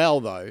 Not well,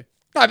 though.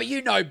 No,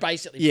 but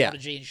basically Yeah.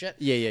 Prodigy and shit.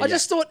 Yeah, I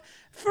just thought,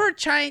 for a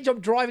change,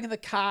 I'm driving in the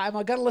car. Am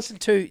I going to listen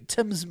to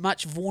Tim's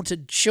much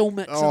vaunted chill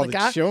mix Oh, in the the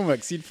car? chill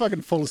mix. You'd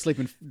fucking fall asleep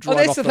and drive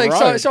That's off the the thing.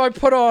 road. So I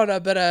put on a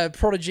bit of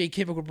Prodigy,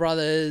 Chemical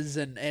Brothers,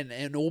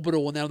 and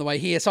Orbital, and then on the way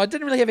here. So I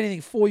didn't really have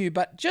anything for you,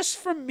 but just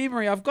from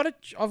memory, I've got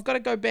to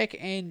go back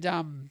and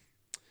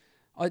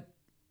I've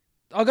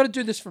got to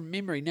do this from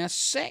memory. Now,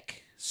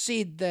 Sack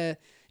said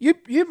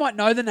you might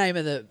know the name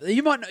of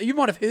you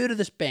might have heard of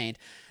this band.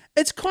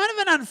 It's kind of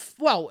an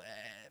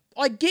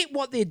I get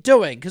what they're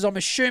doing because I'm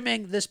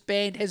assuming this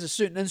band has a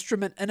certain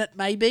instrument in it,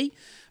 maybe.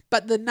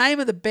 But the name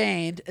of the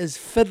band is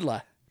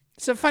Fiddler.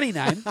 It's a funny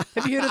name.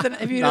 Have you heard of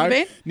the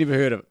band? Never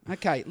heard of it.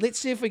 Okay, let's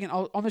see if we can.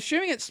 I'm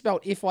assuming it's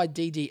spelled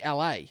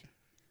Fiddla.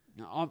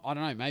 No, I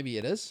don't know. Maybe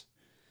it is.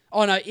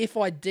 Oh no,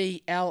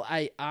 Fidlar.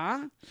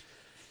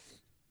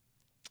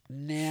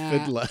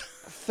 Now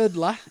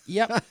Fiddler.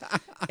 Yep.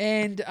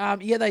 And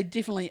they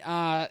definitely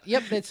are.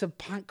 Yep, that's a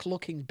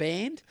punk-looking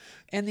band.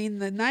 And then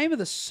the name of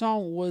the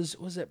song was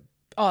it?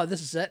 Oh,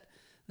 this is it.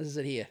 This is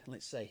it here.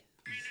 Let's see.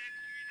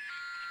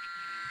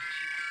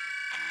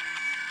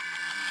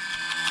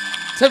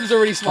 Tim's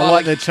already smiling. I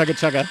like the chugga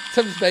chugga.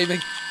 Tim's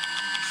beaming.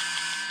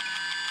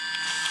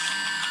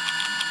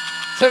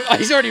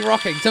 He's already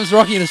rocking. Tim's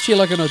rocking in his chair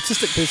like an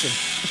autistic person.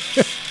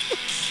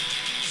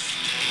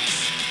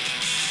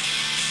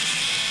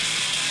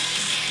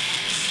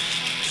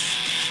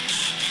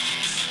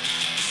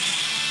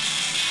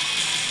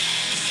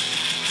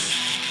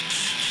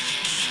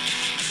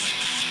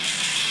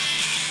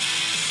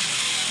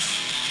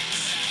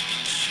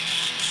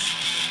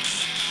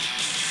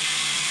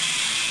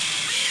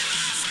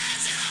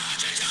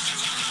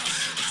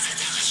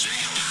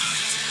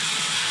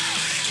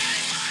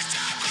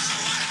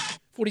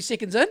 "40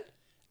 seconds in."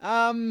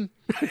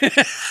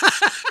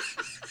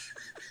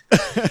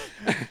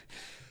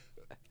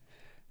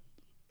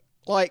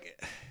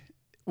 Like,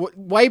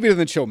 way better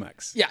than Chill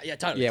Mix. Yeah, totally.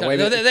 Yeah, totally. way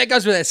better. That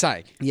goes without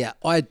saying. Yeah,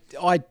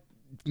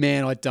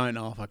 man, I don't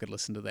know if I could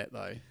listen to that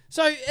though.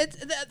 So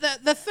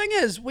the thing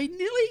is,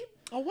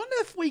 I wonder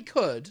if we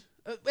could,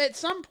 at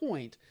some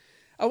point,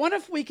 I wonder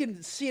if we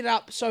can set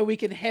up so we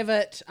can have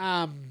it,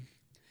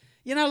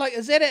 like,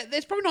 is that it?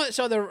 That's probably not,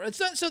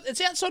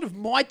 it's outside of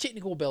my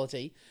technical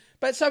ability,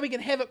 but so we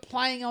can have it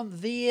playing on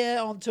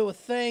there, onto a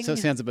thing. So it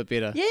sounds a bit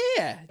better.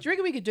 Yeah. Do you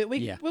reckon we could do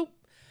it? Yeah.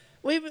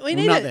 We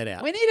need nut that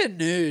out. We need a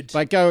nerd.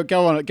 But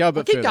go on it. Go a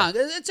bit Keep further.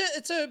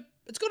 going.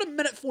 It's got a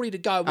minute 40 to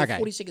go. We're Okay.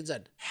 40 seconds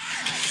in.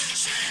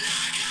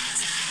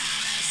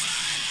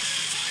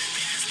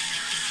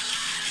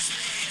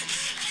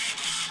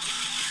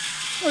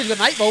 Oh, he's got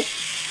an 8 ball.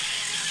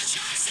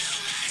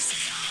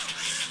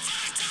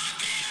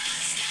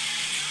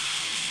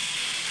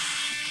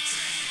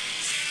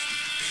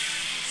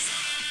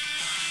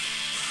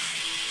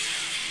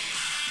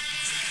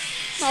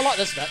 No, I like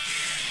this bit.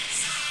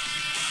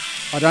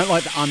 I don't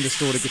like the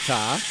undistorted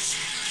guitar.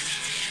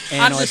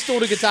 And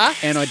Undistorted guitar.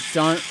 And I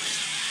don't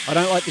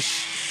like the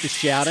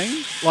shouting.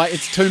 Like,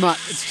 it's too much.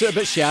 It's a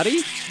bit shouty.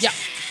 Yeah.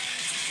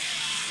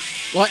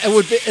 Like,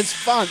 it's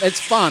fun. It's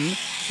fun.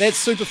 That's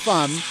super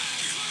fun.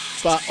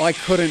 But I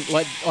couldn't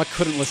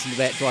listen to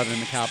that driving in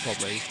the car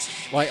probably.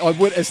 Like, I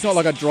would. It's not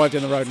like I'd drive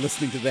down the road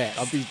listening to that.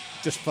 I'd be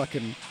just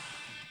fucking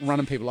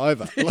running people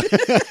over.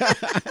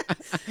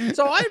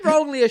 So I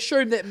wrongly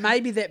assumed that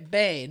maybe that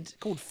band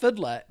called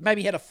Fiddler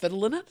maybe had a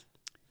fiddle in it.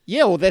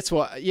 Yeah, well, that's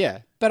what. Yeah,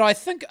 But I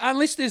think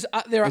unless there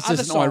are it's other just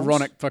an songs.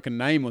 ironic fucking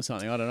name or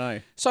something. I don't know.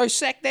 So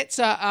Sack, that's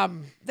a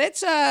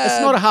It's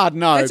not a hard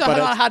no. That's but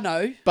a it's- hard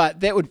no. But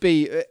that would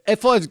be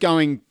if I was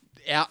going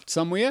out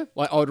somewhere.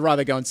 Like, I would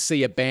rather go and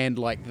see a band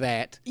like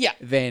that. Yeah.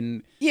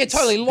 Than Yeah,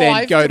 totally than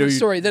live. go different to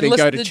story. then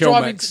go to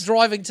Chill Mix.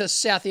 driving to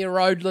South Air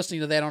Road, listening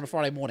to that on a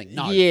Friday morning.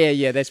 No.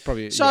 Yeah, that's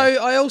probably. So yeah.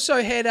 I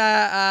also had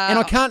And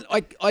I can't.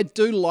 I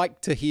do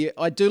like to hear.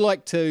 I do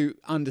like to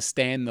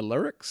understand the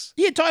lyrics.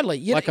 Yeah, totally.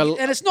 Yeah, Like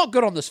and it's not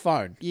good on this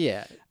phone.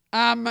 Yeah.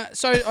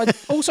 So I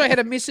also had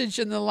a message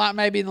in the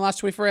maybe in the last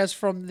 24 hours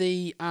from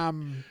the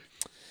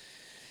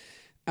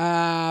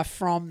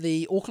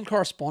Auckland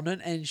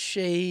correspondent, and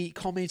she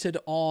commented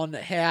on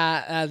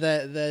how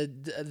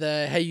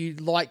how you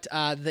liked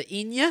the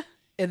Enya.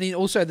 And then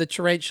also the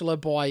Tarantula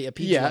by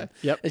Pendulum.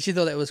 Yep. And she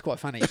thought that was quite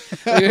funny.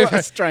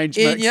 A strange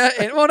mix. Enya.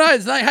 And, well, no,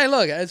 it's like, hey,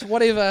 look, it's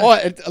whatever.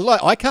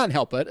 I can't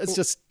help it. It's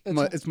just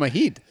it's my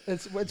head.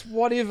 It's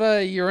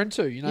whatever you're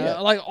into, you know. Yeah.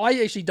 Like,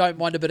 I actually don't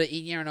mind a bit of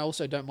Enya, and I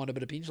also don't mind a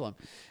bit of Pendulum.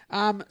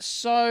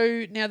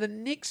 So now the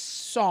next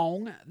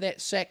song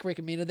that Sack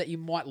recommended that you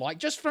might like,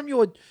 just from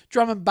your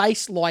drum and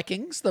bass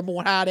likings, the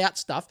more hard out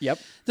stuff. Yep.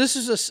 This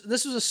is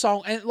a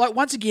song, and like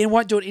once again,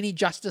 won't do it any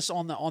justice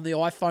on the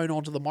iPhone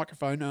onto the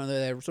microphone or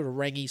the sort of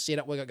rangy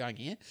setup we got going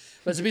here,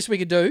 but it's the best we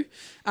could do.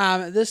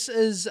 This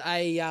is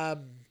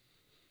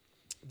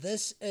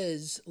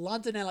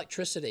London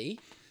Electricity,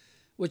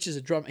 which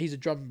is he's a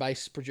drum and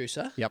bass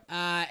producer. Yep.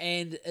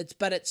 And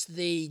it's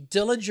the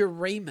Dillinger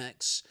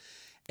remix,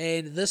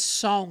 and this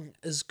song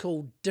is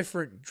called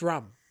Different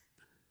Drum.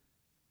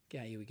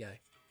 Okay, here we go.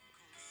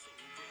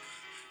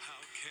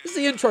 This is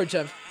the intro,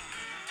 Tim.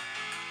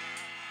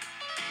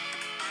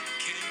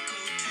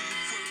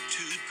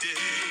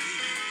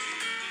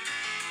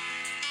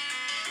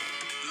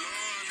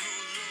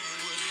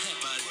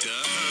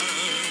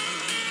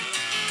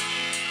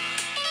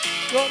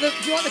 Do you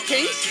like the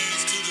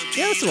keys?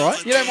 Yeah, that's all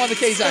right. You don't mind the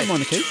keys, eh? Don't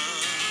mind the keys.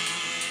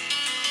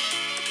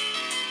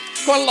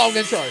 Quite a long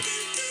intro.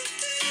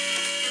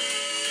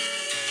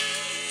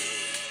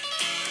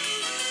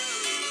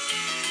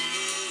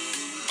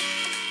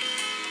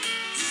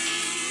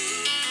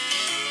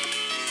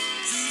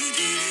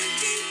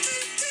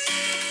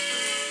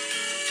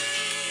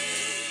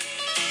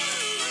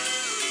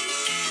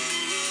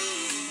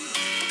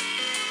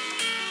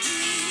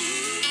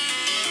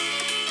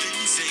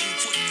 Things ain't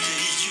what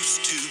they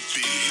used to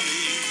be.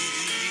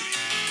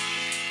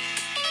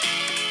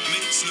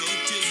 Makes no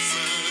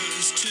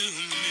difference to me.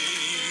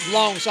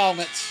 Long song.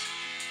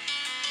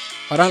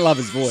 I don't love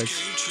his voice.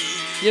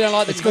 You don't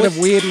like the It's got a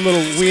voice? weird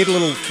little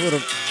sort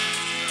of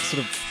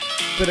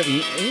bit at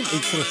the end.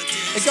 It's sort of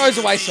It goes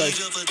away soon.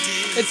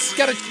 It's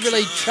going to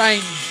really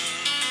change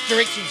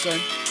direction soon.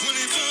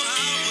 24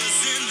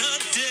 hours in a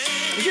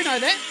day. Did you know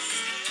that?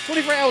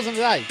 24 hours in a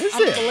day. is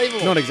it?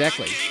 Unbelievable. Not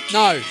exactly.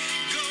 No.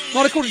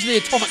 Not according to the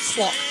atomic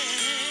clock.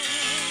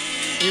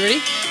 Are you ready?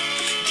 Got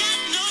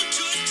no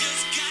choice,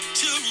 just got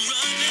to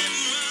run and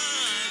run.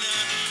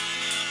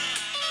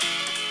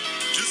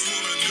 Just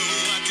wanna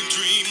know I can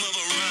dream of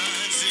a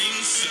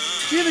rising sun.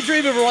 Do you ever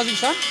dream of a rising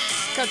sun?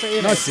 Can't say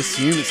ever. No, it's just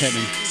assume it's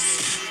happening.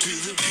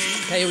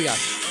 Okay, here we go.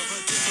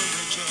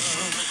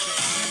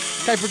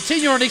 Okay,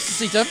 pretend you're on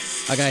ecstasy, Tim.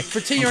 Okay.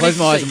 Pretend I'm you're on closing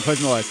my eyes. ecstasy. I'm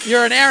closing my eyes.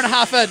 You're an hour and a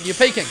half in. You're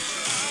peaking.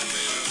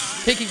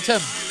 Peaking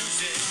Tim.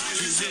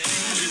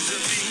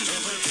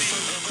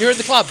 You're in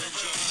the club.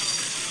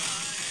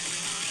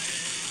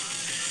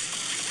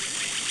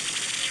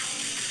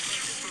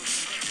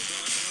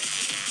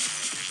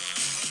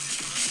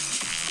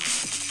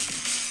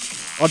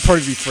 I'd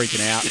probably be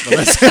freaking out for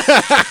this.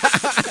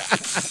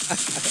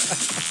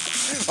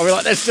 I'd be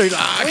like, that's too We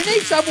dark.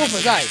 need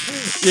subwoofers,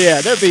 eh?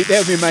 Yeah, that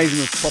would be amazing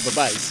with proper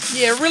bass.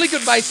 Yeah, really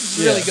good bass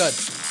is really Yeah. good.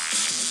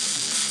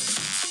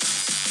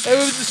 It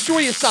would destroy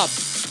your sub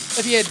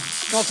if you had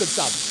not good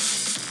subs.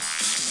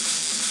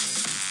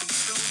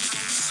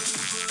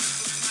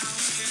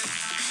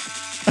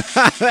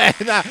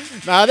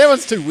 No, that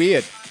one's too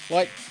weird.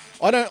 Like,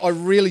 I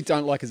really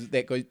don't like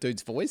that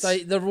dude's voice. So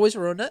the voice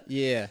ruined it.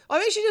 Yeah.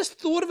 I've actually just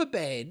thought of a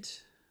band.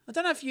 I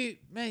don't know if you,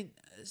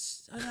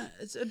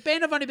 it's a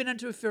band I've only been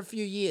into for a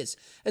few years.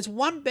 It's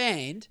one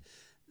band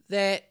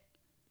that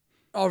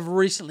I've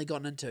recently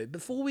gotten into.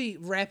 Before we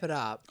wrap it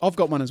up, I've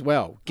got one as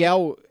well.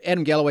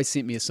 Adam Galloway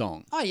sent me a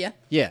song. oh yeah,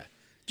 Yeah.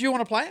 do you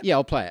want to play it? Yeah,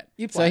 I'll play it.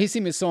 You play so he it.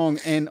 sent me a song,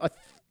 and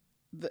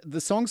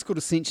the song's called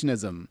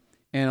Ascensionism,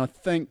 and I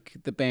think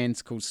the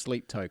band's called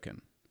Sleep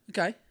Token.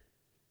 Okay.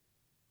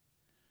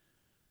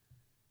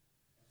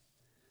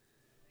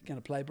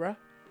 Gonna play, bro.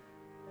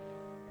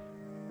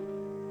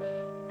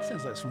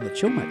 Sounds like it's from the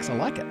Chill Mix. I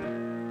like it.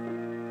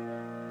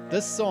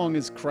 This song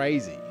is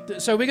crazy.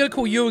 So we're gonna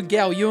call you and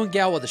Gal. You and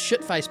Gal are the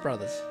Shitface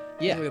Brothers.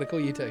 Yeah. We're gonna call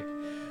you two.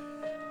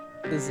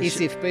 This is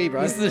the SFB,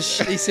 bro. This is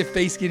the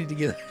SFBs getting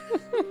together.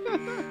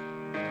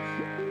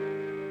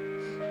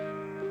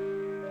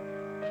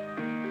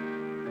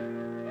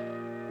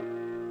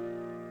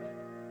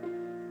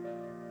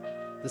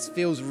 This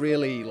feels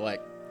really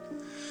like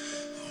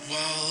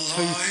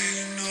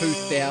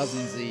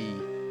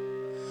 2000s-y.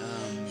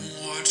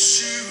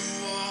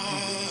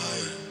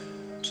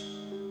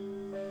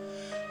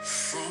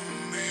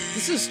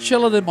 This is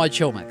chiller than my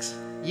Chill Mix.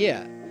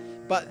 Yeah.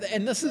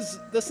 And this is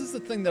the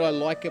thing that I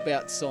like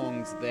about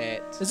songs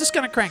that. Is this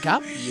gonna crank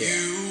up?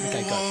 Yeah.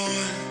 Okay,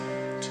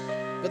 good.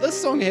 But this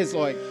song has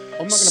like, I'm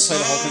not going to play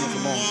the whole thing, it's a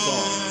long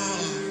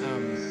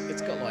song.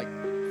 It's got like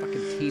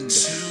fucking 10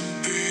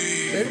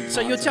 different. So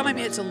you're telling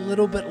me it's a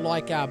little bit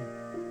like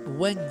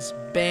Wings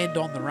Band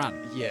on the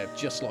Run? Yeah,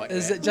 just like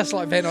Is that. it just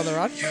like Band on the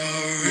Run? Yeah.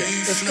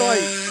 This guy.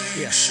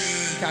 Yeah.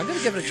 Okay, I'm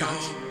gonna give it a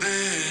chance.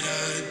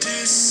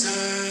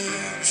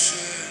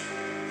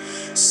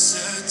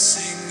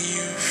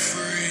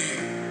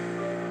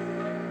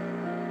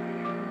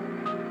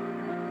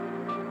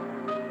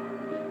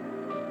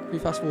 Can we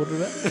fast forward a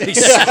bit?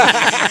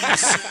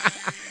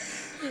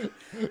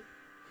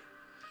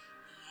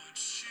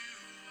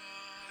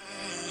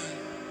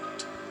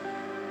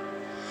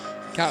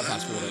 Can't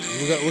fast forward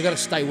it. We've got to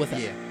stay with it.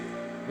 Yeah.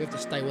 We have to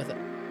stay with it.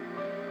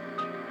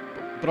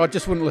 But I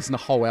just wouldn't listen to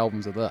whole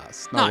albums of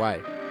this. No, No. way.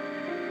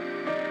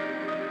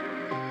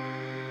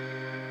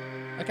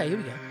 Okay, here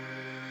we go.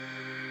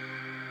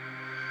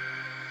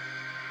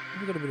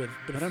 We've got a bit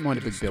of. I don't mind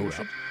a big build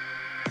up.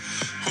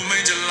 Who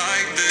made you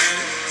like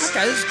this?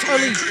 Okay, this is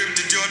totally.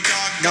 Encrypted your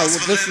dark No, well,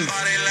 gospel this in is-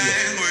 body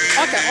language.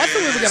 Okay, I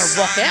thought we were going to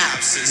rock out.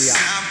 We are.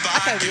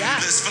 Okay, we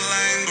are. This for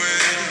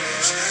language.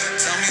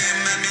 Tell me you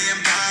met me in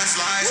past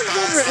lives. What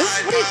genre is?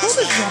 What do you call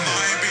this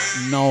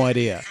genre? No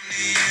idea.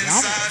 Yeah,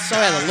 I'm so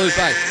out of the loop,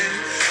 eh? I'm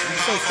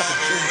so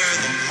fucking cool.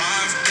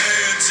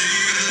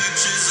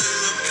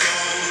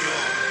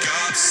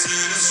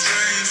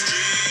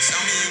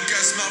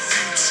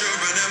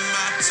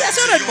 Yes,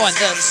 I don't mind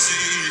this.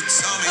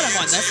 I don't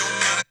mind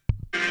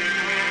this.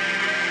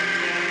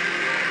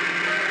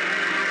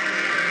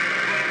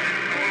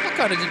 I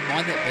kind of didn't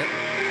mind that bit.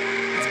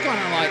 It's kind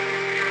of like,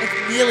 it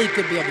nearly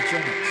could be on the Chill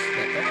Mix,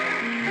 that bit.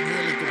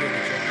 Nearly could be on the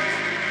Chill Mix.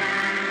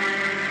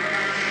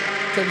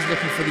 Tim's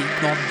looking for the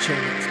non-Chill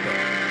Mix bit.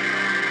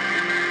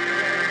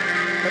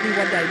 Maybe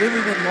one day, when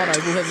we win Lotto,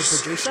 we'll have a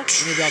producer and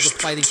we'll be able to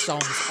play these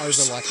songs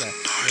over like a,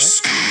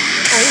 yeah?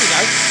 Oh, here we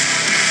go.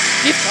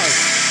 Deftones.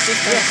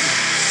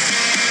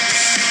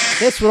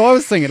 That's what I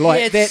was thinking. Like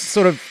Yeah, that it's-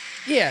 sort of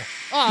Yeah.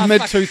 Oh,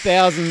 mid fuck.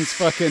 2000s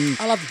fucking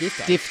I love the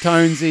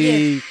Deftones.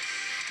 Deftonesy,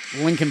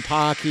 Linkin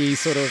Parky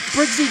sort of.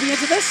 Briggsy be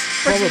into this?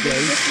 Briggsy be Probably.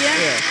 into this? Yeah.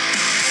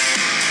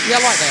 Yeah,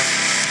 I like that.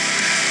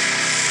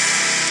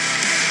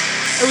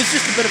 It was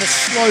just a bit of a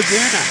slow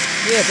burner.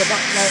 Yeah, but like,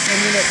 and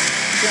then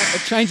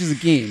it changes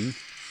again.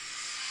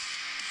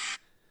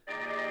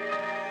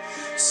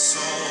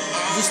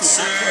 Is this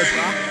the outro,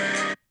 bro?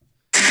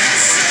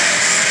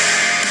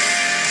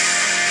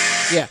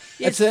 Yeah,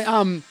 it's a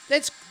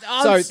That's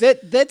So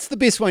that's the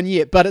best one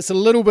yet, but it's a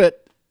little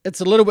bit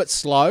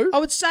slow. I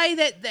would say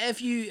that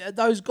if you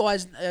those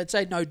guys, I'd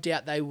say no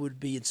doubt they would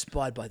be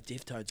inspired by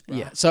Deftones, bro.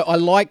 Yeah. So I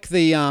like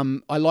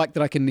I like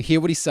that I can hear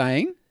what he's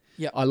saying.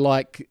 Yeah. I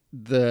like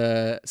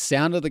the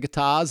sound of the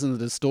guitars and the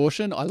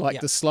distortion. I like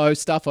Yeah. the slow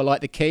stuff. I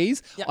like the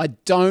keys. Yeah. I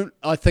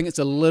think it's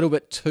a little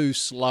bit too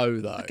slow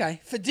though. Okay,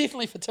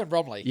 definitely for Tim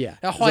Bromley. Yeah.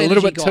 a It's high a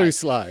little energy bit guy. too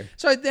slow.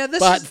 So now this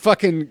But is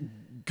fucking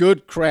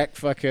good crack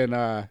fucking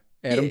Adam.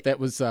 Yeah. That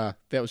was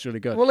really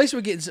good. well, at least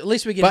we're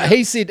getting. But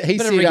he said a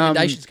bit of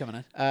recommendations coming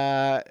in.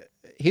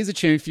 Here's a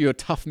tune for your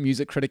tough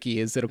music critic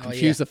ears that'll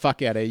confuse yeah. the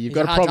fuck out of you. You've He's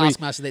got a to hard probably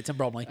taskmaster, that Tim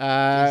Bromley.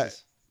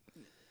 Jesus.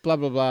 blah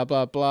blah blah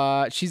blah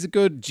blah. She's a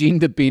good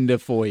gender bender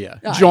for you.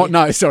 Oh,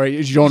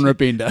 Genre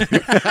bender.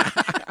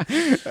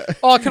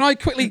 Oh, can I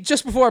quickly,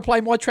 just before I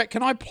play my track,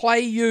 can I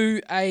play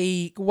you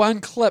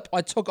one clip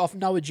I took off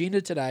No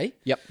Agenda today?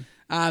 Yep.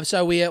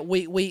 So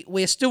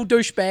we're still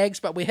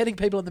douchebags, but we're hitting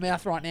people in the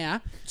mouth right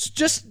now. It's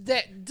just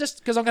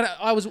because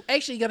I was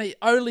actually gonna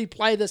only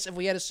play this if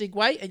we had a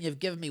segue, and you've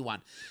given me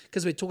one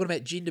because we're talking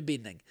about gender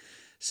bending.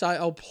 So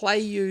I'll play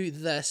you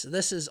this.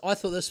 I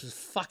thought this was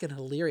fucking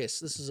hilarious.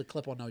 This is a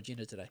clip on No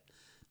Agenda today.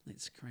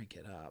 Let's crank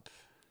it up.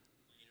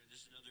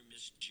 This is another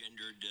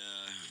misgendered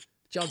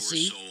John poor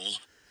C.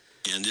 soul.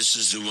 And this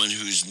is the one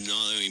who's not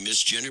only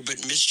misgendered, but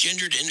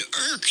misgendered and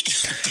irked.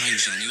 I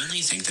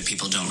genuinely think that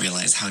people don't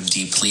realize how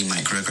deeply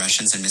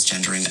microaggressions and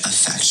misgendering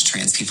affect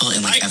trans people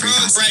in like every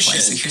facet of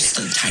life. So here's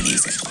the tiny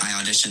example. I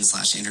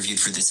auditioned/interviewed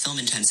for this film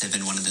intensive,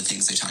 and one of the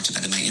things I talked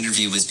about in my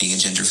interview was being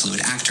a gender fluid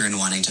actor and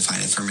wanting to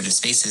find affirmative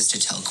spaces to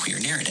tell queer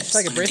narratives.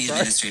 Take a One breath, of the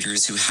bro.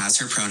 administrators who has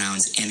her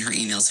pronouns in her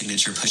email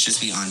signature pushes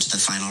me on to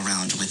the final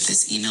round with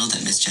this email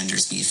that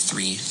misgenders me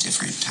 3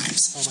 different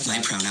times.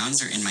 My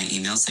pronouns are in my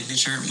email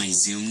signature, my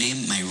Zoom name,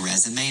 my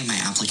resume, my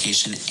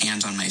application,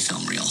 and on my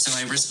film reel. So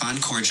I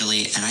respond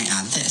cordially and I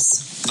add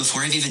this.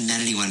 Before I've even met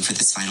anyone for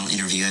this final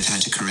interview, I've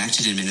had to correct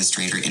an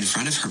administrator in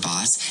front of her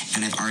boss,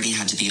 and I've already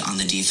had to be on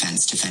the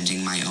defense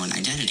defending my own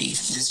identity.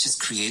 This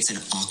just creates an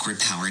awkward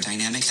power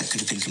dynamic that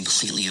could have been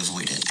completely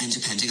avoided. And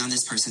depending on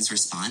this person's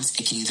response,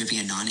 it can either be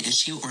a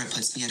non-issue or it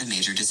puts me at a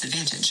major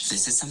disadvantage.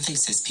 This is something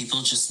cis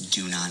people just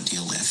do not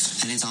deal with.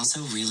 And it's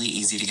also really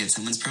easy to get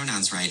someone's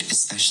pronouns right,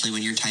 especially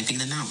when you're typing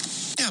them out.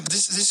 Yeah, but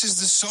this is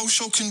the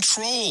social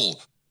control.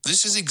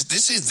 This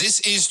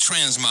is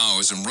trans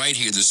Maoism right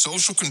here. The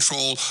social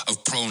control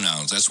of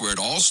pronouns. That's where it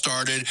all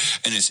started,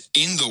 and it's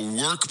in the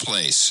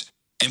workplace.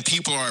 And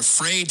people are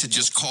afraid to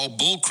just call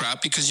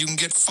bullcrap because you can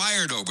get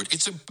fired over it.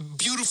 It's a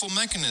beautiful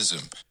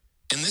mechanism,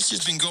 and this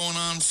has been going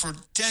on for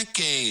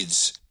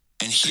decades.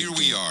 And here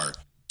we are.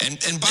 And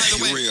by the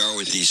way, Here we are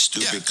with these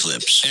stupid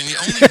clips. And the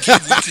only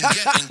gig we can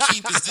get and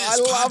keep is this. I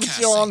love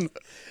podcasting. John.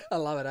 I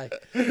love it,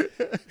 eh?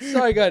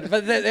 So good.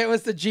 But that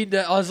was the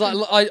gender. I was like,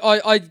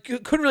 I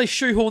couldn't really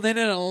shoehorn that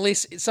in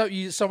unless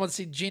someone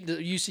said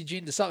gender, you said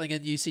gender something,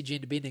 and you said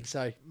gender bending.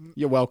 So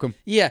You're welcome.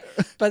 yeah,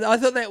 but I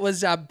thought that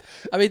was. I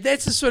mean,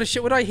 that's the sort of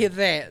shit. When I hear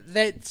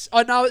that,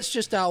 I know it's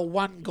just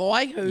one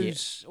guy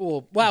who's,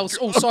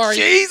 sorry,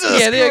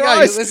 Jesus yeah, there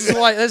Christ. you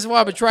go. This is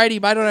why I'm a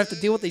tradie, mate. I don't have to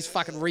deal with these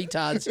fucking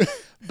retards.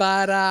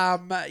 But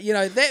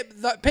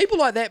that people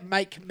like that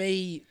make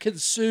me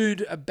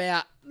concerned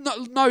about.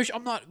 No,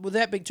 I'm not.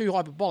 Without being too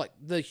hyperbolic,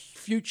 the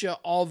future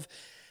of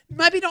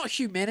maybe not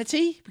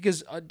humanity,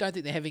 because I don't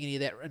think they're having any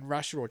of that in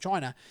Russia or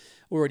China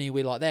or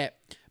anywhere like that.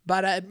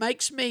 But it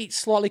makes me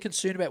slightly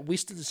concerned about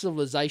Western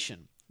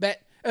civilization.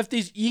 That if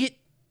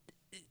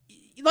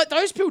like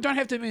those people don't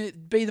have to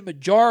be the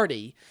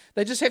majority;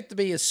 they just have to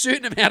be a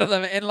certain amount of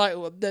them, and like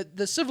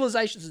the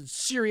civilization's in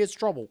serious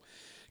trouble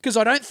because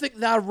I don't think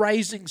they're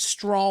raising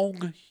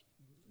strong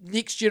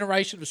next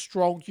generation of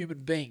strong human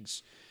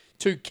beings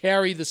to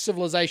carry the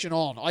civilization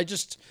on. I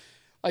just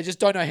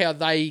don't know how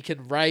they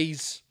can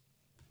raise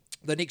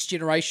the next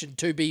generation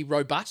to be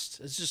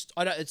robust. It's just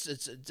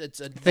it's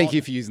a Thank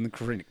you for using the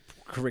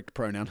correct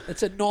pronoun.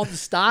 it's a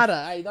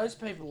non-starter. Hey, those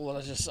people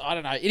are just I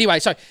don't know. Anyway,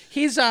 so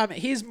here's a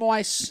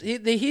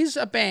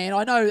band.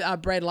 I know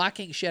Brad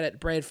Larking. Shout out to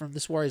Brad from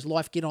This Warrior's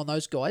Life. Get on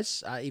those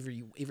guys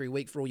every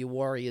week for all your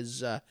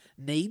Warriors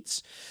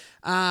needs.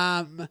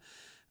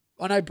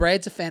 I know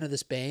Brad's a fan of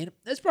this band.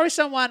 There's probably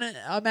someone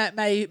I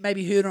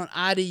maybe heard on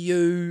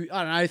RDU,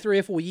 I don't know, 3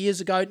 or 4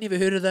 years ago. Never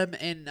heard of them,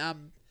 and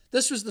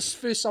this was the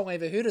first song I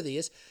ever heard of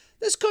theirs.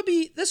 This could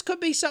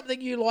be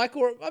something you like,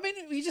 or I mean,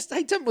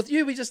 hey Tim, with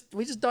you, we just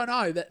don't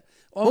know. But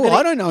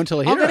I don't know until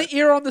I hear I'm going it. to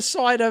err on the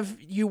side of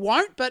you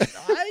won't, but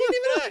you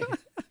never know.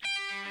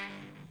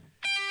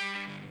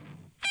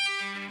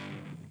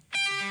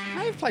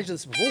 I've played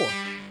this before.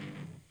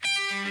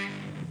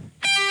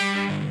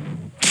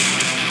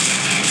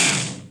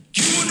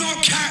 You will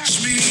not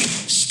catch me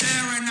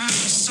staring at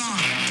the sun,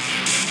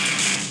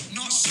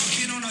 not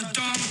sucking on a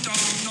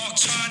dum-dum, not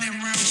turning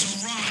round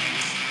to run.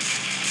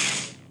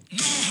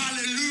 No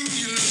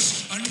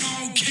hallelujahs and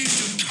no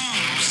kingdom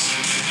comes,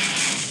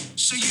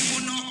 so you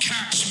will not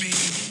catch me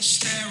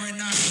staring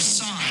at the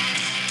sun.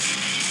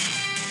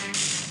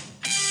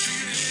 Do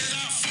you hear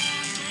that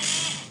front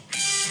door?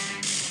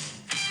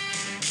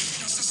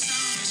 That's the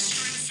sound of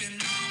strength in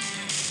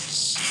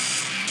numbers.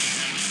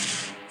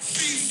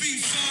 Fee, fi,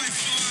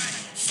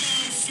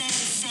 fo,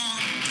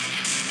 fun.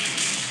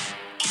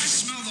 I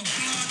smell the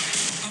blood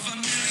of a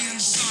million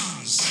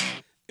suns.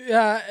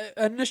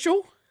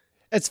 Initial.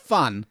 It's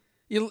fun.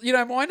 You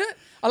don't mind it?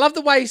 I love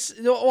the way.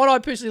 What I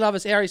personally love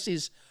is Harry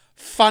says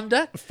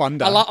Funder.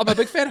 Funder. I'm a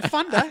big fan of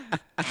Funder.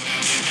 A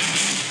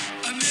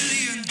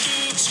million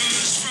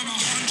daughters from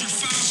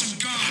 100,000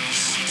 guns.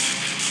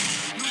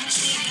 Not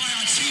taught by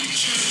our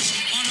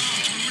teachers on our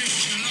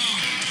curriculum.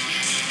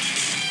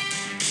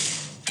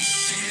 Do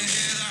you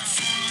hear that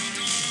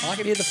thunder? I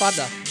can hear the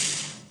Funder.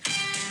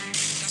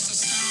 That's the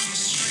sound of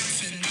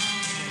strength in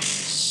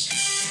numbers.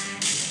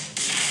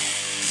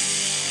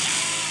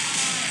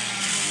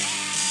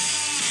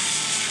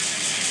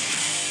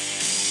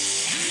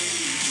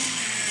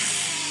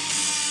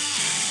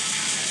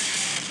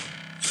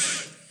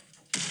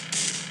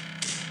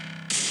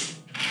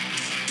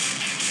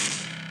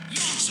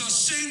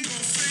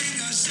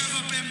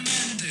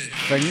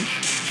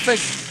 Fig.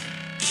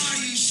 Why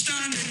are you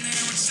standing there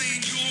and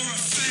saying you're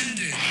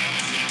offended?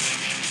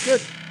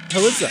 Good. Who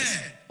is this?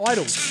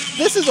 Idols.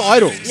 This is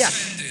Idols. Yeah.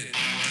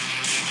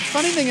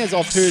 Funny thing is,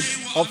 I've heard.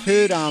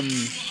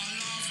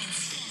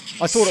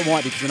 I thought it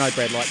might be because I know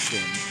Brad likes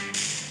them.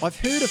 I've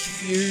heard a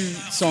few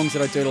songs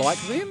that I do like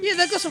them. Yeah,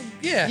 they've got some.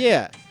 Yeah.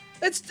 Yeah.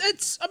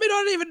 It's. I mean,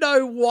 I don't even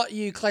know what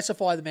you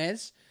classify them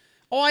as.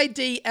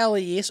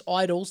 IDLES,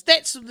 Idols.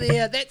 That's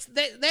their.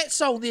 That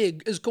song there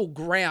is called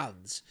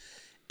Grounds,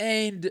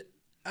 and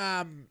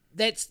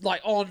that's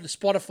like on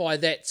Spotify.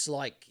 That's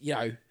like, you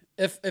know,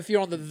 if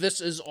you're on the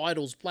This Is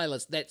Idols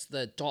playlist, that's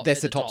the top.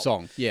 That's the top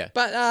song. Yeah.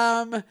 But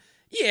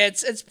yeah,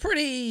 it's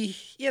pretty.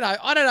 You know,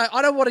 I don't know.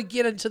 I don't want to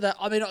get into the.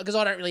 I mean, because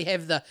I don't really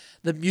have the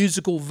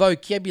musical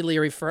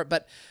vocabulary for it.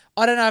 But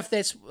I don't know if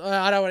that's.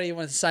 I don't even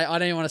want to say. I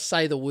don't even want to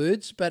say the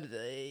words. But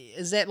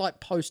is that like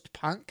post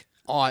punk?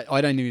 I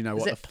don't even know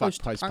what the that fuck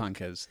post-punk?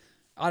 post-punk is.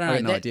 I don't know. I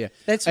have no idea.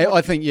 That's I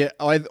what- think, yeah,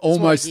 I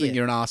almost hear. think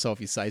you're an arsehole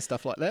if you say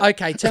stuff like that.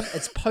 Okay, Tim,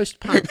 it's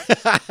post-punk.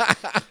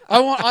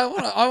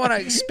 I want to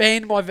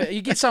expand my.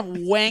 You get some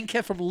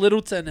wanker from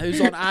Littleton who's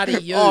on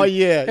RDU. Oh,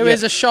 yeah, who yeah.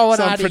 has a show on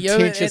Some RDU,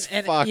 pretentious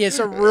and fuck. yeah,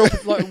 some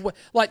real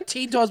like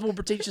 10 times more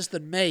pretentious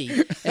than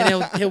me,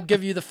 and he'll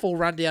give you the full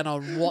rundown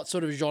on what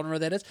sort of genre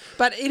that is.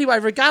 But anyway,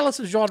 regardless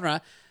of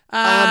genre.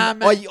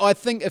 I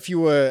think if you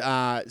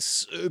were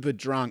super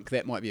drunk,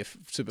 that might be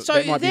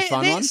that might be a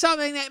fun that's one.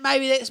 something that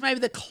that's maybe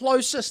the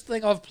closest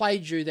thing I've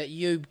played you that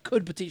you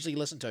could potentially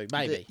listen to.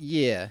 Maybe,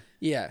 Yeah.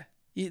 yeah.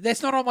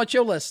 That's not on my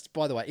chill list,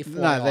 by the way.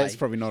 No, that's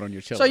probably not on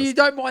your chill So list. you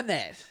don't mind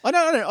that? I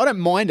don't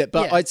mind it,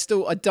 but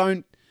Yeah. I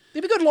don't.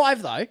 It'd be good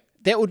live though.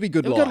 That would be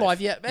good It'd be live. good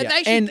live, yeah. And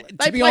they, and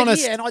they to be played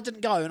honest, here, and I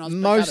didn't go, and I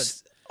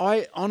was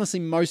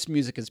most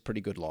music is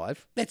pretty good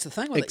live, That's the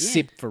thing with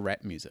except for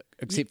rap music,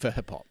 except for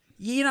hip hop. it.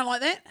 Yeah. You don't like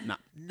that? No,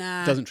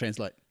 Nah. doesn't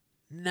translate.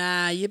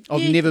 Nah. I've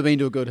never been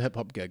to a good hip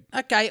hop gig.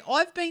 Okay,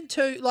 I've been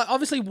to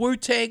obviously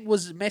Wu-Tang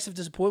was a massive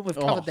disappointment.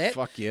 We've covered that.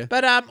 Fuck yeah.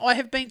 But I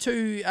have been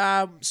to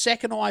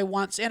Sakanai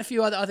once, and a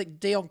few other. I think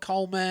Dion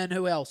Coleman.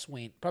 Who else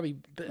went? Probably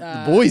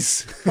The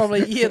boys.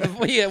 Probably yeah.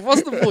 It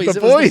wasn't the boys. The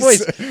It was boys.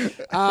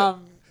 the boys.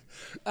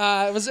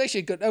 It was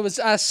actually good. It was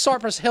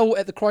Cypress Hill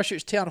at the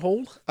Christchurch Town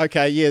Hall.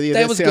 Okay, yeah, That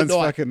that was a good sounds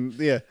night. fucking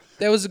yeah.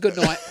 That was a good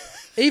night.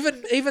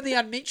 Even the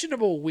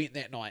Unmentionable went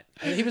that night.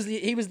 And he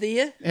was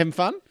there Having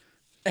fun.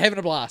 having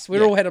a blast. We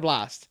all had a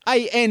blast.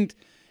 Hey, and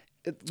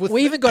with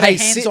We even got our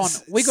hands on.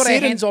 We got our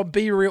hands on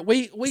B Real.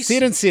 We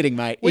set and setting,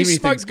 mate. we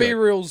Everything's smoked B good.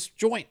 Real's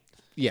joint.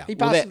 Yeah, He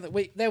well, passed.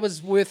 that- That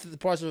was worth the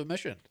price of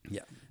admission.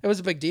 Yeah. It was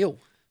a big deal.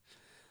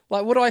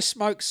 Like, would I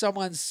smoke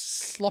someone's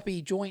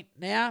sloppy joint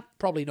now?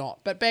 Probably not.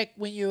 But back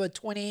when you were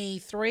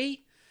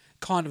 23,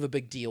 kind of a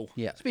big deal.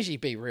 Yeah. Especially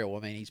Be Real. I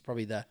mean, he's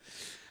probably the.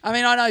 I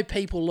mean, I know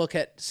people look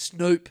at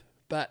Snoop,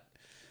 but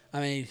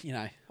I mean, you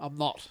know, I'm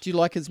not. Do you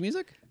like his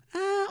music?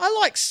 I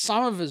like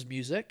some of his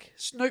music.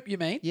 Snoop, you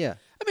mean? Yeah.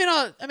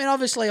 I mean,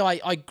 obviously,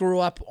 I grew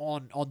up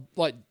on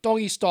like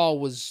Doggy Style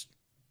was,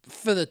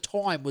 for the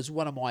time, was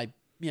one of my.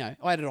 You know,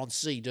 I had it on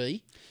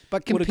CD.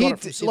 But Would've got compared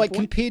it from to, like Centrepoint.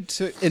 compared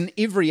to in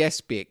every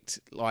aspect,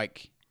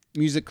 like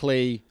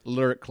musically,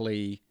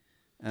 lyrically,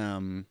 I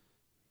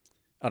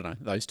don't know,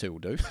 those two will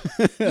do.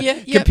 Yeah,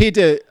 Compared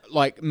to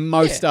like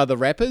most Yeah, other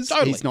rappers,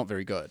 totally. he's not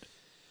very good.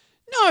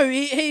 No,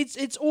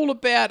 it's all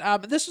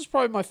about. This is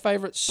probably my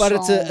favorite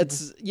But song.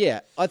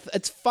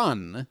 it's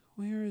fun.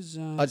 Where is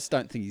I just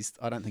don't think he's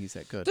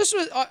that good. this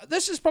was?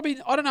 This is probably.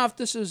 I don't know if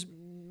this is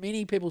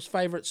many people's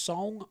favorite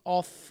song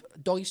off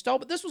Doggy Style,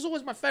 but this was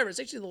always my favorite. It's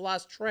actually the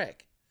last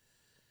track.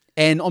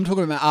 And I'm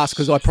talking about my ass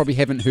because I probably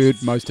haven't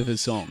heard most of his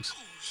songs.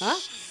 Huh?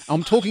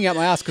 I'm talking out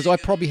my ass because I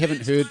probably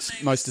haven't heard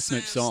most of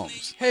Snoop's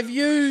songs. Have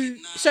you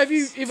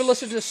ever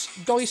listened to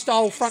Doggy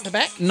Style front to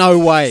back? No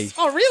way.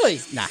 Oh, really?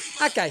 Nah.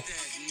 Okay.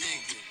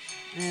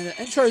 And the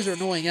intros are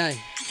annoying, eh?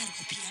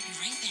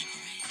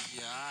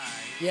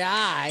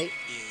 Yeah,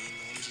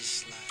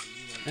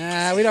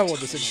 we don't want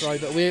this intro,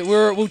 but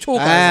we'll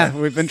talk over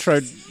it. We've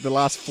introed the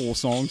last 4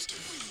 songs.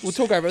 We'll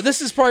talk over it.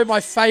 This is probably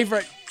my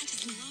favorite.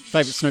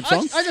 Favorite Snoop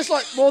song? I just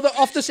like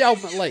off this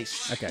album at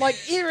least. Okay. Like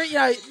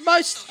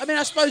most. I mean,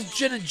 I suppose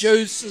Gin and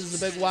Juice is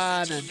the big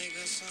one,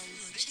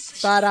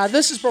 but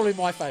this is probably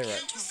my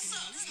favorite.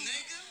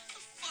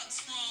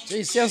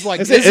 Gee, sounds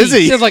like Is it Izzy.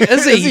 Izzy? Sounds like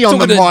Izzy, Izzy on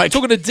the mic.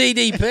 talking to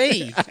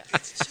DDP. Nigga,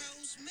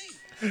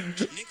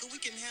 we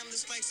can handle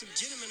this like some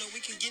gentlemen, or we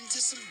can get into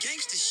some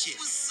gangster shit.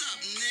 What's up,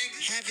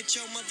 nigga? Have it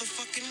your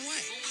motherfucking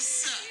way.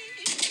 What's up?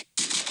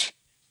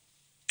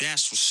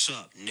 That's what's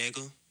up,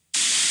 nigga.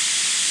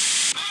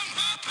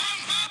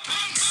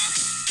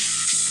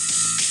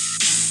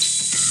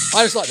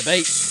 I just like the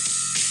beat.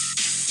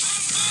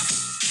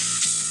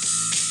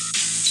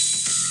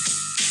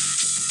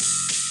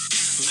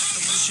 Let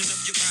the motion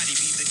of your body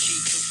be the key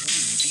to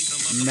weed. Be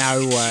the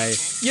No way.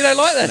 You don't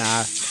like that?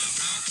 Nah.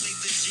 play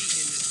the G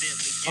in this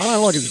deadly I don't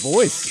like his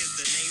voice. Get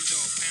the name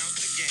dog pound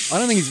the game. I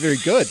don't think he's very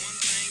good.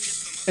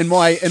 In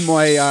my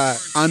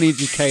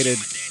uneducated.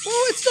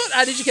 Well, it's not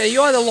uneducated.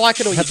 You either like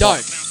it or you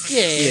Hip-hop. don't.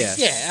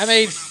 Yeah. I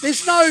mean,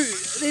 there's no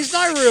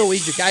real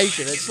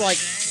education. It's like,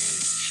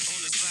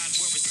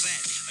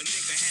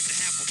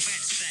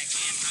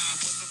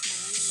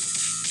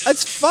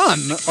 It's fun.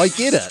 I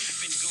get it.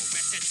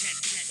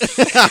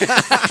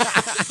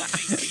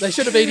 They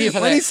should have been here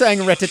for When that. he's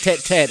saying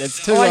rat-a-tat-tat,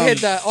 it's too... I had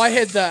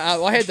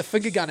the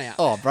finger gun out.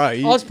 Oh, bro.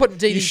 I was putting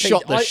DDP. You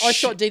shot the I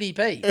shot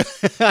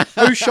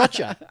DDP. Who shot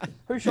you?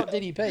 Who shot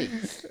DDP?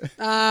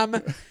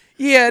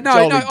 Yeah, no,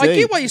 Jolly I D.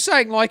 get what you're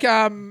saying. Like,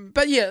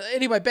 but yeah.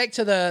 Anyway, back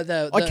to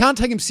the I can't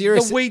take him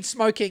serious. The weed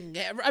smoking.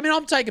 I mean,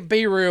 I'm taking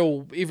B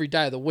Real every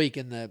day of the week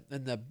in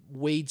the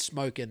weed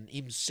smoking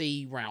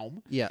MC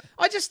realm. Yeah.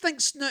 I just think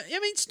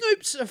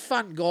Snoop's a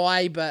fun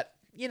guy, but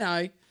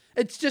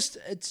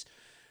it's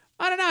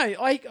I don't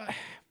know.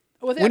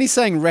 Without, When he's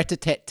saying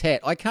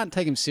rat-a-tat-tat, I can't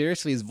take him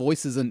seriously. His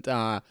voice isn't...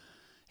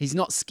 he's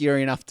not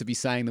scary enough to be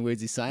saying the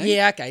words he's saying.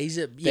 yeah, okay,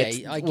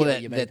 I get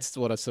what you mean. That's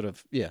what I sort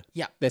of... Yeah.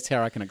 Yeah. That's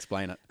how I can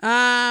explain it.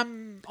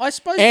 I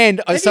suppose.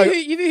 And, have so-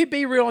 you heard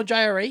B Real on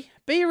JRE?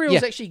 B Real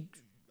is Yeah. actually.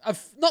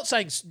 Not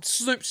saying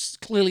Snoop's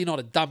clearly not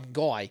a dumb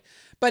guy,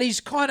 but he's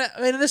kind of.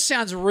 I mean, this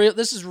sounds real.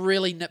 This is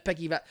really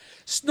nitpicky, but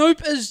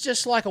Snoop is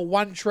just like a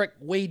one-trick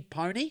weed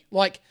pony.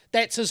 Like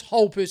that's his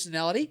whole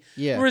personality.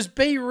 Yeah. Whereas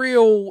B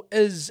Real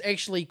is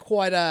actually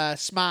quite a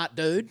smart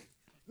dude.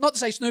 Not to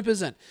say Snoop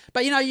isn't,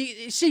 but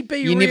you see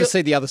B Real. You never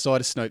see the other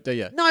side of Snoop, do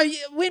you? No,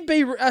 when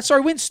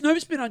when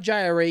Snoop's been on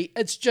JRE,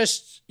 it's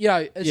just we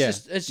it's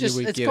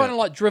get kind it. of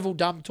like drivel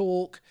dumb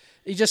talk.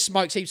 He just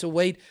smokes heaps of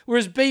weed.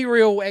 Whereas B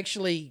Real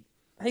actually,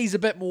 he's a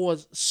bit more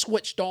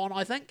switched on,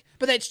 I think.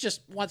 But that's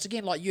just once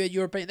again like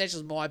your opinion. That's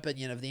just my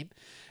opinion of them.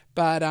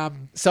 But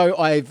So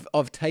I've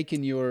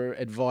taken your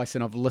advice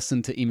and I've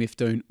listened to MF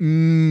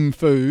Doom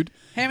Food.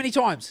 how many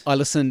times? I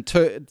listened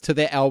to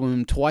that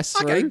album twice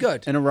Okay, through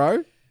good. in a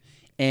row,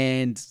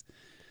 and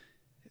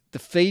the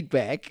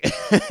feedback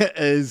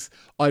is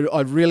I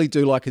really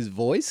do like his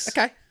voice.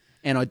 Okay,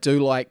 And I do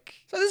like...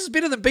 so this is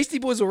better than Beastie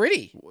Boys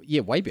already.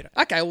 Yeah, way better.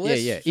 Okay, well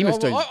Yeah, that's, yeah. Emma's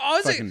doing I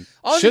was fucking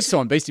I was shits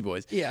on Beastie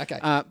Boys. Yeah, okay.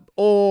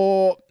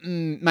 Or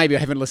maybe I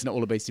haven't listened to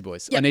all of Beastie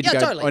Boys. Yeah, I need yeah, to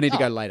go. totally. I need to Oh,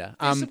 go later.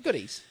 there's some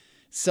goodies,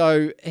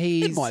 So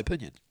he's... in my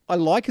opinion. I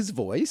like his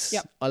voice.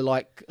 Yep. I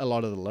like a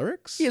lot of the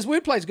lyrics. Yeah, his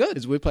wordplay's good.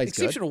 His wordplay's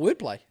good. Exceptional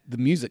wordplay. The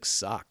music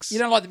sucks. You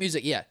don't like the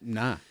music, yeah.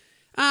 Nah.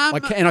 Um,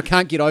 I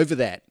can't get over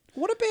that.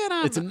 What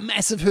about It's a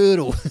massive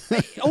hurdle.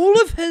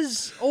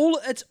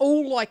 it's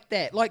all like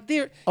that. Like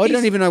there, I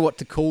don't even know what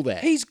to call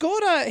that. He's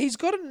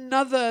got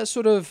another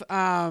sort of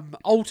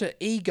alter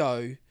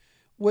ego,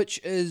 which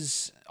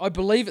is I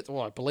believe it's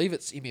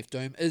MF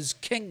Doom is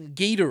King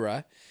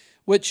Ghidorah,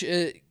 which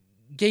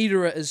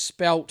Ghidorah is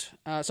spelt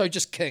so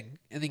just King,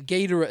 and then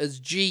Ghidorah is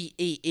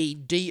Geedorah.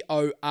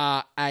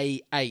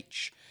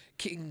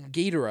 King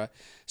Ghidorah.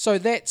 So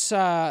that's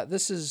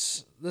this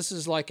is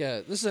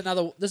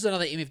another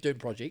MF Doom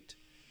project.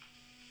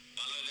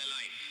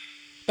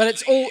 But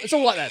it's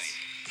all like this.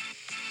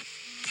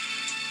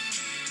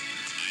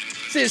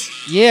 Says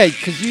Yeah,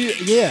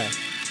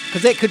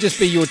 because that could just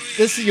be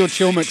this is your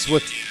chill mix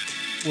with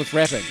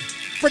rapping.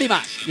 pretty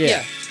much. Yeah.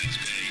 Yeah.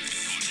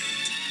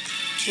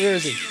 Where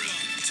is he?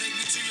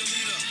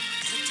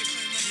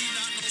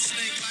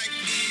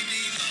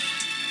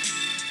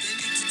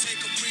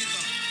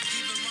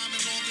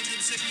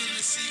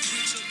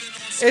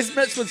 As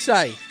Mitch would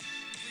say,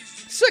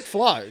 sick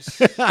flows.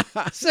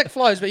 Sick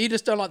flows, but you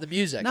just don't like the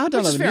music. No, I don't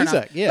which like is the fair music,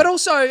 enough. yeah. But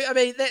also, I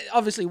mean, that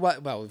obviously,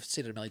 well, we've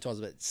said it a million times,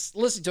 but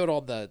listening to it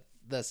on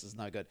this is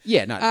no good.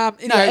 Yeah, no,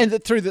 Anyway,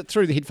 and through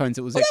the headphones,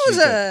 it was that actually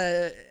was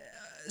good.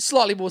 a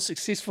slightly more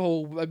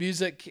successful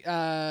music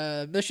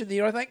mission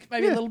there, I think.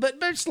 Maybe a Yeah. little bit,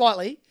 but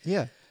slightly.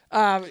 Yeah.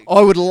 Um, I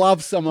would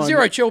love someone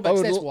Zero chill I mix,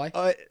 would that's l-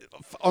 why.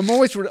 I'm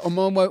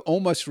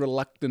almost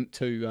reluctant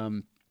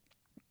to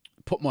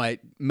put my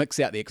mix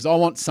out there because I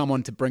want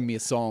someone to bring me a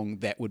song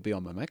that would be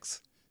on my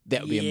mix.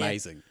 That would be Yeah.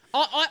 amazing.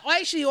 I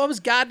actually was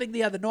gardening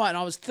the other night and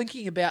I was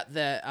thinking about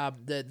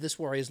the This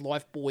Warrior's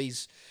Life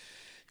Boys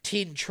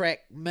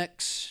 10-track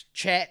mix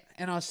chat,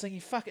 and I was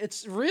thinking, fuck,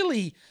 it's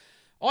really.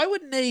 I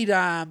would need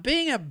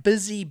being a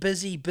busy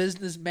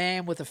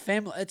businessman with a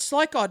family. It's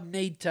like I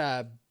need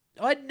a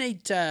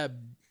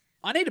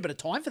bit of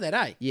time for that,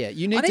 eh? Yeah,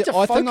 you need I need to. to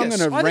I think I'm focus.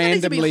 going to I think I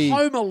need to be randomly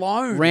home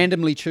alone.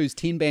 randomly choose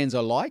 10 bands I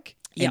like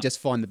Yeah. and just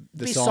find the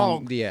The song.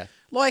 song. Yeah,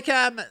 Like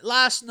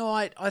last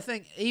night, I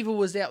think Eva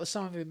was out with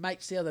some of her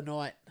mates the other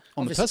night.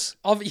 On the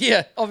Obvious-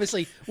 piss?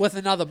 Obviously with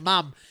another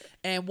mum,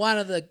 and one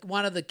of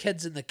the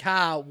kids in the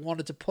car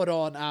wanted to put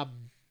on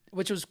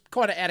which was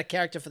kind of out of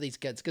character for these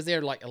kids because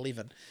they're like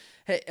 11.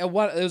 There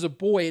was a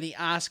boy and he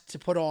asked to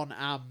put on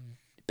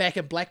Back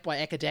in Black by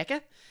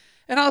Akadaka.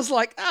 And I was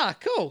like,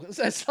 cool.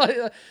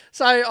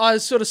 So I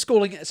was sort of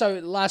schooling. So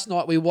last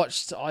night we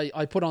watched,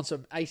 I put on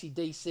some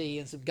AC/DC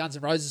and some Guns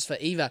N' Roses for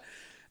Eva.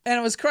 And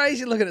it was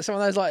crazy looking at some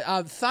of those, like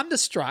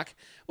Thunderstruck.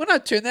 When I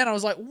turned that, I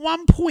was like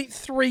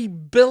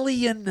 1.3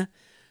 billion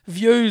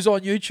views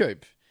on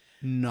YouTube.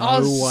 no I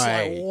was just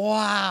way. like,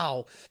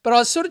 wow. But I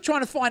was sort of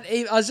trying to find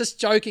Eva. I was just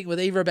joking with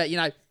Eva about,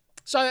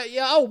 so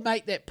yeah, I'll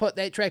make put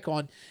that track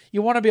on.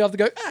 You want to be able to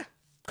go,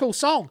 cool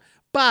song.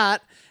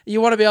 But you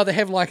want to be able to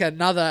have like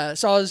another.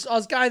 So I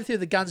was going through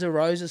the Guns N'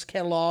 Roses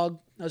catalog.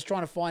 I was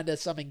trying to find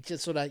something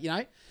just sort of,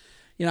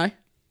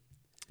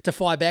 to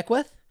fire back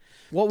with.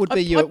 What would I-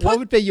 be your I put- What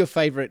would be your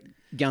favorite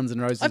Guns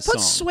N' Roses I put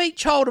song? Sweet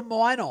Child of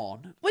Mine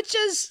on, which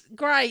is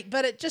great,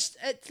 but it's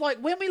like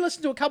when we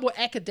listen to a couple of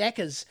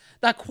Akadakas,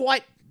 they're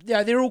quite,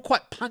 they're all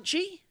quite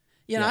punchy,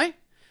 you know?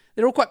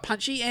 They're all quite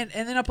punchy, and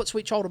then I put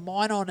Sweet Child of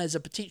Mine on as a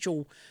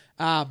potential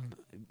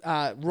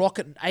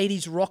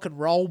 80s rock and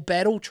roll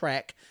battle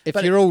track. If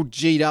But you're all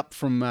G'd up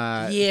from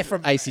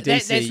from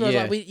AC/DC, that's what I was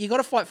yeah. like, you got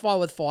to fight fire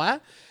with fire.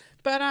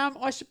 But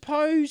I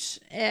suppose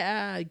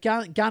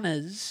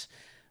Gunners,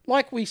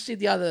 like we said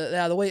the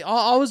other week,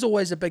 I was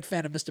always a big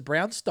fan of Mr.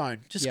 Brownstone,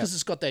 just because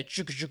it's got that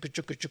chugga chugga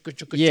chugga chugga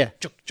chugga Yeah.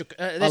 chugga chugga.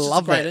 That's I just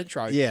love a great that.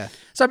 intro. Yeah.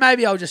 So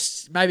maybe I'll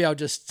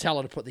just tell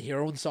her to put the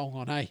Heroin song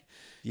on. Hey,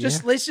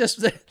 let's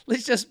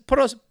just put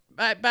us.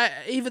 But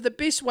either the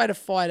best way to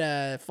fight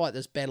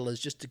this battle is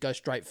just to go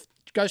straight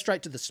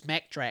to the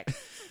smack track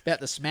about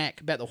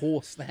the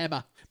horse, the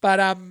hammer.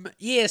 But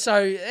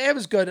so it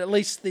was good. At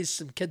least there's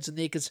some kids in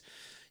there because,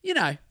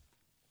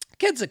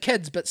 kids are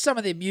kids, but some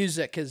of their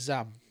music is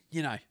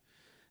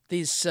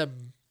there's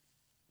some.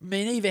 I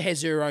mean, Eva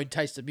has her own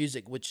taste of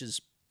music, which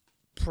is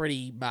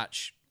pretty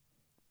much,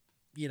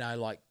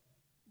 like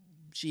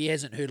she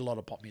hasn't heard a lot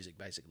of pop music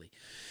basically.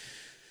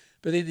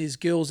 But then there's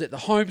girls at the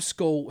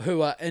homeschool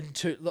who are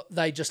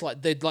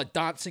they're like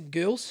dancing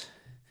girls.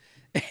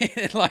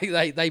 And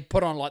like they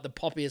put on like the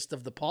poppiest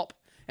of the pop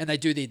and they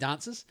do their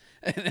dances.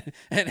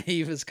 And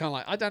Eva's kind of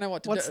like, I don't know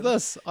what to What's do.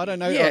 this? I don't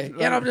know. Yeah,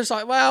 and I'm just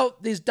like, well,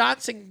 there's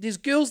girls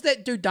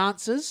that do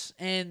dances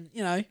and,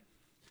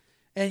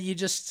 and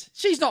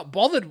she's not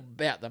bothered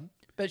about them,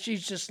 but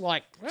she's just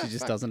like, She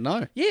just doesn't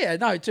know. Yeah,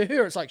 no, to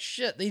her it's like,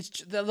 shit,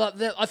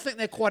 I think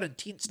they're quite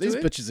intense to These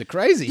her. bitches are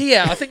crazy.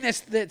 Yeah, I think that's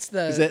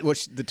the... Is that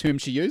what the term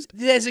she used?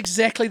 That's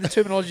exactly the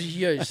terminology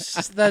you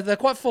use. They're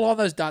quite full on,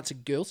 those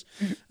dancing girls.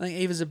 I think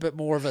Eva's a bit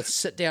more of a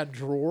sit-down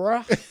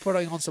drawer,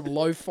 putting on some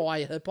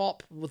lo-fi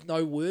hip-hop with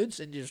no words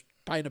and just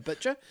paint a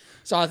picture.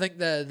 So I think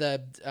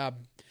the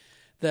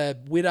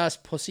wet-ass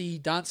pussy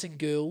dancing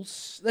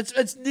girls,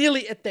 it's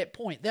nearly at that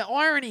point. The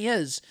irony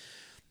is,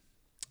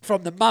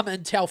 from the mum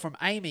intel from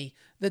Amy,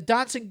 the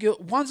dancing girl,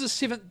 one's a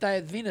Seventh-day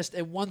Adventist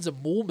and one's a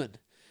Mormon.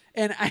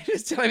 And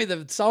Amy's telling me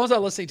the songs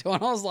I'm listening to,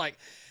 and I was like,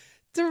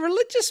 do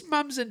religious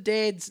mums and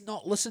dads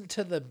not listen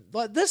to them?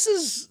 Like, this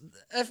is,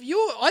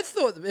 I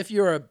thought if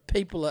you're a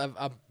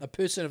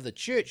person of the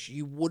church,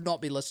 you would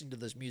not be listening to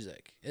this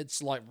music.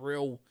 It's like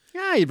real.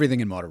 Yeah, everything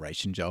in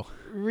moderation, Joel.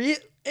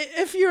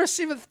 If you're a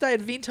Seventh-day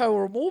Advento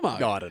or a Mormon.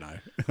 No, I don't know.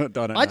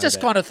 I just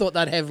kind of thought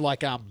they'd have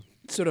like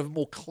sort of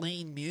more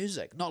clean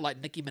music, not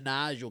like Nicki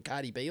Minaj or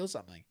Cardi B or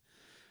something.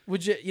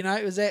 Would you,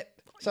 is that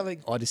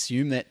something? I'd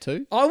assume that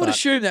too. I would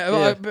assume that.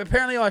 yeah. But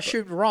apparently I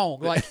assumed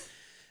wrong. Like,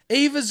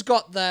 Eva's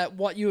got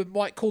what you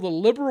might call the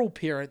liberal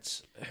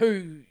parents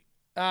who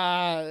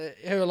are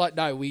like,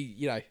 no,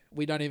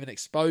 we don't even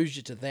expose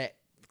you to that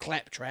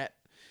claptrap.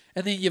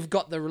 And then you've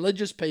got the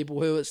religious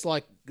people who it's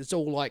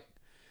all like,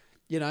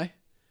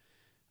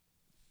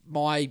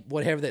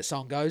 whatever that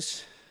song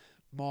goes,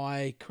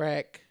 my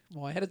crack, do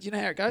you know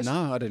how it goes?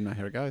 No, I didn't know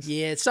how it goes.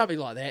 Yeah, it's something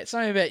like that.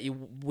 Something about your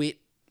wet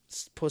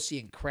pussy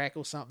and crack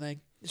or something.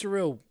 It's a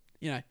real,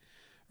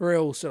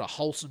 real sort of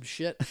wholesome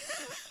shit.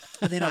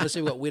 And then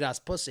obviously we've got wet ass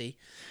pussy.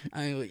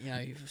 I mean,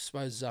 I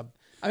suppose. I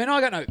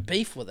got no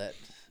beef with it.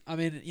 I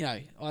mean,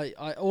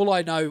 all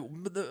I know,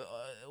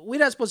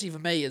 wet ass pussy for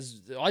me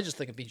is I just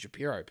think of Ben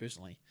Shapiro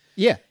personally.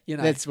 Yeah,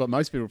 that's what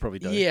most people probably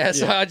do. Yeah,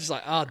 so I just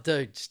like, oh,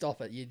 dude,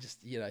 stop it. You just,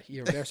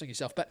 you're embarrassing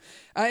yourself. But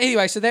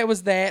anyway, so that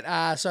was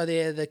that. So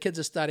the kids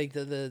are starting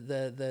to,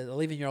 the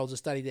 11-year-olds are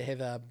starting to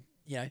have,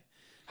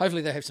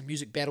 hopefully they have some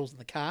music battles in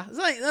the car.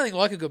 There's nothing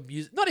like a good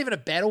music, not even a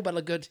battle, but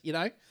a good,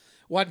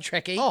 one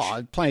track each.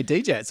 Oh, playing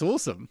DJ, it's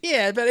awesome.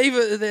 Yeah, but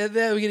even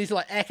they're getting to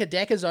like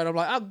Akadaka zone. I'm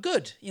like, oh,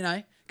 good,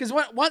 Because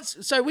when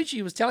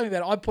she was telling me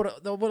about it, I put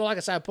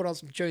on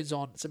some tunes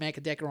on, some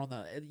Akadaka on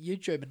the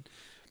YouTube, and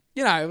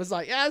it was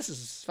like, yeah, this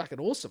is fucking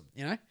awesome,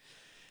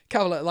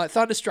 Couple of, like,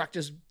 Thunderstruck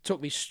just took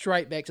me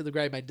straight back to the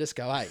Grey Man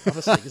Disco,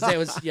 obviously, because that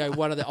was,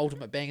 one of the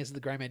ultimate bangers of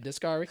the Grey Man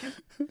Disco, I reckon.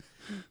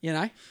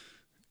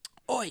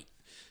 Oi,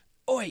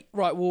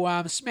 right,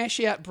 we'll smash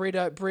out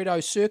Bredo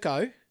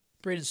Circo,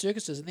 Bread and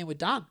Circuses, and then we're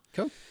done.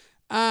 Cool.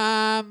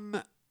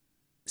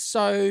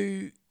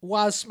 So,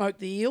 was smoked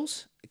the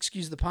eels,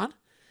 excuse the pun.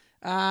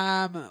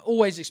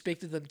 Always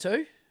expected them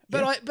to.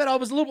 But I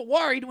was a little bit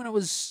worried when it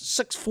was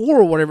 6-4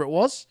 or whatever it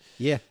was.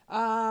 Yeah.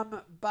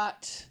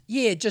 But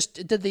yeah,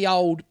 just did the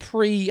old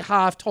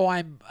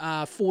pre-halftime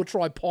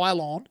 4-try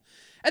pylon,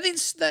 and then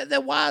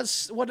there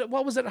was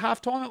what was it at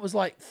halftime? It was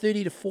like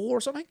 30-4 or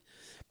something,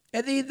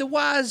 and then there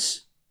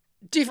was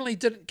definitely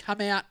didn't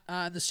come out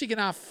in the second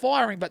half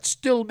firing, but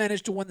still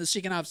managed to win the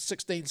second half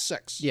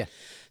 16-6. Yeah.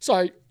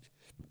 So.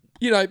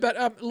 But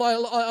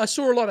I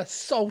saw a lot of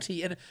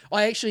salty, and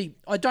I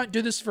don't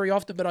do this very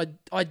often, but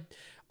I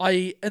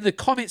in the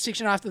comment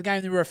section after the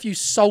game, there were a few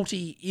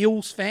salty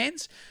Eels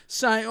fans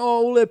saying,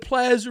 "Oh, all their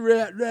players are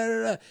out." Rah, rah,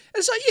 rah.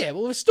 And so, yeah,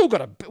 well, we've still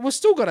got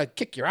to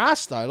kick your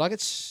ass though. Like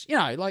it's,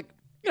 like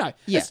You know,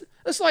 Yeah.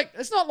 it's like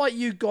it's not like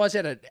you guys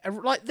had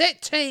like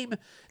that team.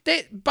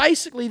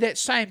 That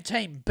same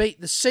team beat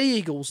the Sea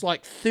Eagles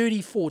like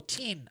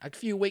 34-10 a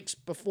few weeks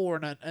before,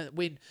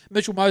 when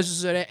Mitchell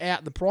Moses was out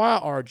in the prior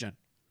Origin.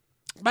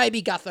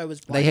 Maybe Gutho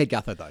was playing. They had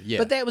Gutho though, yeah.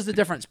 But that was the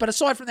difference. But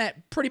aside from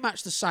that, pretty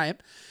much the same.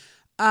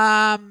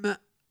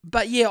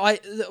 But yeah,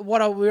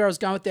 where I was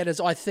going with that is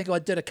I think I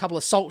did a couple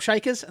of salt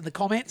shakers in the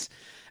comments.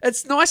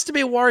 It's nice to be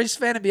a Warriors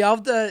fan and be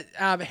able to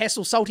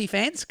hassle salty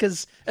fans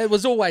because it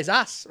was always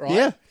us, right?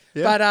 Yeah.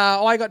 But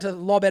I got to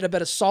lob out a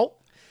bit of salt,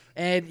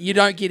 and you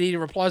don't get any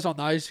replies on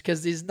those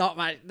because there's not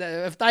much.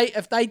 If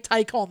they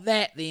take on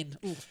that, then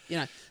you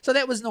know. So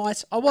that was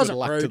nice. I wasn't Good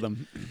luck rude to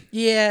them.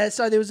 Yeah.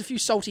 So there was a few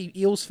salty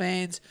Eels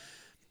fans,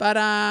 but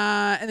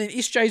and then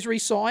SJ's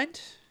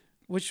re-signed,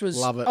 which was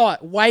Love it. Oh,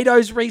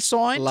 Wado's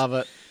re-signed. Love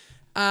it.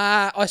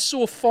 I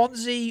saw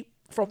Fonzie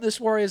from This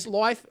Warrior's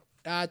Life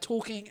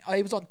talking.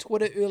 He was on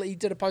Twitter early. He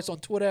did a post on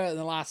Twitter in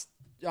the last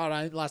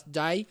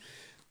day.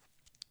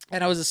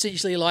 And I was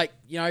essentially like,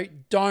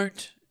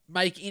 don't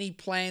make any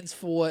plans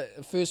for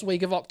first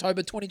week of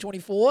October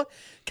 2024.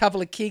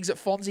 Couple of kegs at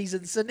Fonzie's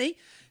in Sydney.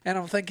 And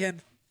I'm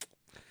thinking,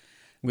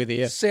 We're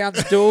there.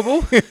 sounds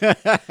doable.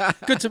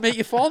 Good to meet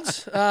you,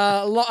 Fonz.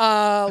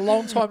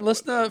 Long time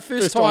listener,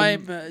 first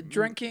time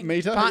drinking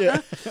meter,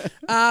 partner.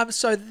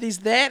 So there's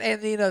that,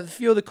 and then a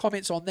few of the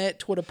comments on that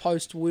Twitter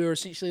post were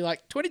essentially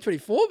like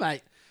 2024,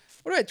 mate.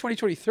 What about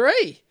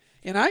 2023?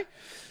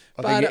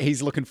 I think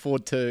he's looking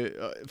forward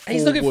to.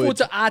 He's looking forward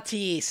to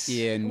RTS.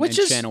 Yeah, and which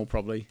is Channel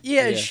probably.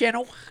 Yeah,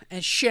 Channel.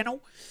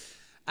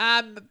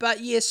 But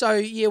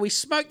yeah, we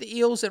smoked the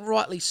Eels, and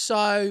rightly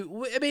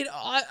so. I mean,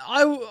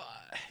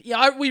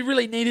 we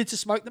really needed to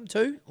smoke them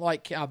too,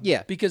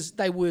 because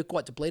they were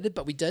quite depleted,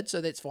 but we did,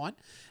 so that's fine.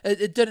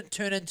 It didn't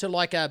turn into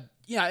like a,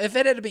 if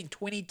it had been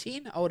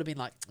 2010, I would have been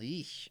like,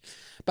 eesh.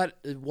 But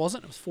it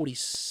wasn't. It was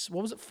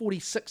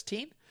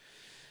 46-10.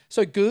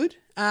 So good.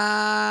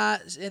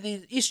 And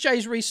then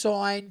SJ's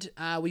re-signed.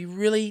 We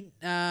really,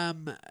 now,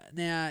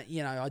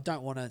 I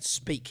don't want to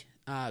speak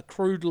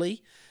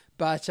crudely,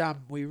 but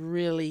we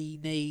really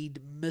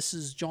need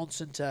Mrs.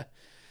 Johnson to,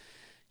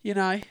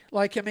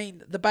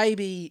 the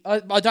baby,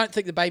 I don't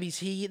think the baby's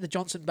here, the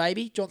Johnson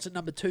baby. Johnson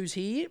number 2's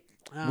here.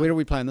 Where are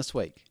we playing this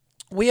week?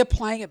 We are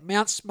playing at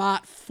Mount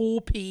Smart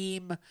 4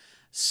 p.m.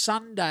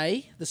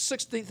 Sunday, the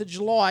 16th of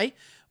July,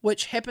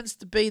 which happens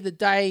to be the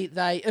day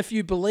if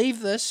you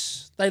believe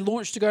this, they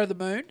launched to go to the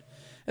moon.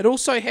 It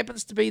also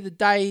happens to be the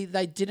day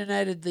they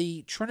detonated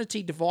the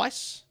Trinity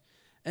device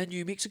in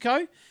New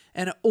Mexico.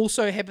 And it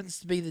also happens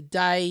to be the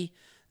day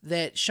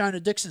that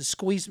Shona Dixon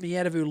squeezed me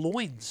out of her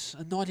loins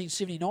in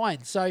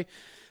 1979. So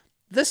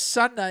this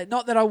Sunday,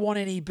 not that I want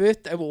any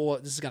birthday, well,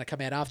 this is going to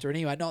come out after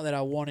anyway, not that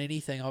I want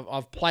anything.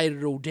 I've played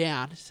it all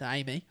down to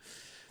Amy.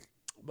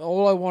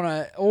 All I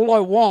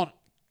want,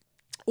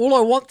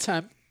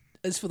 Tim,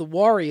 is for the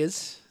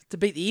Warriors to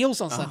beat the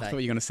Eels on Sunday. I thought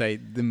you were going to say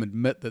them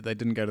admit that they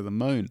didn't go to the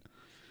moon.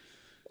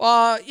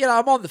 I'm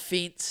on the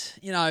fence.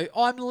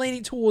 I'm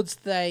leaning towards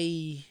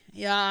I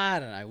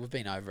don't know. We've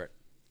been over it.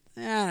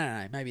 I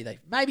don't know.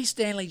 Maybe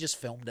Stanley just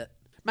filmed it.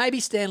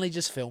 Stanley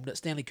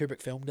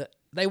Kubrick filmed it.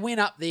 They went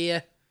up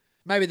there.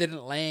 Maybe they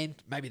didn't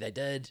land. Maybe they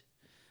did.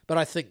 But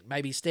I think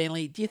maybe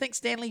Stanley. Do you think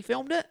Stanley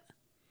filmed it?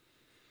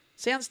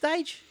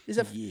 Soundstage? There's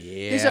a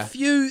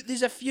few.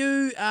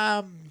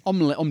 I'm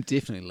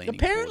definitely leaning.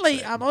 Apparently,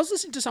 towards I that. was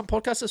listening to some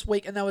podcast this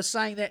week, and they were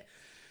saying that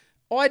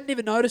I'd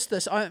never noticed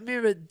this. I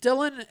remember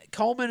Dylan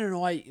Coleman and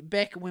I,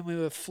 back when we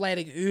were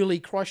flatting early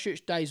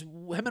Christchurch days,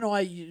 him and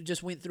I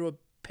just went through a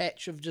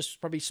patch of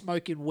just probably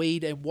smoking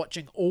weed and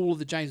watching all of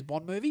the James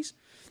Bond movies.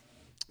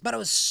 But it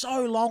was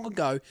so long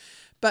ago.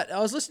 But I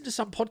was listening to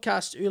some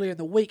podcast earlier in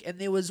the week, and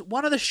there was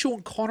one of the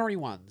Sean Connery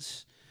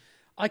ones.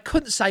 I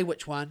couldn't say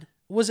which one.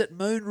 Was it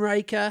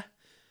Moonraker?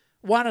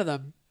 One of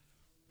them.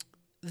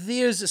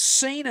 There's a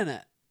scene in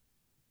it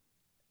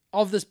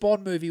of this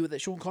Bond movie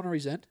that Sean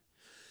Connery's in.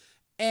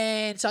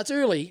 And so it's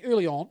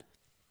early on.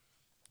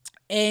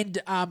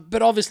 And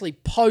but obviously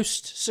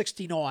post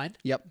 69.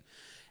 Yep.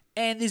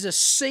 And there's a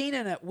scene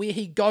in it where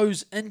he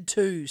goes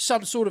into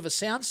some sort of a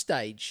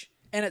soundstage.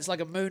 And it's like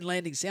a moon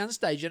landing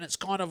soundstage. And it's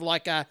kind of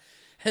like a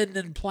hidden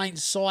in plain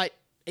sight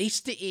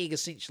Easter egg,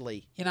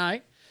 essentially,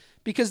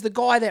 Because the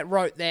guy that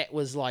wrote that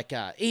was like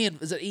Ian.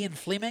 Is it Ian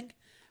Fleming?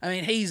 I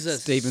mean, he's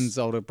Stephen's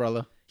older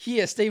brother.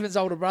 Yeah, Stephen's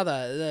older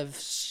brother.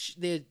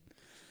 They're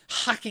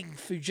hucking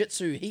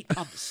Fujitsu heat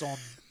pumps on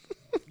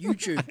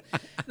YouTube.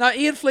 No,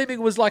 Ian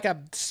Fleming was like a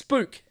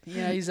spook.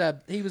 He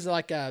was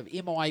like a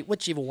MI,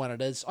 whichever one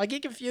it is. I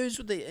get confused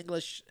with the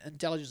English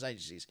intelligence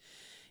agencies.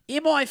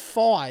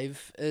 MI5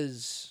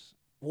 is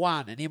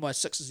one and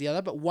MI6 is the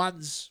other, but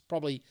one's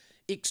probably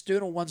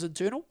external, one's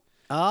internal.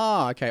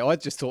 Ah, okay. I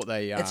just thought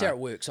they. That's how it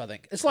works, I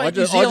think. It's like I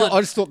New Zealand. I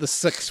just thought the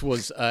 6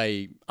 was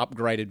a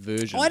upgraded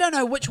version. I don't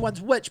know which one's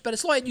which, but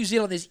it's like in New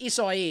Zealand. There's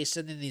SIS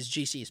and then there's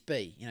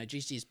GCSB.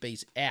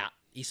 GCSB's out.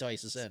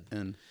 SIS is in.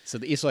 And so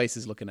the SIS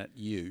is looking at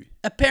you.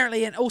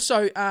 Apparently, and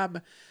also,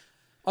 I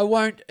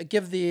won't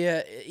give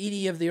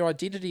any of their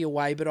identity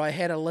away, but I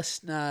had a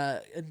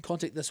listener in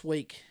contact this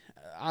week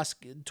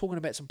talking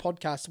about some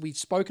podcasts we'd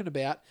spoken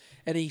about,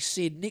 and he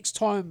said, next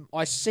time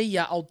I see you,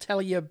 I'll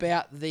tell you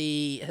about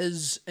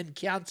his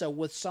encounter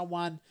with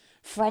someone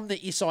from the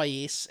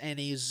SIS, and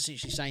he was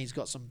essentially saying he's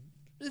got some,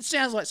 it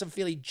sounds like some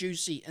fairly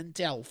juicy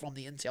intel from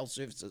the intel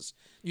services,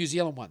 New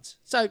Zealand ones.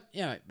 So,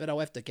 but I'll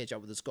have to catch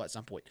up with this guy at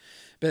some point.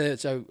 But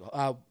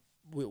so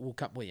we'll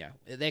come,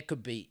 that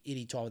could be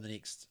any time in the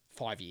next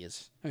 5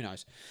 years. Who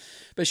knows?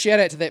 But shout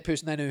out to that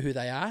person. They know who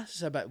they are.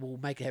 So, but we'll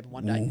make it happen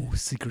one day. Oh,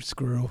 secret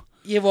squirrel.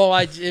 Yeah, well,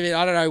 I mean,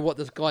 I don't know what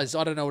this guy's.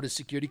 I don't know what his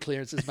security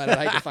clearance is, mate.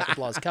 I hate to fucking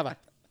blow his cover.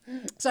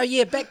 So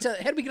yeah, back to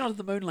how did we get onto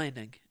the moon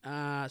landing?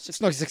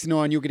 It's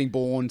 1969. You're getting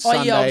born.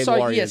 Sunday,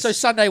 Warriors. So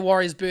Sunday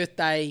Warriors'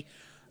 birthday.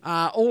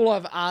 All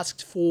I've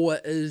asked for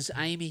is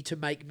Amy to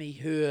make me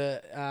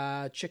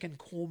her chicken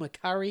korma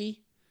curry,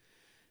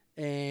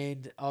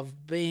 and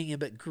of being a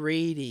bit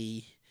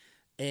greedy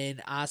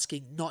and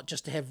asking not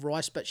just to have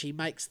rice, but she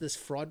makes this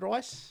fried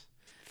rice.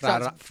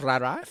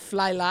 Fried rice?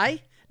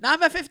 Flay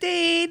number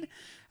 15.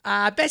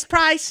 Best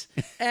price.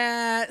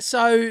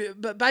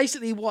 But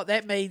basically what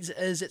that means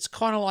is it's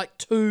kind of like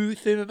 2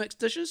 Thermomix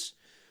dishes.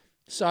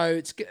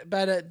 So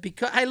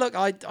because hey, look,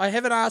 I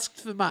haven't asked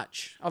for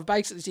much. I've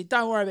basically said,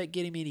 don't worry about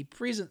getting me any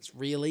presents,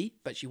 really,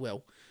 but she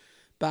will.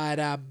 But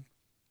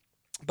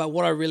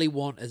what I really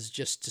want is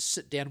just to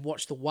sit down and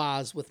watch the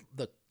wars with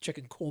the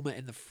chicken korma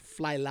and the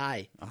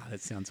flay. Oh, that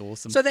sounds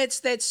awesome. So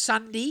that's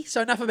Sunday.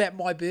 So enough about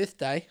my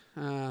birthday.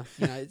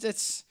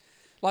 It's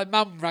like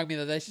Mum rang me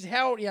the other day. She said,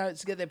 "How old?"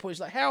 To get that point,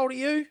 she's like, "How old are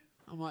you?"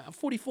 I'm like, "I'm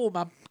 44,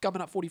 Mum.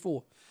 Coming up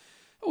 44."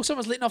 Oh,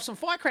 someone's letting off some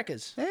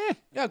firecrackers.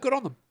 Yeah, good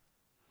on them.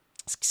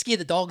 Scare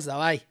the dogs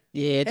though, eh?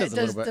 Yeah, it does a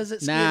little bit. Does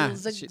it scare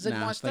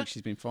Zigmeister? I think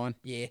she's been fine.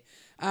 Yeah.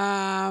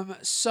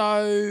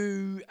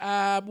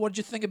 What did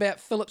you think about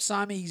Philip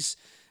Sami's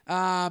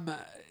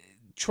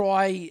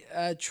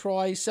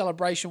try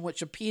celebration,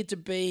 which appeared to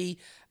be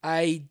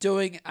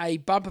doing a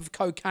bump of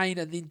cocaine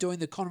and then doing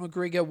the Conor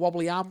McGregor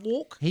wobbly arm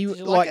walk?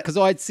 Because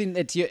I'd sent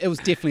that to you. It was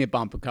definitely a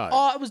bump of coke.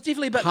 Oh, it was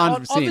definitely, but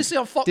 100%. Obviously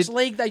on Fox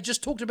League they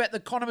just talked about the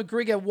Conor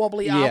McGregor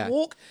wobbly arm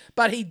walk,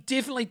 but he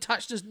definitely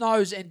touched his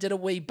nose and did a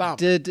wee bump.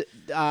 Did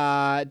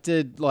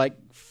like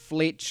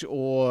Fletch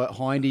or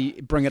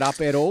Hindy bring it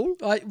up at all?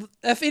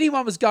 If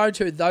anyone was going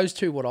to, those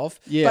two would have.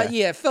 Yeah. But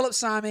yeah, Philip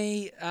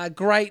Sami,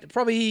 great.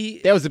 Probably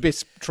that was the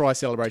best try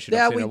celebration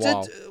I've seen in a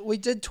while. We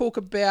did talk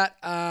about.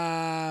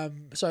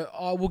 So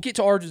I will get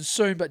to Origins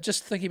soon, but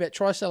just thinking about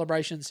try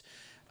celebrations,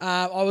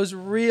 I was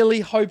really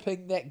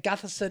hoping that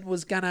Gutherson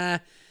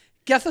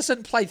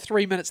played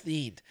 3 minutes at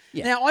the end.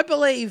 Yeah. Now I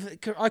believe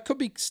I could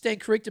be stand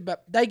corrected,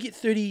 but they get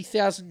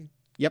 30,000.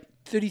 Yep.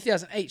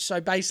 30,000 each.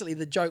 So basically,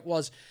 the joke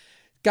was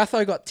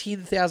Gutho got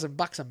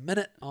 $10,000 a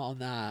minute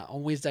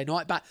on Wednesday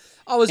night, but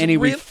I was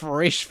he'll be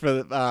fresh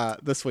for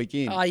this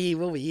weekend. Oh yeah,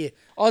 will be. Yeah,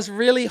 I was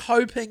really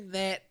hoping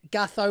that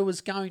Gutho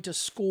was going to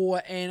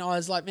score, and I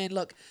was like, man,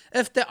 look,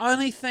 if the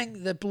only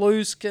thing the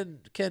Blues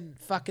can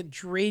fucking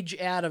dredge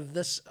out of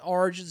this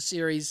Origin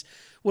series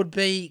would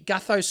be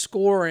Gutho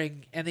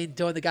scoring and then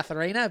doing the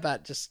Gutharina,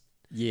 but just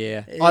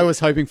I was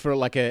hoping for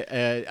like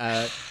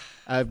a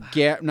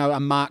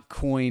Mark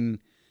Coyne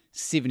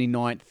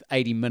 79th,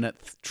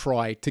 80-minute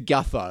try to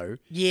Gutho.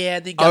 Yeah,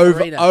 then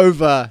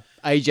over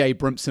AJ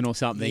Brimson or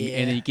something,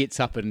 and he gets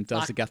up and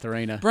does the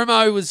Gutharina.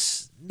 Brimo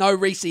was no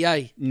Reece,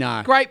 eh?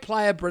 No. Great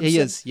player, Brimson. He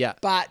is, yeah.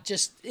 But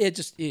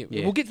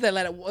we'll get to that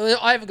later.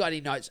 I haven't got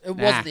any notes. It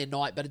wasn't their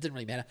night, but it didn't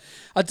really matter.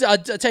 I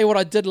tell you what,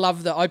 I did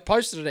love that. I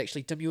posted it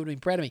actually, Tim. You would have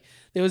been proud of me.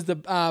 There was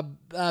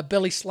the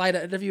Billy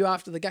Slater interview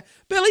after the game.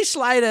 Billy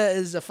Slater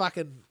is a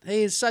GC.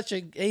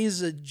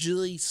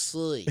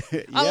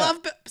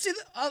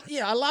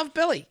 Yeah. I love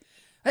Billy.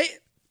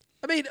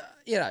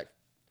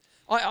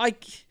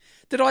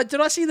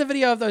 Did I see the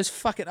video of those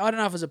fucking... I don't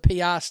know if it was a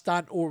PR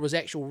stunt or it was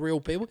actual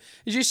real people.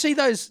 Did you see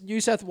those alleged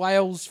New South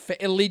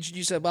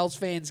Wales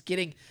fans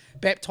getting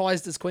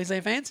baptised as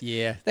Queensland fans?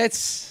 Yeah.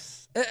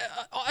 That's...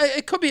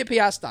 it could be a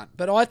PR stunt,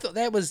 but I thought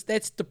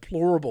that's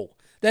deplorable.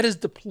 That is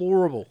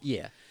deplorable.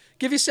 Yeah.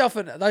 Give yourself...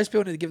 those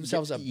people need to give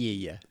themselves 3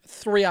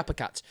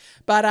 uppercuts.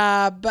 But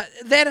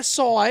that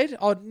aside,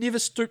 I'd never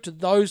stoop to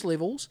those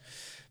levels.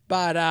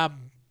 But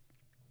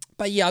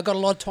yeah, I got a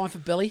lot of time for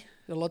Billy.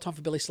 Got a lot of time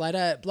for Billy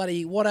Slater.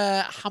 Bloody, what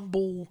a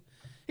humble...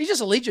 He's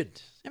just a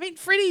legend. I mean,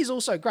 Freddie's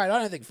also great. I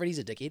don't think Freddie's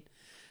a dickhead.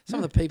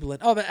 Some of the people...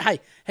 but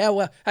hey, how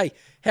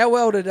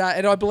well did...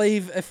 and I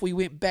believe if we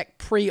went back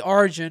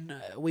pre-Origin,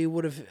 we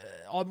would have...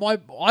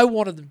 I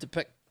wanted them to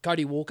pick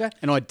Cody Walker.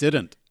 And I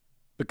didn't,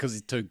 because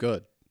he's too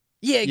good.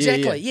 Yeah,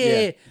 exactly.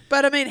 Yeah.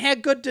 But I mean, how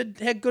good did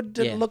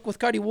it look with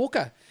Cody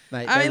Walker?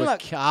 Mate, they were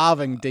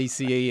carving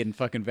DCE and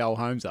fucking Val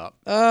Holmes up.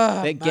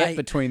 That gap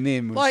between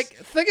them was... Like,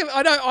 think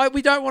of...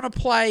 we don't want to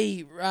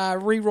play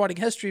rewriting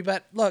history,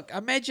 but look,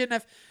 imagine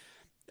if...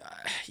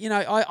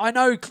 I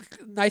know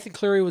Nathan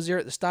Cleary was there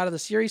at the start of the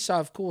series, so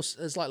of course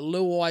it's like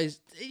Luai.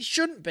 He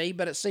shouldn't be,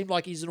 but it seemed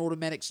like he's an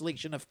automatic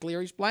selection if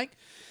Cleary's playing.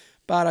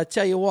 But I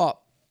tell you what,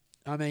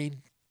 I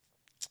mean,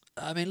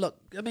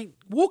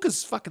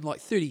 Walker's fucking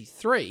like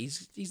 33.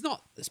 He's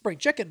not a spring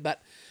chicken,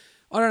 but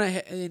I don't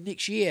know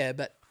next year.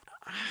 But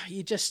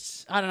you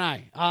just, I don't know.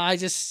 I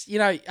just,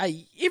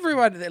 hey,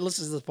 everyone that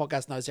listens to this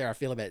podcast knows how I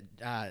feel about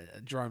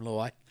Jerome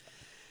Luai.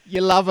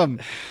 You love him.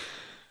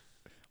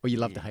 Or you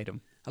love to hate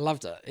him. I love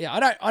to. Yeah,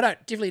 I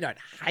definitely don't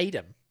hate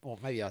him. Or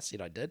maybe I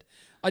said I did.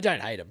 I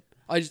don't hate him.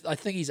 I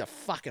think he's a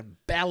fucking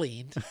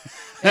bellend,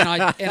 and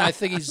I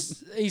think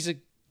he's a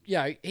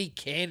he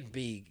can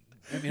be.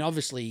 I mean,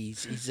 obviously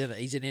he's an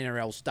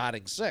NRL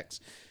starting six.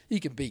 He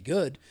can be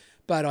good,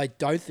 but I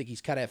don't think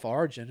he's cut out for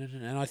Origin.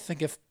 And I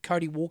think if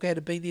Cody Walker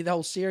had been there the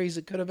whole series,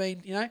 it could have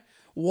been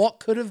what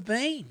could have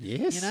been.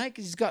 Yes,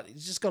 because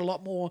he's just got a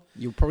lot more.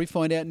 You'll probably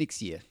find out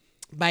next year.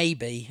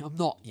 Maybe. I'm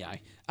not,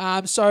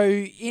 So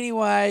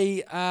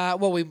anyway, I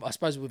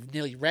suppose we've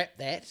nearly wrapped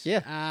that.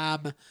 Yeah.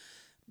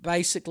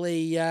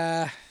 Basically,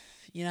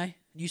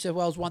 New South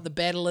Wales won the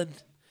battle and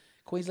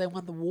Queensland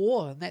won the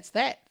war, and that's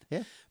that.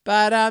 Yeah.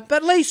 But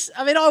at least,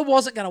 I mean, I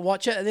wasn't going to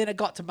watch it, and then it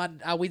got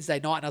to Wednesday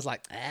night, and I was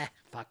like,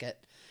 fuck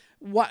it.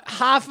 What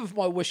half of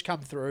my wish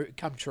come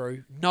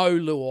true? No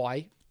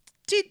Luai.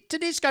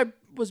 Tedesco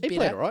was better. He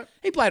played all right.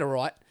 He played all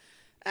right.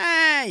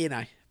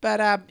 But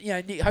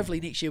hopefully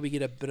next year we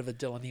get a bit of a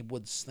Dylan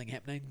Edwards thing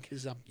happening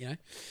because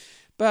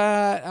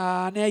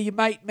But now your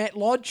mate Matt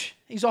Lodge,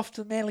 he's off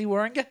to Manly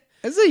Warringah.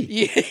 Is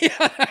he?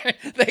 Yeah,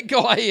 that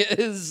guy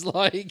is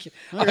like.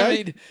 Okay. I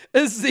mean,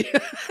 is the.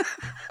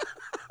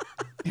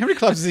 How many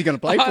clubs is he going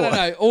to play for? I don't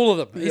know, all of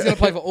them. He's going to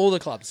play for all the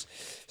clubs.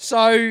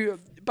 So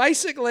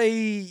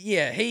basically,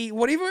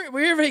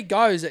 wherever he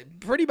goes, it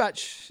pretty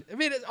much. I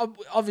mean,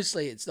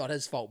 obviously it's not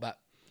his fault, but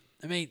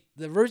I mean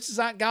the Roosters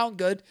aren't going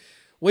good.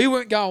 We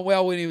weren't going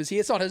well when he was here.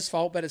 It's not his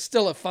fault, but it's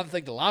still a fun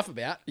thing to laugh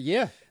about.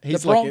 Yeah, the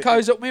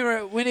Broncos.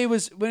 Remember when he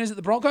was at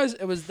the Broncos?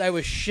 They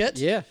were shit.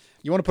 Yeah,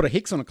 you want to put a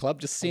hex on a club?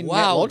 Just send Matt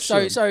wow. Lodge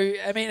to him. So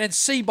I mean, and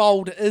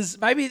Seabold is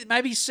maybe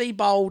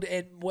Seabold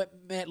and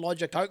Matt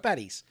Lodge are coke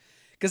buddies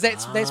because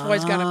that's why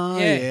he's going to.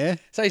 Yeah.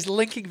 So he's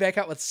linking back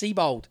up with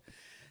Seabold.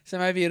 So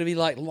maybe it'll be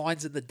like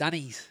lines at the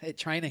Dunnies at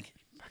training.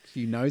 A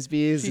few nose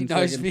beers. But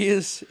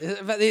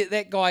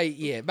that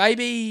guy,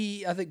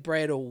 maybe I think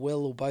Brad or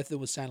Will or both of them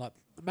was saying like.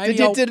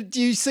 Did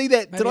you see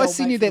that? Did I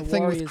send you that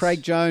thing Warriors. with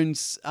Craig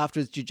Jones after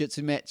his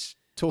jiu-jitsu match?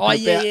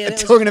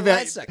 Talking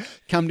about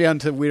come down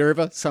to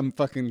wherever, some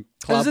fucking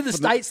club. It was in the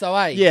States though,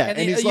 eh? Yeah.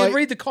 And you like,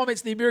 read the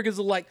comments, the Americans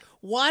are like,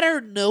 what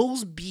are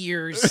nose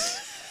beers?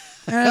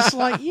 And it's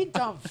like, you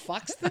dumb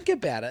fucks, think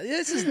about it.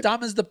 It's as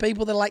dumb as the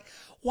people that are like,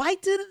 why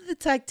didn't the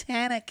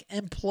Titanic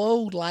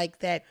implode like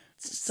that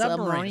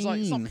submarine? It's like,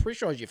 it's not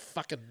pressurized, you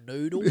fucking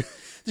noodle. Did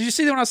you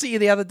see the one I sent you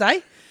the other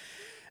day?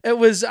 It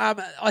was,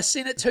 I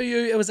sent it to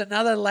you. It was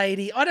another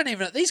lady. I don't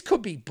even know. These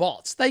could be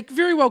bots. They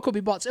very well could be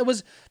bots. I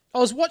was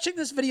watching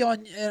this video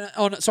it was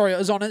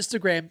on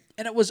Instagram,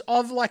 and it was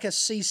of like a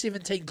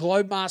C-17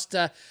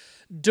 Globemaster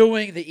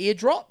doing the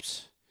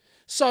airdrops.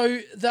 So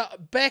the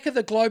back of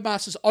the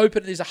Globemaster's open,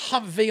 and there's a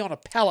Humvee on a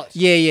pallet.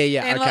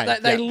 Yeah. And okay.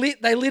 like,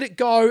 they let it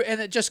go,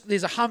 and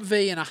there's a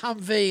Humvee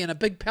and a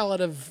big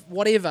pallet of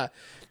whatever.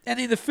 And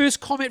then the first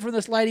comment from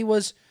this lady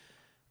was,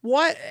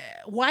 Why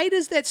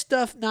does that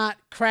stuff not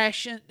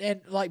crash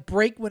and like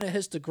break when it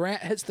hits the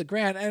ground?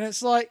 And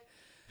it's like,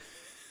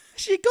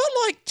 she got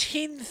like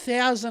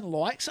 10,000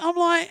 likes. I'm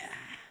like,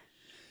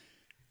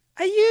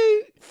 are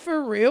you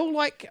for real?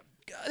 Like,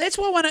 that's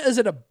why I wonder, is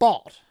it a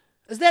bot?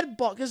 Is that a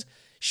bot? Because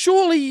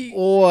surely,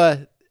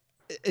 or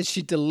is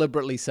she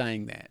deliberately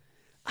saying that?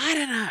 I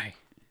don't know.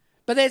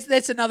 But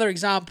that's another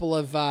example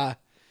of how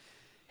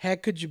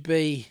could you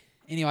be.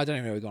 Anyway, I don't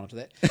even know we're going on to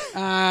that.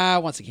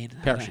 Once again.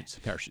 Parachutes.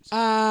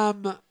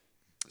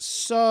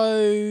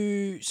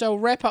 So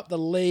wrap up the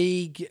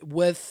league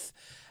with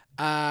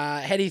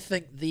how do you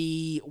think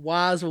the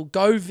Wars will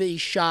go v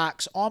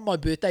Sharks on my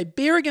birthday?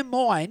 Bearing in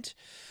mind,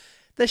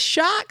 the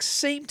Sharks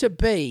seem to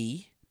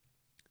be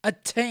a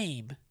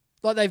team,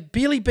 like they've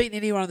barely beaten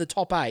anyone in the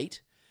top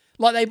 8.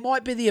 Like they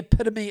might be the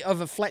epitome of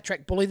a flat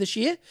track bully this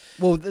year.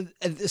 Well,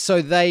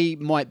 so they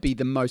might be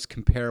the most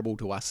comparable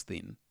to us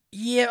then.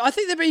 Yeah, I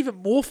think they're even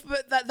more.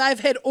 But they've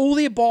had all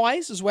their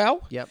buys as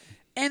well. Yep.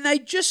 And they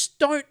just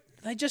don't.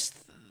 They just,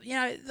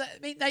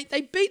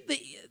 they beat the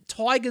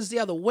Tigers the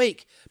other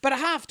week, but at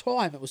half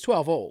time it was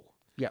 12-all.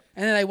 Yep.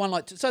 And then they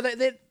won so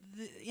they.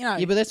 Yeah,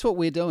 but that's what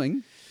we're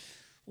doing.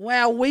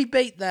 Well, we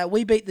beat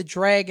the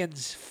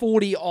Dragons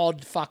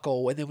 40-odd fuck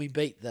all, and then we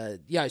beat the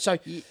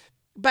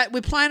But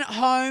we're playing at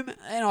home,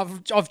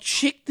 and I've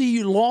checked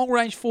the long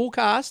range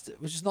forecast,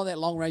 which is not that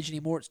long range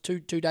anymore. It's two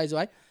days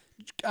away.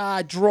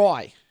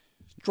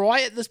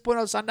 Dry at this point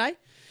on Sunday.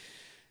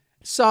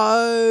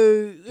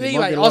 So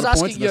anyway, I was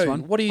asking you,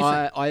 what do you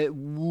think? I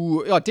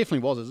definitely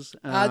was.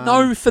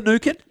 No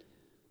Finucane.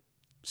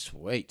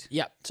 Sweet.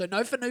 Yeah. So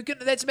no Finucane.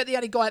 That's about the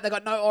only guy. They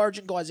got no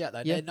Origin guys out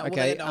though. Yeah. No,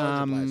 Okay. no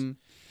Origin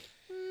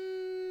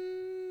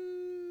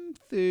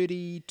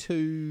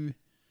players.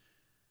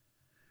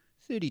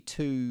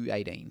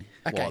 32-18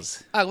 Okay.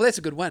 was. Oh, well, that's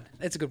a good one.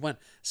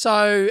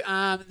 So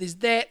there's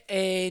that,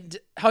 and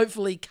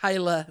hopefully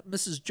Kayla,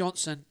 Mrs.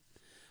 Johnson,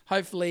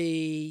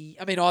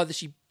 either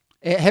she...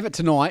 Have it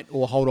tonight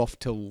or hold off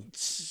till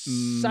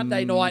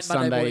Sunday night,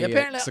 Monday morning. Sunday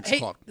Apparently, at 6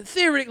 o'clock.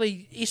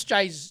 Theoretically,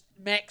 SJ's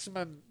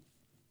maximum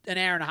an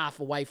hour and a half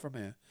away from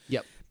her.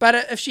 Yep. But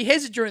if she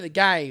has it during the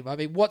game, I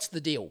mean, what's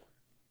the deal?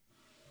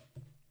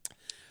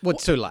 Well,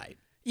 it's too late.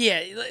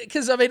 Yeah,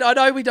 because I mean, I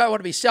know we don't want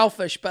to be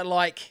selfish, but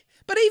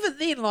even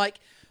then,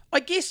 I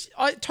guess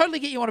I totally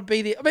get you want to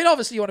be there. I mean,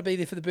 obviously you want to be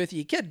there for the birth of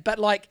your kid, but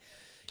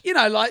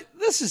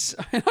this is,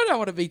 I don't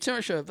want to be too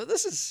much of it, but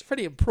this is a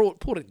pretty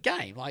important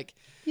game.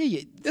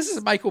 This is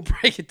a make or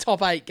break a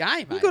top 8 game,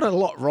 mate. You've got a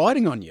lot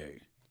riding on you.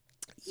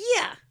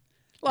 Yeah.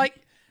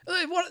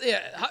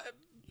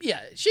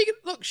 She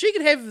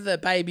could have the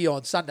baby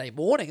on Sunday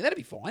morning. That'd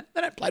be fine.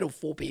 They don't play till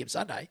 4 p.m.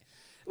 Sunday.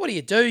 What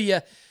do?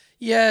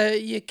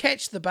 You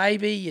catch the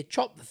baby, you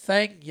chop the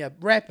thing, you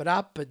wrap it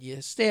up, and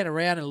you stand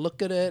around and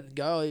look at it and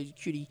go, oh,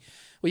 cutie.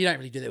 Well, you don't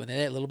really do that when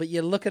they're that little, but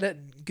you look at it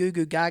and goo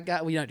goo gaga.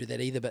 Well, you don't do that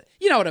either, but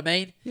you know what I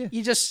mean. Yeah.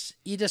 You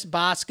just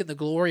bask in the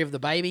glory of the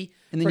baby.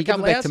 And then for you a give it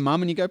couple back hours. to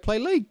mum and you go play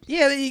league.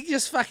 Yeah, then you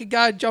just fucking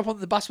go and jump on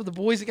the bus with the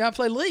boys and go and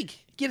play league.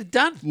 Get it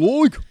done.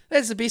 League.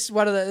 That's the best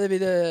one of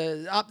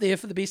the up there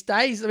for the best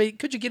days. I mean,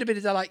 could you get a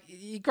bit of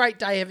great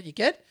day having your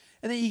kid,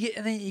 and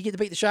then you get to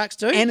beat the Sharks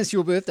too, And it's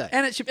your birthday.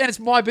 and it's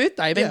my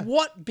birthday. I mean, Yeah.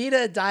 what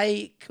better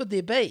day could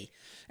there be?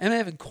 And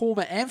having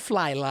korma and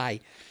filet.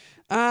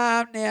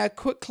 Now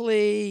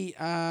quickly,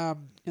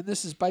 and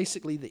this is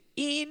basically the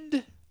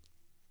end.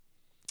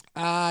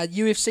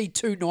 UFC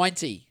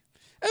 290.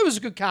 It was a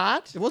good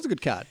card. It was a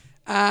good card.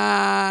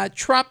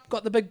 Trump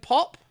got the big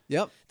pop.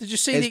 Yep. Did you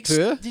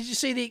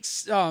see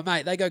oh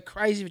mate, they go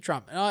crazy with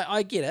Trump, and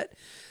I get it.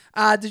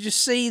 Did you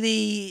see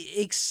the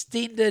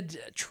extended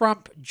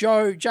Trump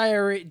Joe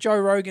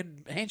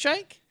Rogan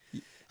handshake?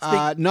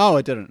 No,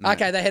 I didn't. No.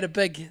 Okay, they had a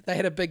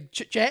big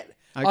chit chat.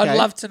 Okay. I'd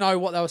love to know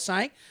what they were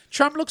saying.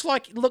 Trump looked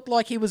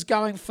like he was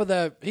going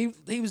for he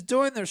was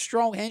doing the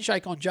strong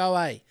handshake on Joe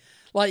A.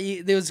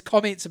 There was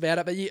comments about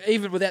it, but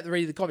even without the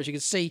reading of the comments, you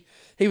could see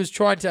he was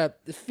trying to.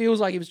 It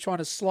feels like he was trying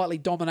to slightly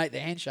dominate the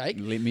handshake.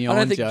 Let me I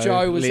don't on, think Joe.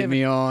 Joe was. Let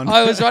me on.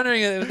 I was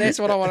wondering if that's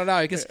what I want to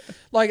know because,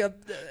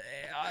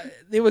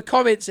 there were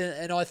comments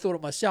and I thought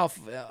it myself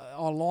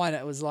online.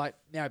 It was like,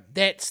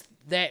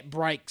 that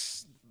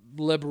breaks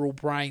liberal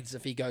brains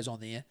if he goes on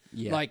there.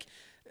 Yeah.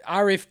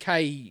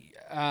 RFK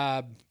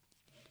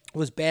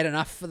was bad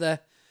enough for the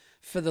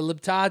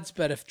libtards,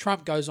 but if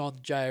Trump goes on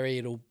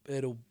JRE,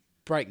 it'll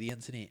break the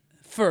internet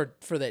for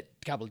that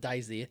couple of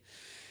days there.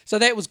 So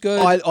that was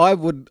good. I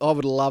would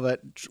love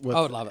it. With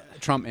I would love it.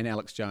 Trump and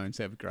Alex Jones.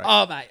 That'd be great.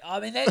 Oh mate, I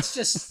mean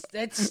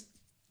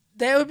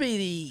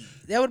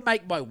that would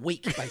make my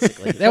week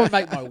basically. That would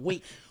make my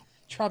week.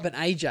 Trump and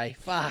AJ,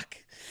 fuck.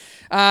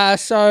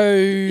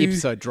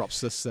 Episode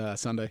drops this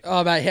Sunday.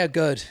 Oh mate, how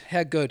good.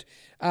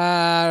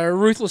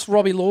 Ruthless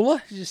Robbie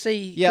Lawler. Did you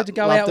see? Yep, Good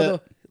to go loved out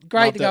with it.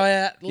 great Loved to go it.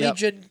 out. Yep.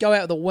 Legend, go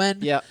out with a win.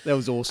 Yeah, that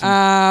was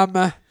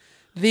awesome.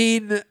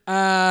 Then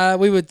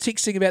we were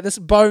texting about this.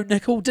 Bo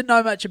Nickel, didn't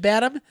know much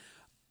about him.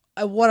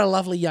 What a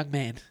lovely young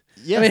man.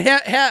 Yeah.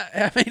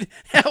 I mean,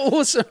 how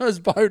awesome is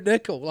Bo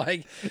Nickel?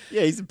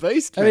 Yeah, he's a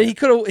beast. I Man. mean, he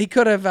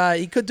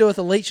could do with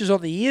the leeches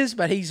on the ears,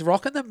 but he's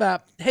rocking them.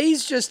 But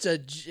he's just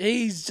such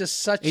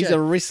He's a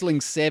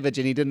wrestling savage,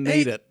 and he didn't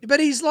need it. But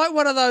he's like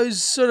one of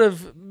those sort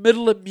of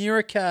middle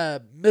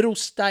America, middle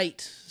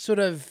state sort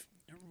of,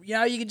 you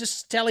can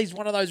just tell he's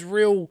one of those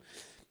real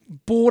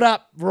bored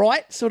up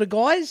right sort of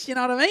guys. You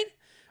know what I mean?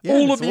 Yeah,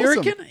 All it's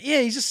American. awesome.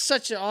 Yeah, he's just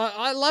such a.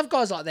 I love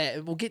guys like that,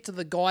 and we'll get to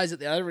the guys at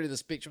the other end of the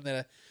spectrum that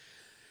are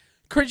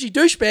cringy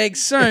douchebags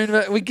soon.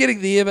 But we're getting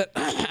there. But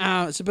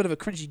it's a bit of a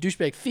cringy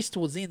douchebag fest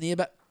towards the end there.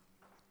 But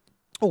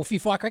a few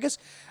firecrackers.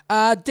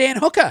 Dan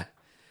Hooker.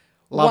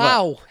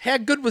 Love it. How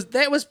good was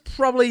that? Was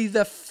probably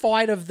the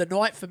fight of the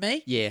night for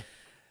me. Yeah.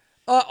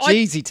 I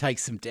Jeez, he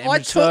takes some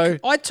damage though.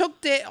 I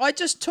took Dan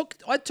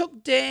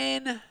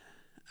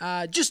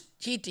just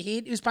head to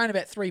head. He was paying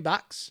about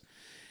 $3.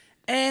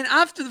 And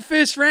after the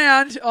first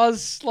round, I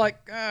was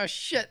like, oh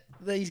shit,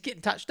 he's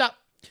getting touched up.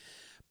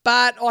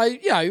 But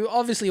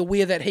obviously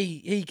aware that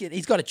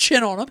he's got a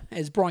chin on him,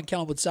 as Brian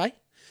Callen would say.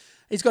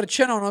 He's got a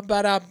chin on him,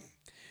 but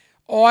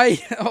all I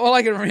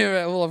can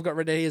remember, all I've got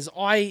written here is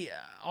I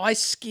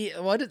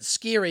didn't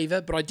scare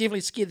Eva, but I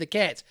definitely scared the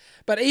cats.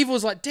 But Eva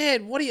was like,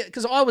 Dad, what are you,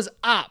 because I was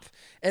up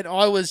and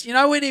I was,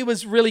 when he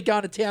was really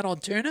going to town on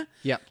Turner?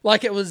 Yeah.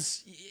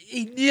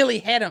 He nearly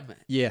had him.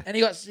 Yeah. And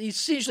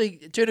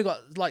Turner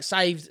got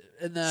saved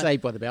in the.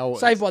 Saved by the bell.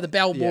 Saved by the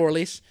bell, Yeah. more or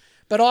less.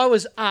 But I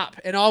was up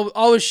and I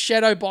was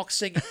shadow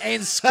boxing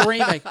and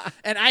screaming,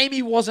 and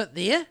Amy wasn't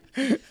there.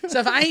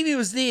 So if Amy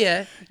was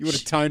there, You would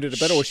have toned it a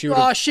bit, or she would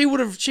have.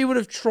 she would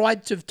have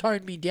tried to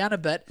tone me down a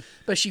bit,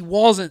 but she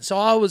wasn't. So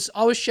I was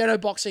shadow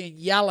boxing and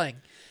yelling.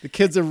 The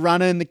kids are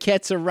running. The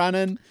cats are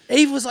running.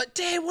 Eve was like,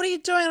 Dad, what are you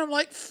doing? And I'm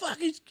like, fuck.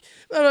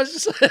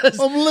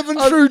 I'm living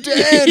through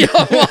Dad. Yeah,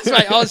 I was,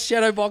 mate. I was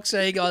shadow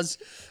boxing. I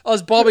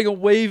was bobbing and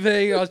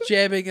weaving. I was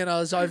jabbing and I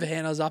was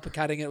overhand. I was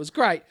uppercutting. It was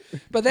great.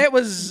 But that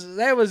was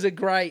a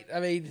great. I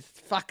mean,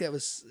 fuck. It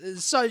was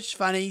so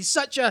funny. He's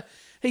such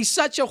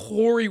a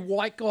hoary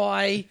white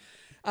guy.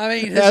 I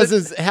mean, How's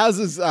his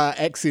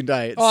accent?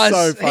 It's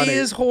so funny. He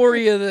is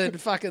hoarier than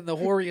fucking the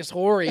hoariest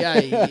hoary.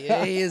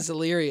 Eh? He is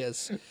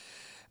hilarious.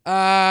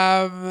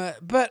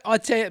 But I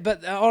tell you,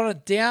 but on a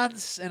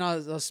downs, and I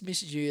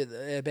messaged you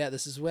about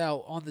this as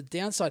well. On the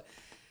downside,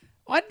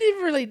 I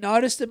never really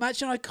noticed it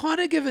much, and I kind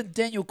of given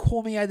Daniel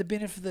Cormier the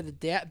benefit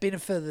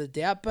of the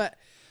doubt. But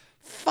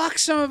fuck,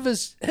 some of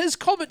his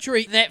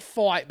commentary in that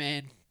fight,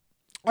 man,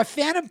 I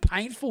found him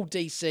painful.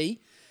 DC,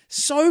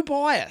 so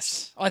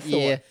biased. I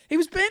thought he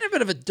was being a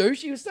bit of a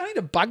douche. He was starting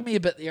to bug me a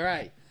bit there,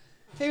 eh?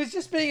 He was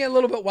just being a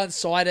little bit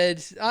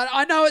one-sided.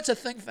 I know it's a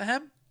thing for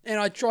him, and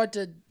I tried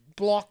to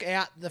block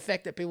out the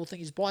fact that people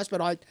think he's biased,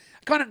 but I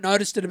kind of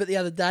noticed it a bit the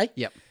other day.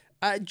 Yep.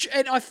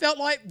 And I felt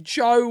like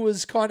Joe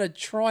was kind of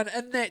trying,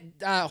 in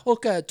that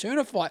Hooker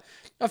Turner fight,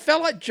 I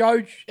felt like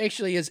Joe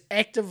actually is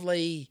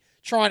actively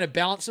trying to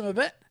balance him a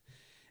bit.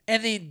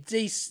 And then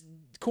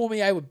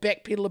Cormier would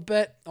backpedal a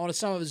bit on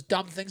some of his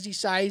dumb things he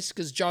says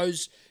because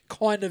Joe's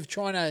kind of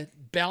trying to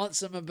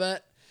balance him a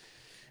bit.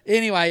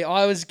 Anyway, he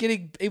was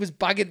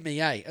bugging me,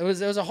 eh?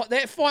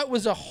 That fight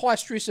was a high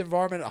stress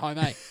environment at home,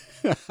 eh?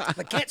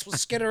 The cats were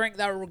skittering,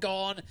 they were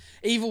gone.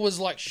 Evil was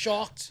like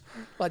shocked.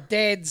 Like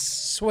Dad's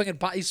swinging,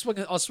 I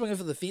was swinging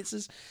for the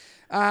fences.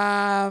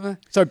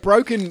 So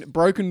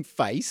broken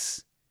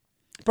face.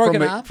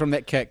 Broken arm. From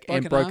that kick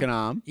and broken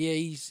arm. Yeah,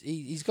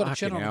 he's got a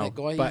chin on that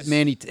guy. But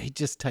man, he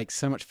just takes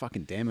so much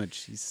fucking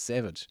damage. He's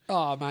savage.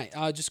 Oh mate,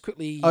 just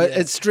quickly.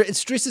 It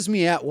stresses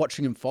me out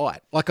watching him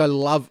fight. Like I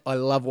love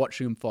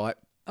watching him fight.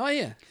 Oh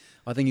yeah.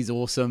 I think he's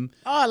awesome.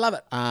 Oh, I love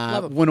it.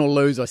 Love him. Win or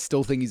lose, I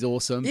still think he's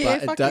awesome.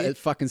 Yeah, but it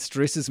fucking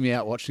stresses me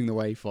out watching the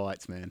way he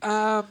fights, man.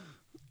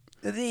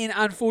 Then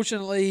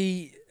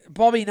unfortunately,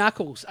 Bobby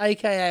Knuckles,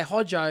 aka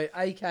Hodjo,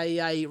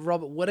 aka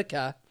Robert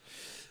Whittaker.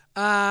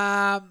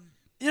 I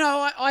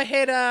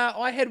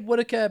had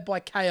Whittaker by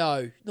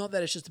KO. Not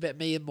that it's just about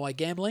me and my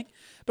gambling,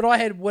 but I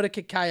had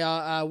Whittaker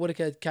KO,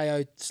 Whittaker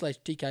KO /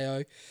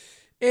 TKO,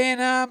 and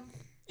I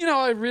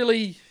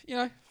really,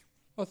 I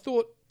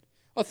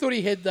thought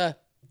he had the.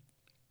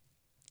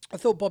 I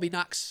thought Bobby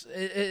Nux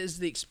is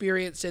the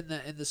experience and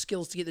the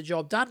skills to get the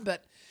job done,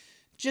 but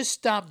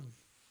just I'm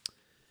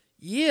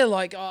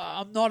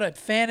not a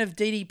fan of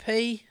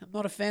DDP. I'm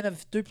not a fan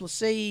of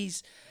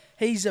Duplessis.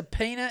 He's a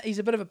peanut. He's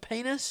a bit of a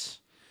penis.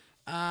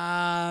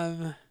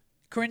 Cringy.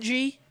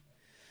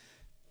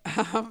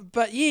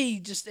 But yeah, he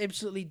just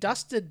absolutely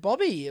dusted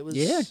Bobby. It was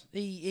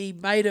he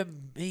made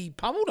him. He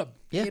pummeled him.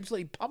 Yeah. He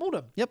absolutely pummeled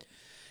him. Yep.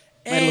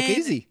 Made it look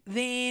easy.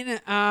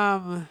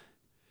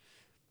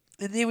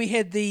 And then we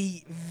had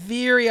the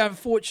very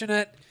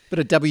unfortunate bit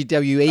of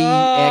WWE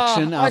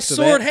action after that. I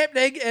saw it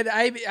happening, and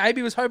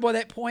AB was home by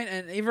that point,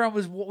 and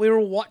we were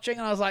all watching,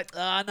 and I was like,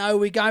 no,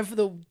 we're going for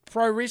the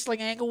pro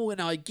wrestling angle,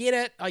 and I get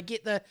it. I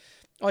get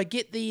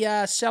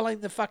the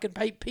selling the fucking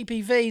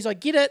PPVs. I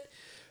get it.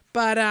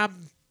 But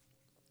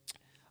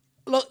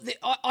look,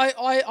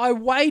 I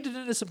waded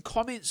into some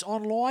comments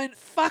online.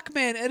 Fuck,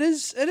 man, it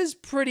is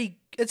pretty.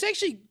 It's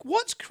actually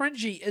what's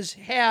cringy is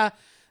how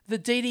the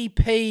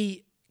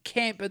DDP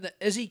camp and the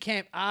Izzy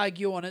camp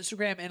argue on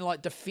Instagram and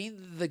like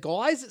defend the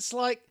guys. It's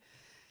like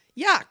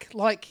yuck.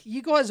 Like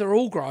you guys are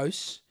all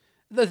gross.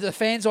 The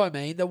fans, I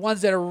mean, the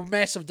ones that are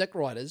massive dick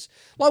riders.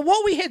 Like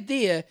what we had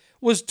there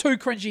was two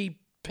cringy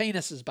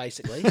penises,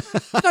 basically.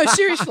 No,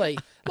 seriously.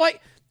 Like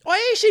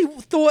I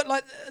actually thought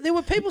like there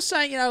were people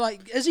saying,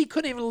 like Izzy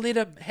couldn't even let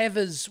him have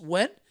his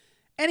win,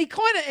 and he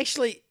kind of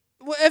actually.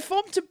 If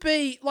I'm to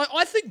be like,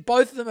 I think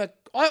both of them are.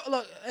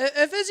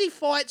 If Izzy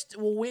fights,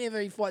 well, whenever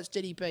he fights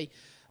DDP.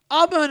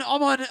 I'm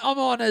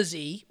on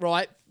Izzy,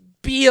 right?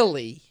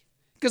 Barely.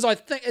 Because I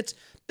think it's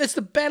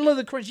the battle of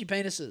the cringy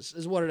penises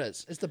is what it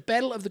is. It's the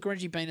battle of the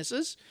cringy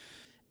penises.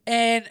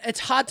 And it's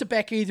hard to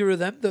back either of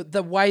them,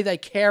 the way they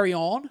carry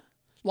on.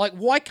 Like,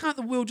 why can't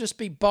the wheel just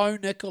be Bo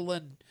Nickel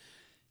and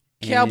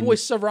Cowboy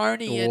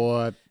Cerrone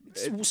or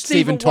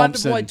Stephen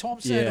Thompson. Wonderboy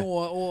Thompson Yeah.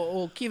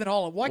 or Kevin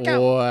Holland? Why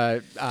can't...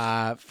 Or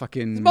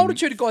fucking... The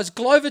multitude of guys.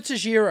 Glover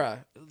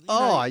Teixeira.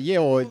 Oh, yeah,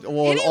 or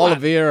anyone.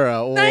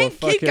 Oliveira, or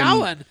fucking... Keep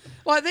going.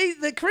 Like,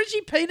 the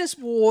cringy penis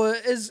war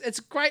it's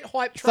a great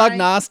hype train. Thug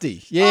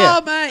Nasty, yeah.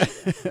 Oh, mate.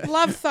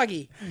 Love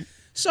Thuggy.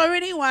 So,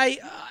 anyway,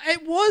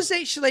 it was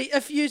actually,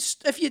 if you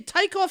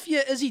take off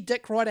your Izzy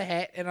Dick Rider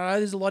hat, and I know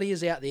there's a lot of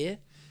yous out there,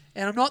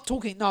 and I'm not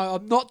talking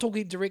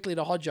directly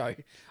to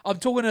Hodjo. I'm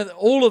talking to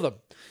all of them.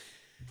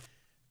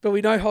 But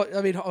we know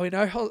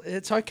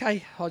it's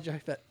okay,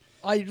 Hodjo, but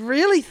I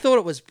really thought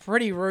it was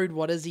pretty rude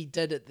what Izzy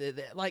did at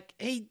the like,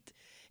 he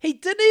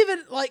didn't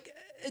even, like...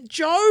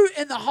 Joe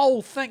and the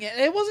whole thing,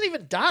 it wasn't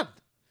even done.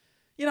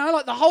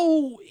 Like the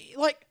whole,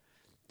 like,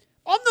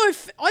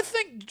 I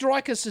think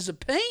Dreykus is a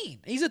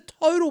peen. He's a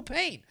total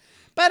peen.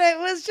 But it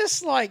was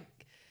just like,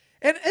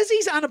 and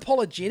Izzy's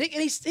unapologetic,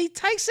 and he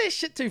takes that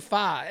shit too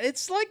far.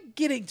 It's like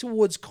getting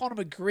towards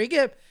Conor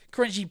McGregor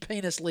cringy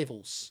penis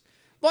levels.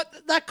 Like,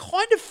 they're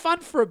kind of fun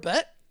for a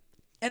bit,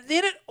 and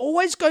then it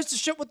always goes to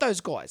shit with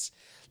those guys.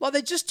 Like,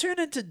 they just turn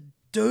into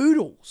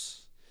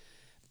doodles.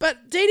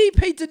 But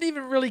DDP didn't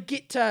even really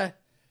get to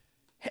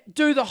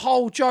do the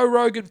whole Joe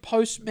Rogan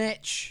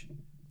post-match,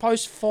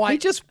 post-fight. He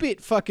just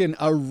bit fucking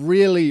a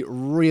really,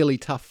 really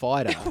tough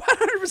fighter.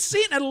 100%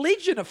 a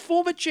legend, a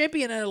former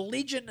champion and a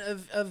legend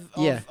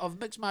of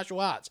mixed martial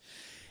arts.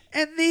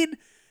 And then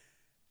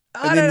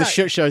And then the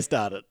shit show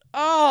started.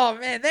 Oh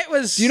man, that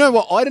was. Do you know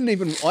what? I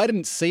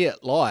didn't see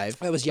it live.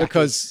 It was yucky.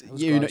 Because It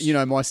was you gross.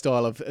 know my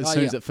style of as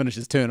soon as it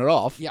finishes, turn it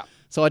off. Yeah.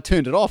 So I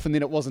turned it off, and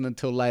then it wasn't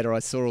until later I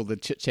saw all the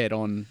chit chat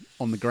on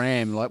the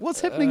gram, like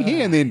what's happening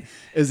here? And then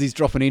Izzy's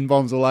dropping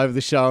N-bombs all over the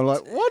show. I'm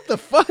like, what the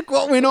fuck?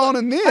 What went on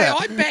in there? Hey,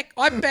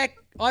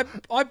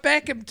 I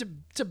back him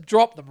to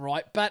drop them,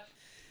 right? But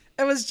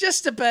it was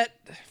just a bit.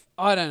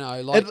 I don't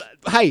know. Like,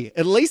 Hey,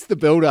 at least the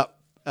build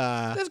up.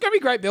 there's gonna be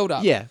great build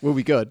up. Yeah, will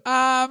be good.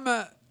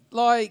 The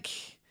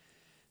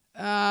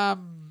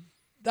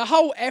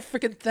whole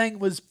African thing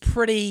was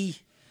pretty.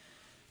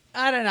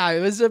 I don't know.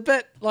 It was a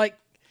bit like.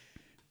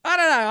 I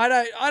don't know.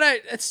 I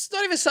don't. It's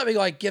not even something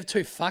I give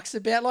two fucks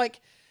about. Like,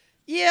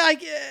 yeah.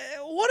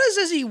 What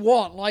does he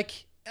want?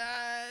 Like,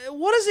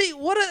 what does he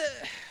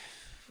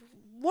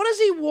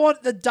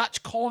want the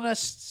Dutch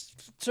colonists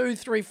 200,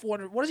 300,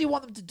 400? What does he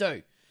want them to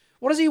do?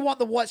 What does he want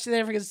the white South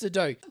Africans to do?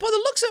 By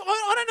the looks of,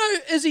 I don't know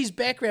Izzy's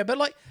background, but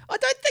like, I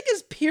don't think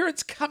his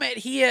parents come out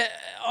here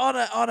on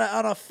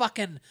a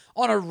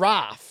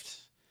raft.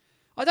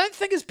 I don't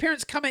think his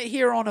parents come out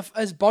here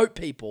as boat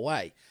people.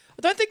 I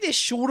don't think they're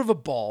short of a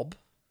bob.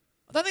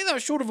 I don't think they were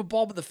short of a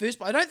bob in the first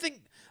place. I don't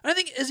think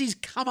Izzy's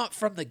come up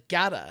from the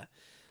gutter.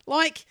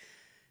 Like,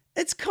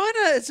 it's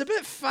a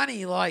bit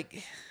funny.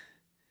 Like,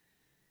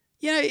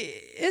 you know,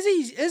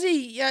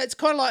 Izzy, yeah, it's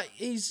kind of like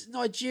he's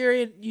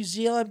Nigerian, New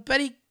Zealand,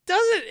 but he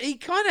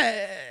kind of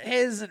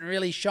hasn't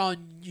really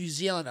shown New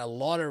Zealand a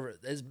lot of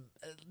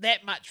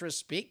that much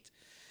respect.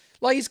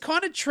 Like, he's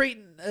kind of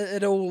treating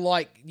it all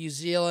like New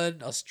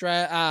Zealand,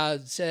 Australia,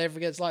 South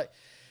Africa. It's like,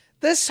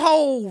 this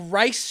whole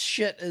race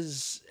shit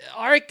is,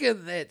 I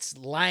reckon that's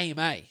lame,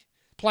 eh?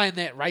 Playing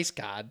that race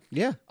card.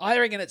 Yeah. I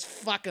reckon it's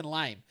fucking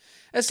lame.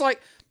 It's like,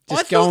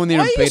 Just go in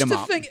there and beat him up.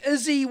 I used to think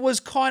Izzy was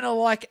kind of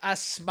like a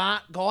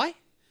smart guy.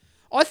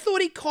 I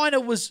thought he kind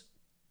of was.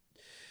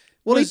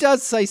 Well, he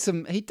does say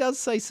some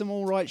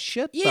all right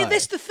shit. Yeah, though.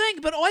 that's the thing.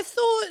 But I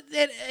thought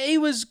that he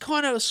was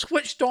kind of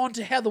switched on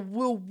to how the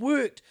world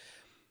worked.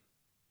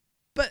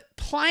 But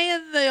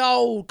playing the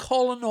old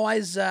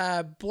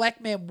colonizer, black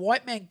man,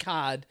 white man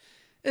card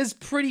is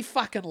pretty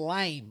fucking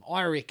lame,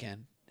 I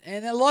reckon.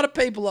 And a lot of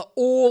people are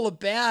all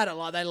about it.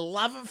 Like, they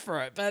love him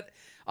for it. But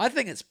I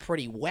think it's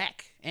pretty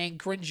whack and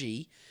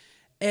cringy.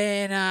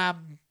 And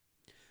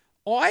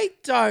I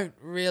don't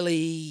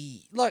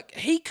really... Look,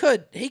 he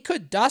could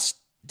dust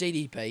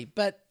DDP,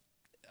 but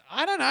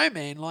I don't know,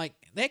 man. Like,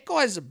 that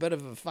guy's a bit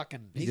of a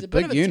fucking... He's a big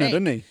bit of a unit, tank.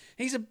 isn't he?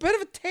 He's a bit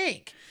of a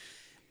tank.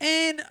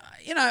 And,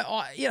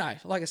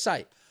 like I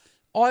say,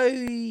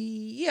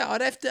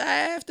 I'd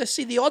have to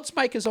see the odds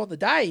makers on the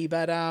day,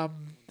 but and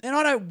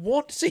I don't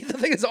want to see the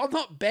thing is I'm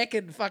not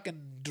backing fucking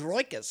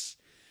Droikus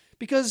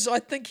because I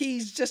think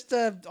he's just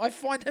I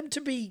find him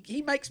to be,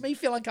 he makes me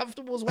feel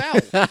uncomfortable as well.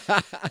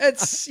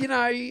 It's,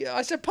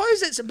 I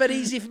suppose it's a bit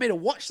easier for me to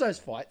watch those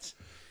fights.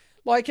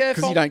 Like,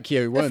 because you don't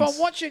care who wins. If I'm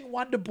watching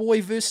Wonder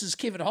Boy versus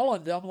Kevin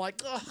Holland, I'm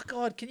like, oh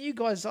God, I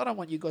don't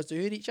want you guys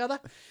to hurt each other.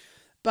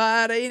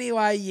 But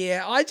anyway,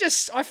 yeah, I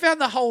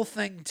found the whole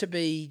thing to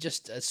be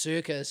just a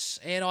circus,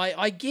 and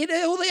I get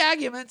all the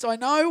arguments. I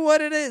know what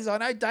it is. I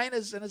know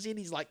Dana's in his head.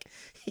 He's like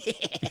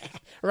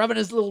rubbing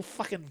his little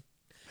fucking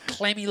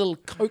clammy little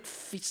coke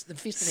infested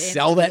hands.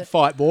 Sell that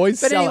fight, boys.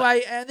 But Sell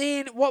anyway, it. and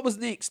then what was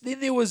next? Then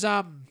there was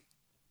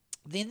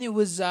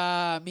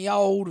me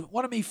old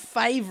one of my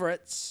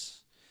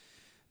favourites,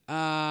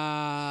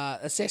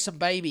 Assassin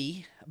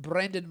Baby,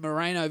 Brandon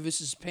Moreno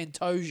versus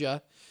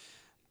Pantoja.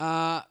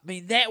 I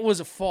mean, that was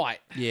a fight.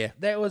 Yeah.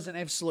 That was an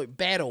absolute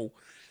battle.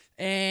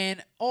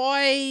 And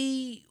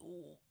I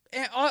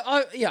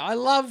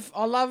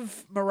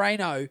love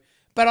Moreno,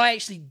 but I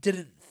actually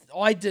didn't.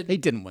 He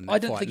didn't win that fight. I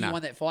didn't think no. he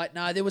won that fight.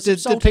 No, there was some Did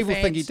salty people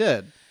fans. think he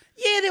did?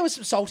 Yeah, there was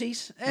some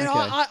salties. And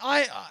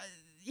Okay.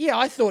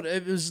 I thought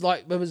it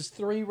was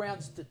 3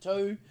 rounds to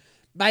 2,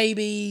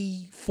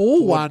 maybe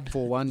 4-1.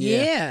 4-1,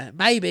 yeah. Yeah,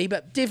 maybe,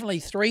 but definitely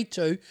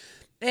 3-2.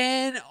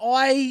 And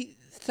I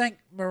think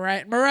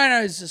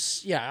Moreno's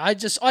just, I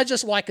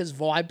just like his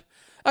vibe.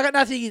 I got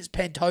nothing against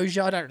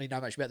Pantoja. I don't really know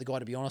much about the guy,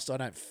 to be honest. I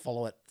don't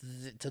follow it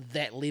to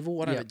that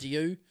level. I don't know, do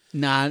you?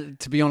 Nah,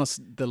 to be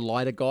honest, the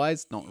lighter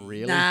guys, not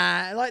really.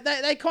 Nah, like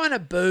they kind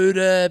of booed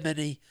him, and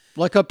he...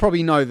 Like, I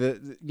probably know I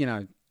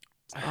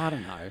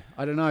don't know.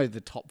 I don't know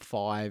the top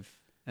 5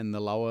 and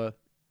the lower...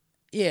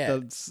 Yeah.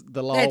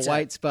 The lower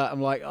weights, but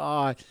I'm like,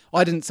 I'd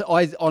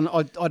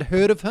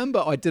heard of him,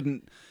 but I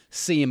didn't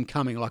see him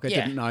coming. Like, I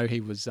didn't know he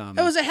was... It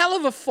was a hell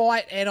of a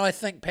fight, and I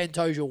think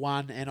Pantoja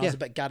won, and I was a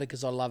bit gutted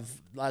because I love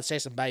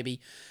Assassin Baby.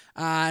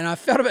 And I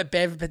felt a bit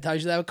bad for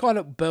Pantoja. They were kind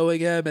of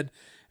booing him, but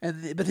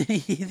then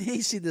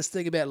he said this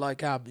thing about,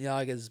 like,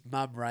 like his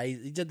mum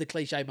raised... He did the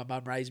cliche, my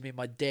mum raised me, and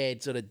my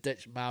dad sort of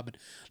ditched mum, and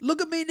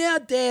look at me now,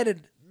 Dad.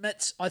 And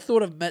Mitz, I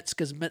thought of Mitz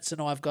because Mitz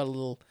and I have got a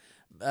little...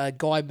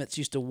 guy Mitz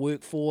used to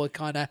work for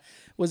kind of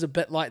was a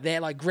bit like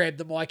that, like grabbed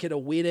the mic at a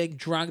wedding,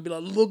 drunk, and be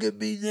like, look at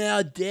me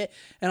now, Dad.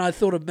 And I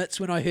thought of Mitz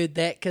when I heard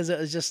that because it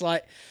was just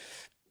like,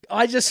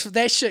 I just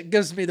that shit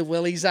gives me the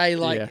willies, eh?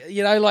 Like Yeah.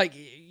 you know, like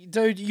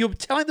dude, you're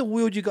telling the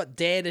world you got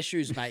dad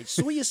issues, mate.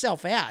 Sort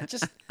yourself out.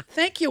 Just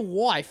thank your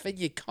wife and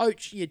your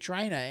coach, your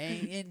trainer,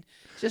 and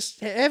just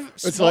have.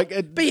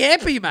 Be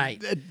happy,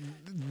 mate.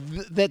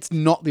 That's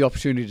not the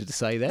opportunity to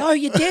say that. No,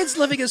 your dad's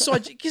living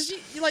inside because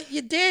like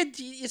your dad.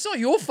 It's not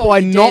your fault. By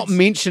your not dad's-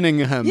 mentioning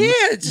him, Yeah,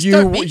 just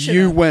don't mention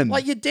you it. win.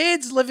 Like your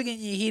dad's living in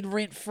your head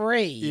rent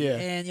free. Yeah.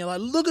 And you're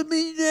like, look at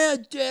me now,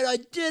 Dad. I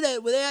did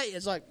it without you.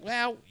 It's like,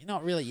 well,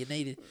 not really. You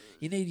needed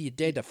your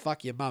dad to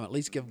fuck your mum. At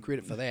least give him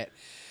credit for that.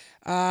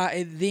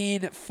 And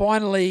then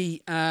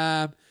finally,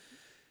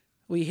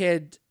 we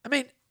had. I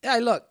mean, hey,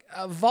 look,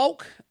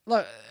 Volk.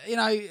 Look, you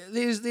know,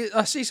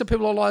 I see some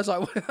people online. It's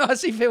like I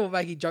see people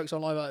making jokes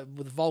online like,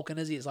 with Volk and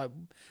Izzy. It's like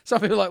some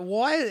people are like,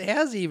 why?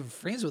 How's he even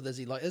friends with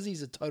Izzy? Like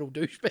Izzy's a total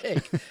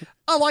douchebag.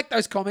 I like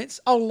those comments.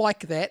 I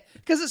like that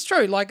because it's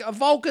true. Like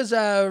Volk is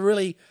a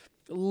really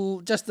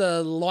just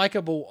a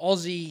likable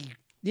Aussie.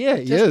 Yeah,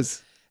 he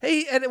is.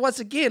 And once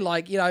again,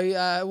 like you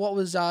know, what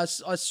was I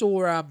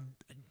saw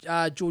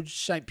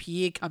George St.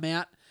 Pierre come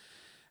out.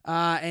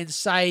 And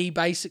say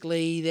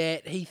basically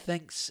that he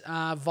thinks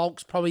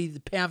Volk's probably the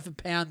pound for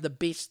pound the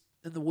best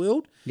in the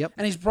world. Yep.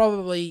 And he's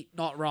probably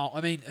not wrong.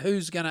 I mean, I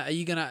mean,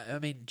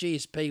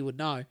 GSP would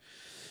know.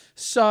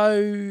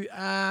 So,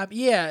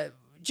 yeah,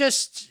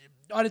 just,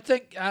 I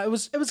think it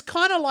was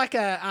kind of like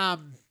a, I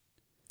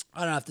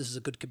don't know if this is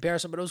a good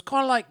comparison, but it was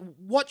kind of like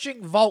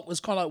watching Volk was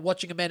kind of like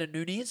watching Amanda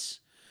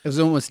Nunes. It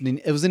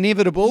was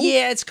inevitable.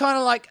 Yeah, it's kind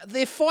of like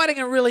they're fighting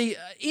their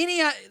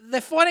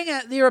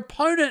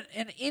opponent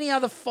in any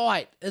other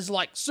fight is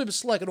like super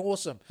slick and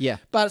awesome. Yeah.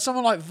 But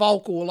someone like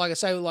Volk or like I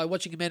say, like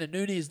watching Amanda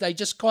Nunes, they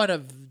just kind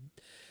of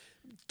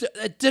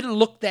it didn't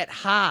look that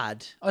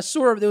hard.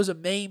 There was a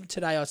meme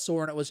today I saw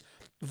and it was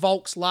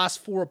Volk's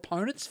last 4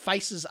 opponents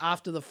faces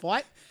after the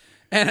fight,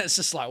 and it's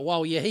just like,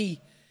 well, yeah,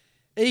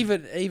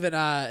 even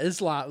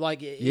Islam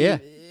like Yeah.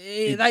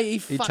 he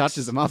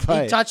touches them up. He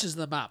Hey? touches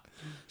them up.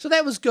 So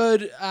that was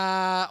good.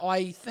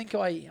 I think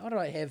what did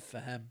I have for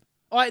him?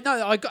 I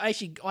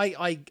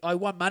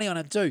won money on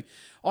him too.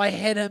 I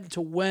had him to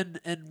win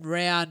in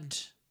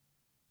round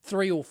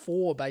 3 or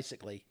 4,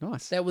 basically.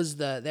 Nice. That was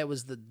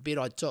the bet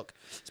I took.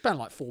 Spent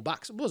like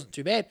 $4. It wasn't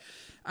too bad.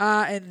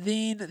 And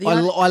then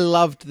I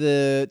loved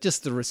the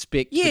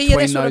respect Yeah, between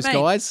that's what I those mean.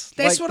 guys.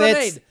 That's what I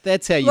mean.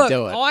 That's how you Look,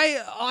 do it.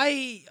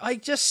 I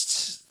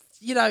just,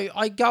 you know,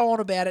 I go on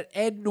about it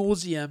ad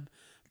nauseum,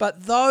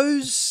 but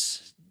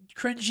those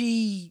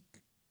cringy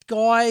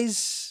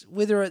guys,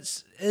 whether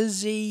it's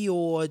Izzy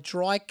or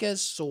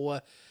Drykus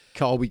or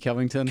Colby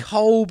Covington.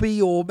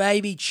 Colby or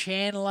maybe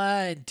Chandler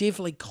and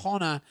definitely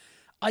Connor,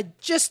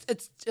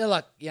 it's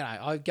like, you know,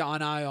 I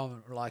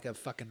know I'm like a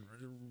fucking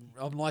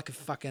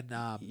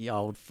You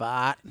old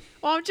fart.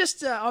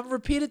 I'm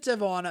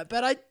repetitive on it,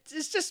 but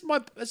it's just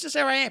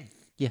how I am.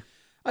 Yeah.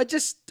 I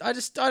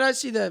don't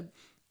see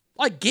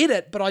I get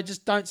it, but I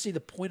just don't see the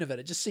point of it.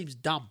 It just seems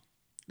dumb.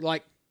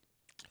 Like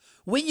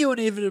when you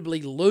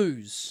inevitably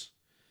lose,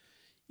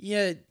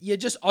 you're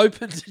just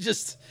open to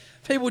just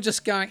people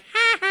just going,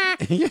 ha ha.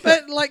 Yeah.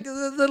 But like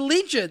the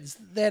legends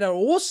that are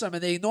awesome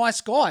and they're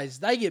nice guys,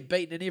 they get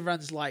beaten and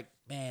everyone's like,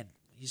 man,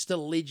 you're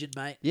still a legend,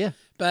 mate. Yeah.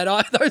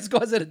 But those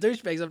guys that are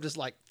douchebags, I'm just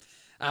like,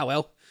 oh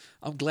well,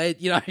 I'm glad,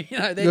 you know.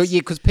 Yeah,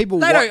 because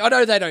people I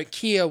know they don't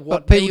care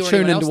what. but people me or tune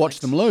anyone in else to watch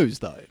thinks. them lose,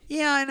 though.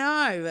 Yeah, I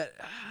know, but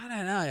I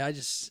don't know.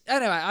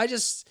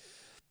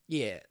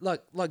 Yeah.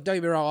 Look, don't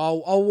get me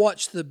wrong. I'll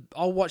watch the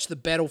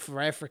battle for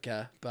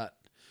Africa, but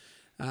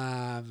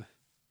yeah,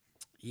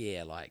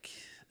 like,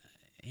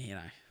 you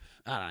know,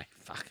 I don't know.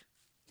 Fuck.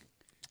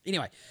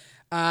 Anyway,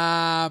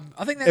 I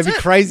think that's It'd be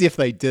it. crazy if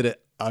they did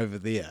it over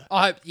there.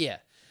 Yeah.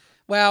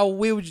 Well,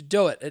 where would you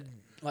do it? In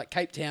like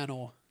Cape Town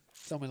or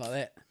something like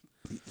that?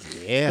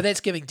 Yeah. But that's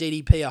giving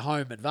DDP a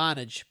home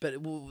advantage. But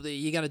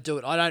you're going to do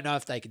it. I don't know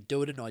if they could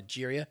do it in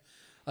Nigeria.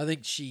 I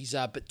think she's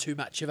a bit too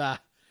much of a...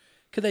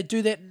 Could they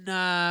do that in...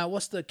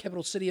 what's the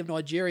capital city of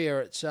Nigeria?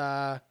 It's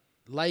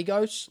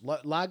Lagos.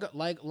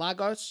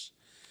 Lagos.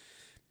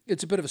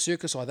 It's a bit of a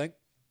circus, I think.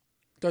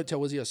 Don't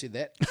tell Wizzy I said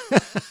that.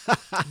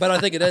 But I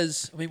think it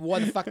is. I mean, why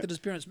the fuck did his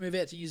parents move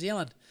out to New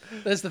Zealand?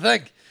 That's the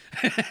thing.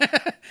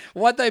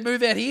 Why'd they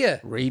move out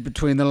here? Read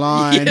between the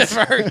lines.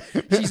 Yeah, bro.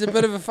 She's a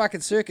bit of a fucking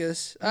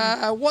circus.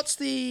 What's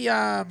the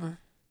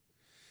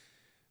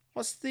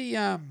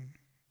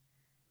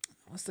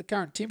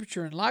current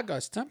temperature in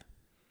Lagos, Tim?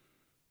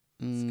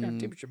 What's the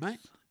current temperature, mate?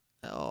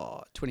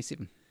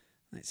 27.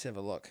 Let's have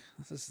a look.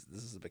 This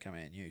is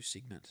becoming a new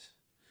segment.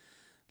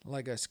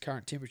 Lagos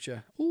current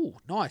temperature. Ooh,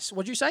 nice.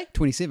 What'd you say?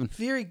 27.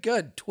 Very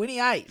good.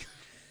 28.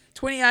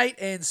 28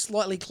 and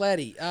slightly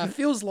cloudy.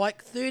 Feels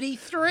like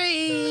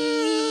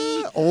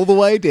 33. All the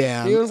way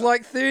down. Feels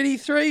like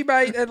 33,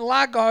 mate, in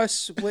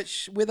Lagos,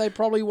 where they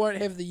probably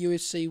won't have the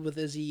UFC with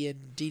Izzy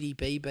and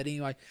DDP. But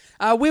anyway,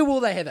 where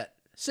will they have it?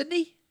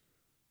 Sydney?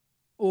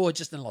 Or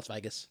just in Las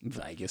Vegas?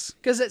 Vegas.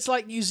 Because it's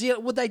like New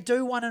Zealand. Would they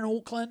do one in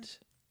Auckland?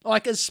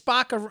 Like, is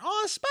Spark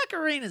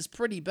Arena's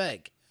pretty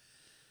big.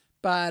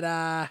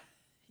 But,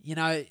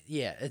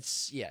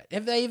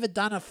 Have they ever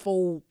done a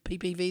full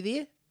PPV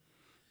there?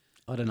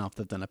 I don't know if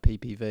they've done a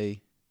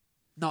PPV.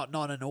 Not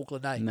in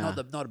Auckland, eh? Nah.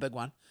 Not a big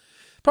one.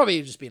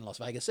 Probably just be in Las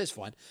Vegas. That's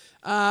fine.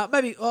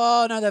 Maybe.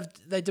 Oh no,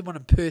 they did one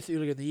in Perth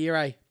earlier in the year,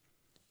 eh?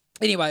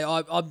 Anyway,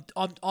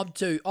 I'm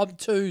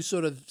too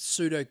sort of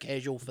pseudo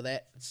casual for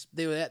that.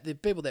 There are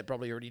people that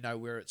probably already know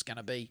where it's going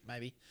to be.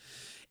 Maybe.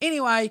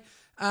 Anyway,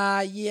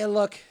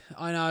 look,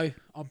 I know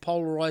I'm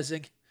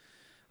polarizing.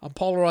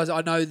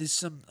 I know there's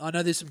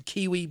some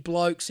Kiwi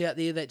blokes out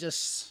there that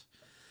just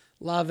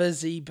love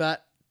Izzy,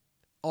 but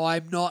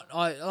I'm not.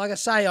 I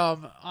don't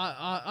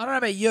know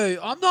about you.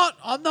 I'm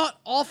not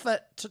off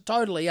it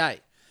totally, eh?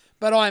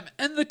 But I'm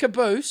in the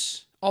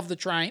caboose of the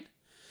train,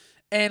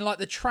 and like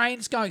the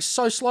train's going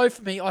so slow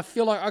for me, I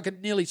feel like I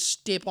could nearly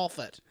step off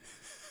it.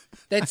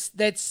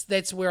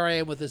 That's where I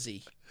am with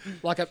Izzy.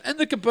 Like I'm in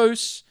the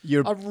caboose.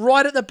 I'm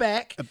right at the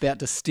back, About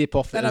to step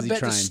off the and I'm Izzy about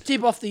train. to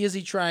step off the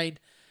Izzy train,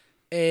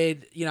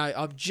 and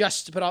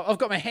but I've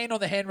got my hand on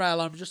the handrail.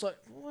 And I'm just like,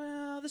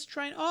 well, this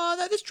train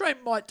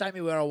might take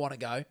me where I want to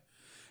go.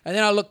 And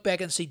then I look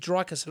back and see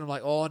Drykus, and I'm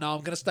like, oh no,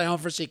 I'm going to stay on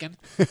for a second.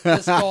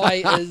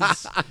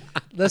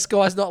 This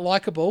guy's not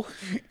likable.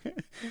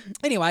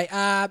 Anyway,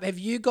 have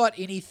you got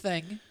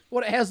anything?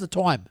 How's the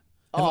time?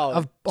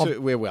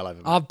 We're well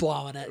over. I've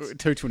blown it.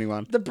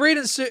 2:21. The bread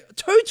and soup,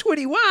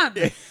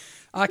 2:21.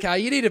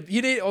 Okay, we need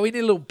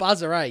a little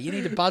buzzer, eh? You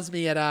need to buzz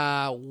me at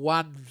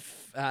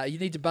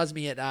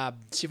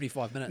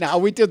 75 minutes. No,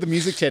 we did the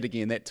music chat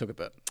again. That took a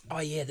bit. Oh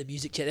yeah, the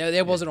music chat.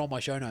 That wasn't on my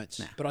show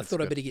notes, but I thought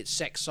I'd better get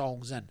Sack's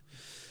songs in.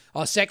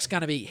 Oh, Sack's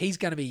he's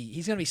gonna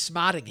be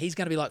smarting. He's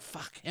gonna be like,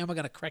 fuck, how am I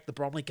gonna crack the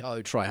Bromley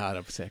code? Try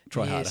harder, Sack.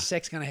 Try harder.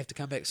 Sack's gonna have to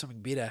come back with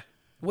something better.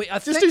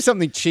 Do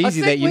something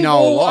cheesy that you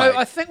know I like.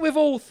 I think we've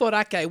all thought,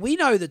 okay, we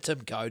know the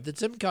Tim code. The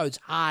Tim code's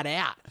hard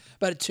out,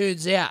 but it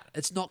turns out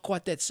it's not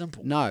quite that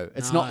simple. No,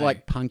 it's not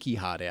like punky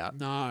hard out.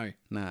 No.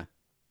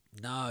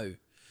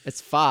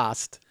 It's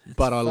fast,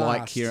 but I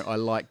fast.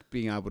 like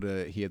being able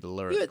to hear the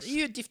lyrics.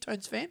 You a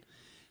Deftones fan?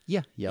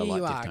 Yeah, I like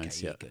you are.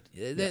 Deftones. Okay, Yeah, good.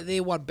 Yeah,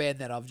 they're one band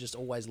that I've just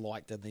always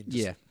liked, and then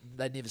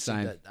they never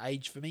seem to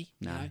age for me.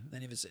 No. They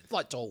never seem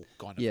like Tool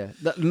kind of. Yeah,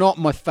 not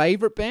my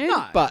favourite band,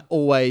 No. but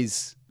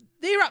always.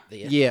 They're up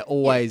there. Yeah,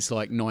 always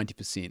like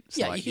 90%. It's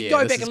Yeah, like, you can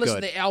go this back is and listen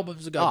good. to their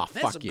albums and go, Oh,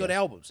 that's fuck some good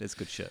albums. That's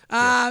good shit.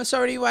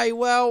 So anyway,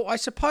 well, I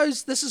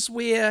suppose this is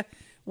where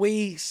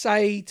we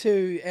say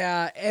to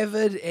our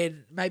avid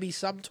and maybe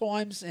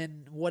sometimes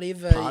and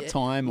whatever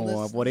Part-time or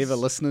listeners, whatever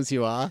listeners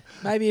you are.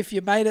 maybe if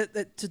you made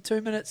it to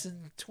 2 hours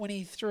and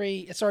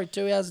 23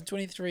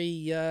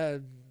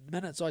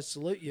 minutes, I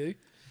salute you.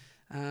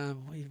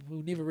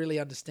 We'll never really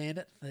understand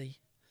it.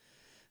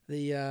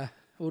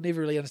 We'll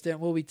never really understand it,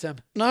 will we, Tim?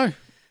 No.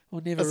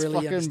 We'll never It's really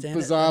fucking understand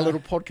bizarre it.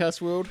 little podcast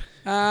world.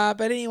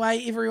 But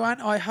anyway, everyone,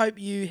 I hope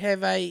you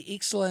have a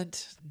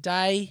excellent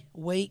day,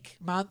 week,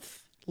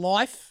 month,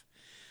 life.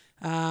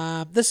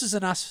 This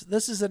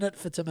isn't it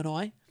for Tim and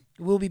I.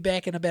 We'll be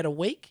back in about a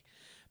week.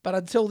 But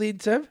until then,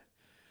 Tim,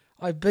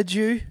 I bid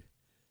you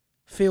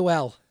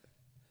farewell.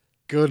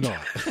 Good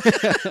night.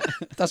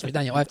 Das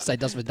vidania. I have to say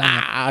das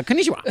vidania.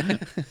 Konnichiwa.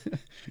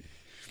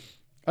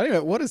 I don't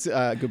know, what is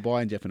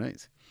goodbye in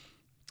Japanese?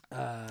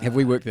 Have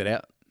we worked that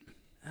out?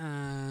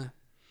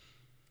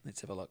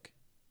 Let's have a look.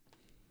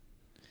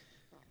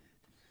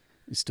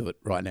 Let's do it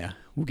right now.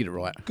 We'll get it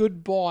right.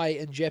 Goodbye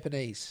in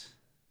Japanese.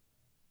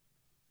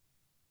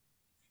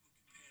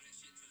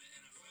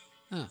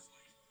 Huh.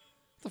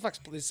 The fuck's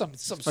there's some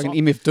Fucking song.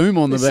 MF Doom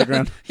on the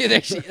background. Yeah, it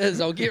actually is.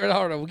 Hold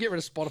on. We'll get rid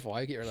of Spotify.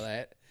 I'll get rid of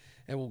that,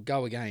 and we'll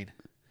go again.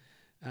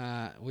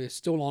 We're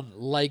still on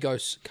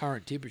Lagos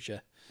current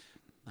temperature.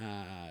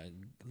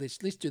 Let's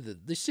do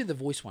the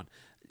voice one.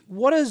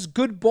 What is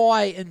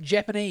goodbye in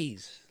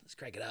Japanese? Let's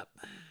crack it up.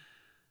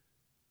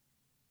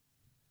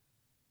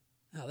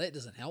 Oh, that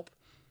doesn't help.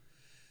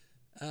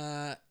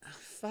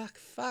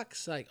 Fuck's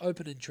sake.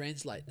 Open and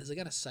translate. Is it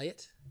going to say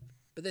it?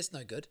 But that's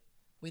no good.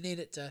 We need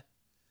it to...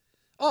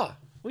 Oh,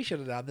 we should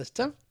have done this,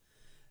 Tim.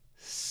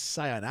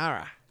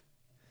 Sayonara.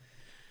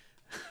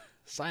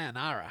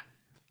 Sayonara.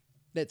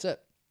 That's it.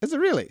 Is it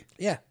really?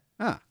 Yeah.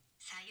 Ah.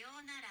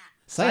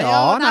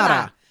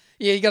 Sayonara.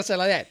 Yeah, you got to say it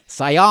like that.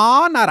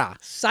 Sayonara.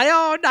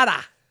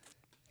 Sayonara.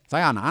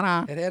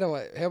 Sayonara. And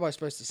how am I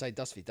supposed to say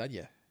das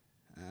vidanya?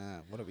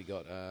 What have we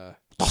got?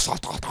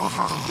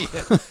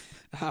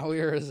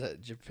 Where is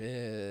it?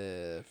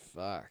 Japan.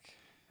 Fuck.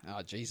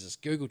 Oh, Jesus.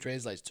 Google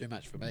Translate's too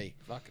much for me.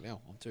 Fucking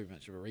hell. I'm too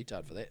much of a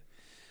retard for that.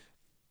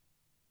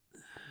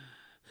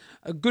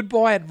 A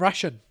goodbye in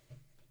Russian.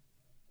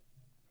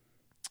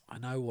 I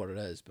know what it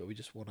is, but we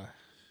just want to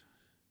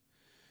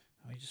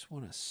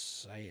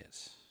say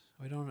it.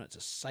 We don't want it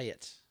to say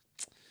it.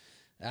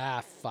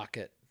 Fuck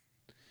it.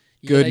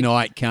 Good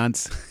night,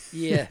 cunts.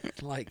 Yeah,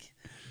 like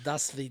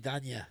das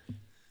vidanya.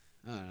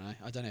 I don't know.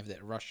 I don't have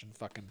that Russian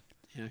fucking,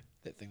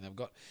 that thing they've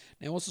got.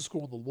 Now, what's the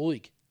score on the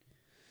league?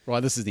 Right,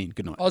 this is the end.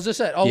 Good night. Oh, is this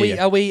it?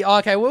 Yeah. Are we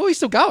okay, well, are we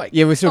still going?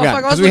 Yeah, we're still going.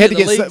 Fuck, I was Because we had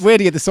looking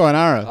to get the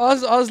sayonara.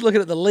 I was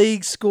looking at the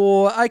league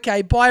score.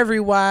 Okay, bye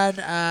everyone.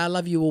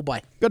 Love you all.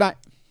 Bye. Good night.